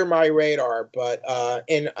of under my radar, but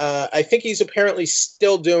I think he's apparently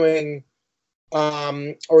still doing,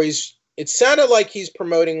 it sounded like he's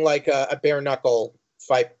promoting like a bare knuckle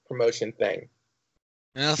fight promotion thing.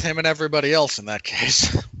 Yeah, him and everybody else in that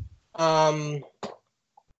case.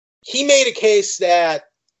 He made a case that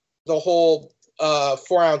the whole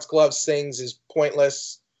 4-ounce gloves things is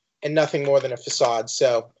pointless and nothing more than a facade.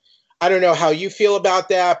 So I don't know how you feel about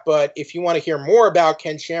that, but if you want to hear more about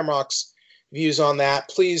Ken Shamrock's views on that,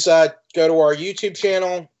 please go to our YouTube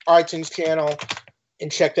channel, iTunes channel,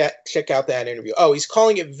 and check out that interview. Oh, he's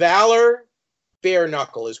calling it Valor Bare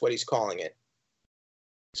Knuckle is what he's calling it.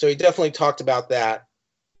 So he definitely talked about that.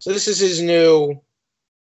 So this is his new,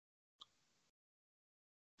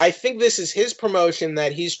 I think this is his promotion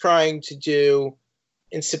that he's trying to do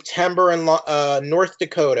in September in North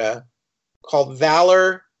Dakota called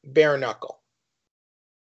Valor Bare Knuckle.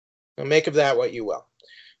 So make of that what you will.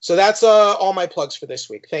 So that's all my plugs for this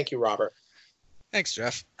week. Thank you, Robert. Thanks,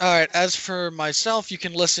 Jeff. All right, as for myself, you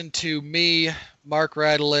can listen to me, Mark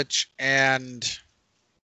Radulich, and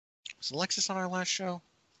was Alexis on our last show?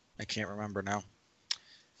 I can't remember now.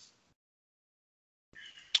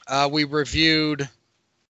 We reviewed...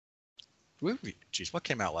 Jeez, what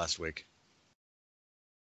came out last week?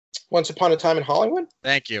 Once Upon a Time in Hollywood?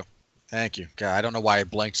 Thank you. God, I don't know why I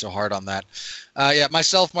blanked so hard on that. Yeah,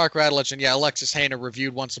 myself, Mark Radulich, and yeah, Alexis Hayner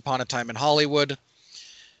reviewed Once Upon a Time in Hollywood.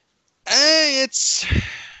 It's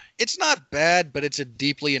not bad, but it's a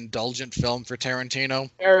deeply indulgent film for Tarantino.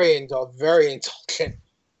 Very indulgent.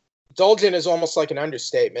 Indulgent is almost like an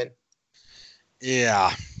understatement.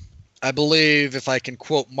 Yeah. I believe, if I can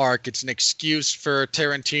quote Mark, it's an excuse for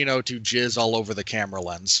Tarantino to jizz all over the camera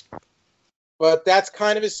lens. But that's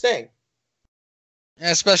kind of his thing.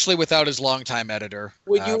 Especially without his longtime editor.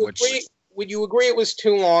 Would you agree it was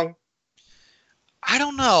too long? I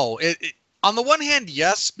don't know. On the one hand,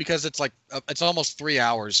 yes, because it's almost 3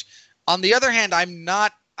 hours. On the other hand, I'm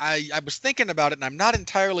not. I was thinking about it, and I'm not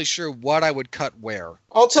entirely sure what I would cut where.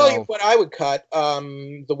 I'll tell you what I would cut.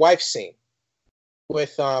 The wife scene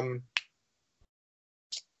with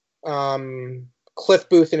Cliff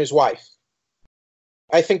Booth and his wife.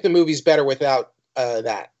 I think the movie's better without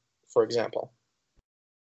that, for example.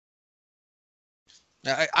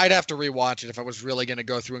 I'd have to rewatch it if I was really going to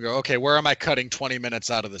go through and go, okay, where am I cutting 20 minutes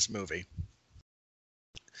out of this movie?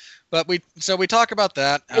 But we talk about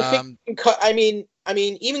that. I mean,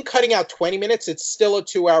 even cutting out 20 minutes, it's still a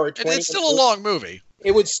 2-hour, 20. It's still a long movie.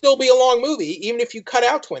 It would still be a long movie, even if you cut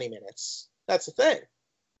out 20 minutes. That's the thing.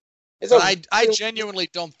 I genuinely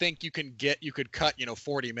don't think you could cut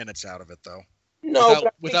 40 minutes out of it though. No,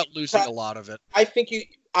 without losing a lot of it.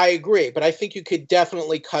 I agree, but I think you could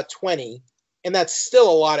definitely cut 20, and that's still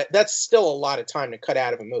a lot of time to cut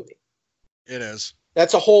out of a movie. It is.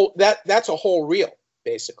 That's a whole reel,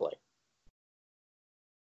 basically.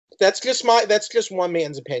 That's just one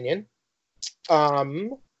man's opinion.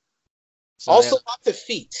 Also, not the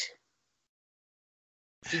feet.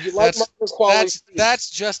 Did you like quality? That's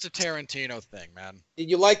just a Tarantino thing, man. Did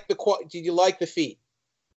you like the feet?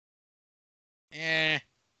 Eh.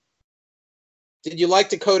 Did you like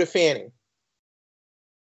Dakota Fanning?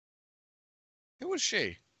 Who was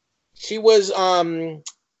she? She was the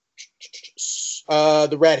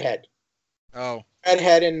redhead. Oh.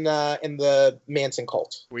 Redhead in the Manson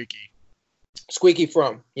cult. Squeaky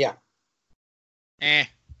Fromme, yeah.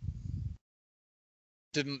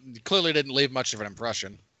 Clearly didn't leave much of an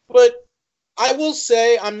impression. But I will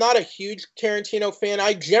say I'm not a huge Tarantino fan.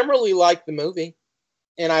 I generally like the movie,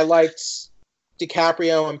 and I liked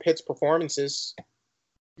DiCaprio and Pitt's performances.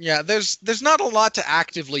 Yeah, there's not a lot to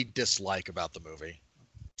actively dislike about the movie.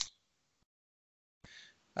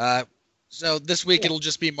 So this week it'll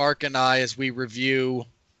just be Mark and I as we review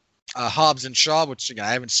Hobbs and Shaw, which again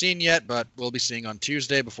I haven't seen yet, but we'll be seeing on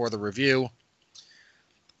Tuesday before the review.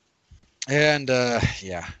 And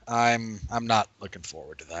yeah, I'm not looking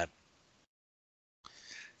forward to that.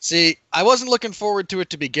 See, I wasn't looking forward to it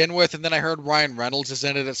to begin with, and then I heard Ryan Reynolds is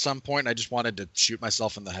in it at some point, and I just wanted to shoot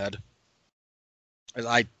myself in the head.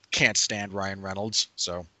 I can't stand Ryan Reynolds,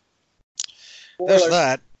 so there's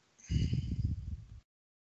that.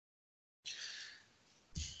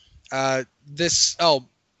 There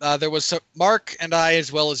was Mark and I,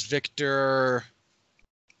 as well as Victor.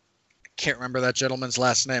 Can't remember that gentleman's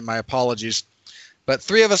last name. My apologies. But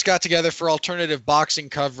three of us got together for alternative boxing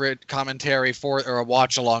commentary or a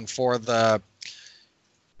watch along for the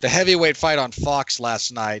heavyweight fight on Fox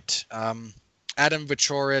last night. Adam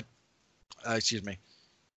Vichorit, excuse me,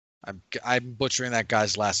 I'm butchering that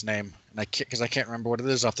guy's last name, and because I can't remember what it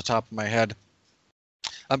is off the top of my head.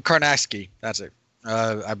 Karnasky, that's it.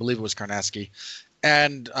 I believe it was Karnasky,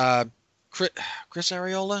 and Chris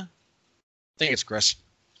Areola. I think it's Chris.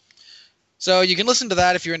 So you can listen to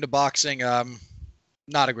that if you're into boxing.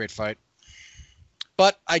 Not a great fight,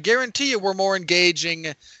 but I guarantee you we're more engaging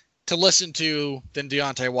to listen to than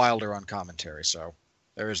Deontay Wilder on commentary. So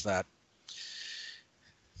there is that.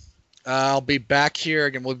 I'll be back here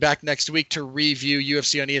again. We'll be back next week to review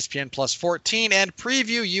UFC on ESPN Plus 14 and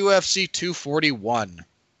preview UFC 241,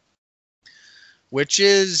 which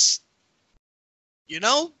is,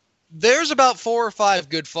 there's about 4 or 5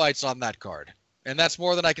 good fights on that card. And that's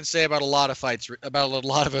more than I can say about a lot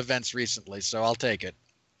of events recently, so I'll take it.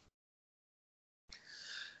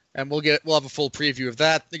 And we'll have a full preview of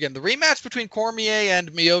that. Again, the rematch between Cormier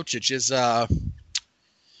and Miocic is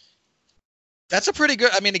that's a pretty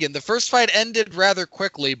good. I mean, again, the first fight ended rather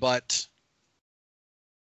quickly, but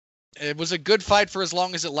it was a good fight for as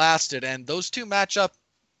long as it lasted, and those two match up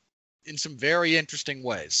in some very interesting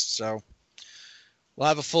ways. So we'll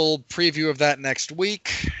have a full preview of that next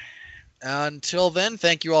week. Until then,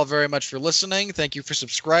 thank you all very much for listening. Thank you for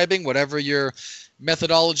subscribing, whatever your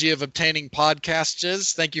methodology of obtaining podcasts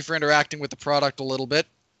is. Thank you for interacting with the product a little bit.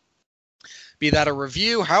 Be that a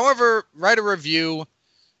review. However, write a review.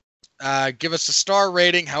 Give us a star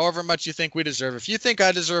rating, however much you think we deserve. If you think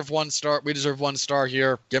I deserve 1 star, we deserve 1 star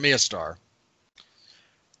here, give me a star.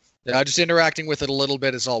 Just interacting with it a little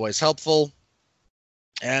bit is always helpful.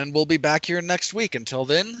 And we'll be back here next week. Until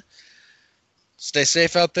then, stay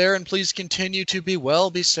safe out there, and please continue to be well,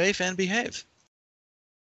 be safe, and behave.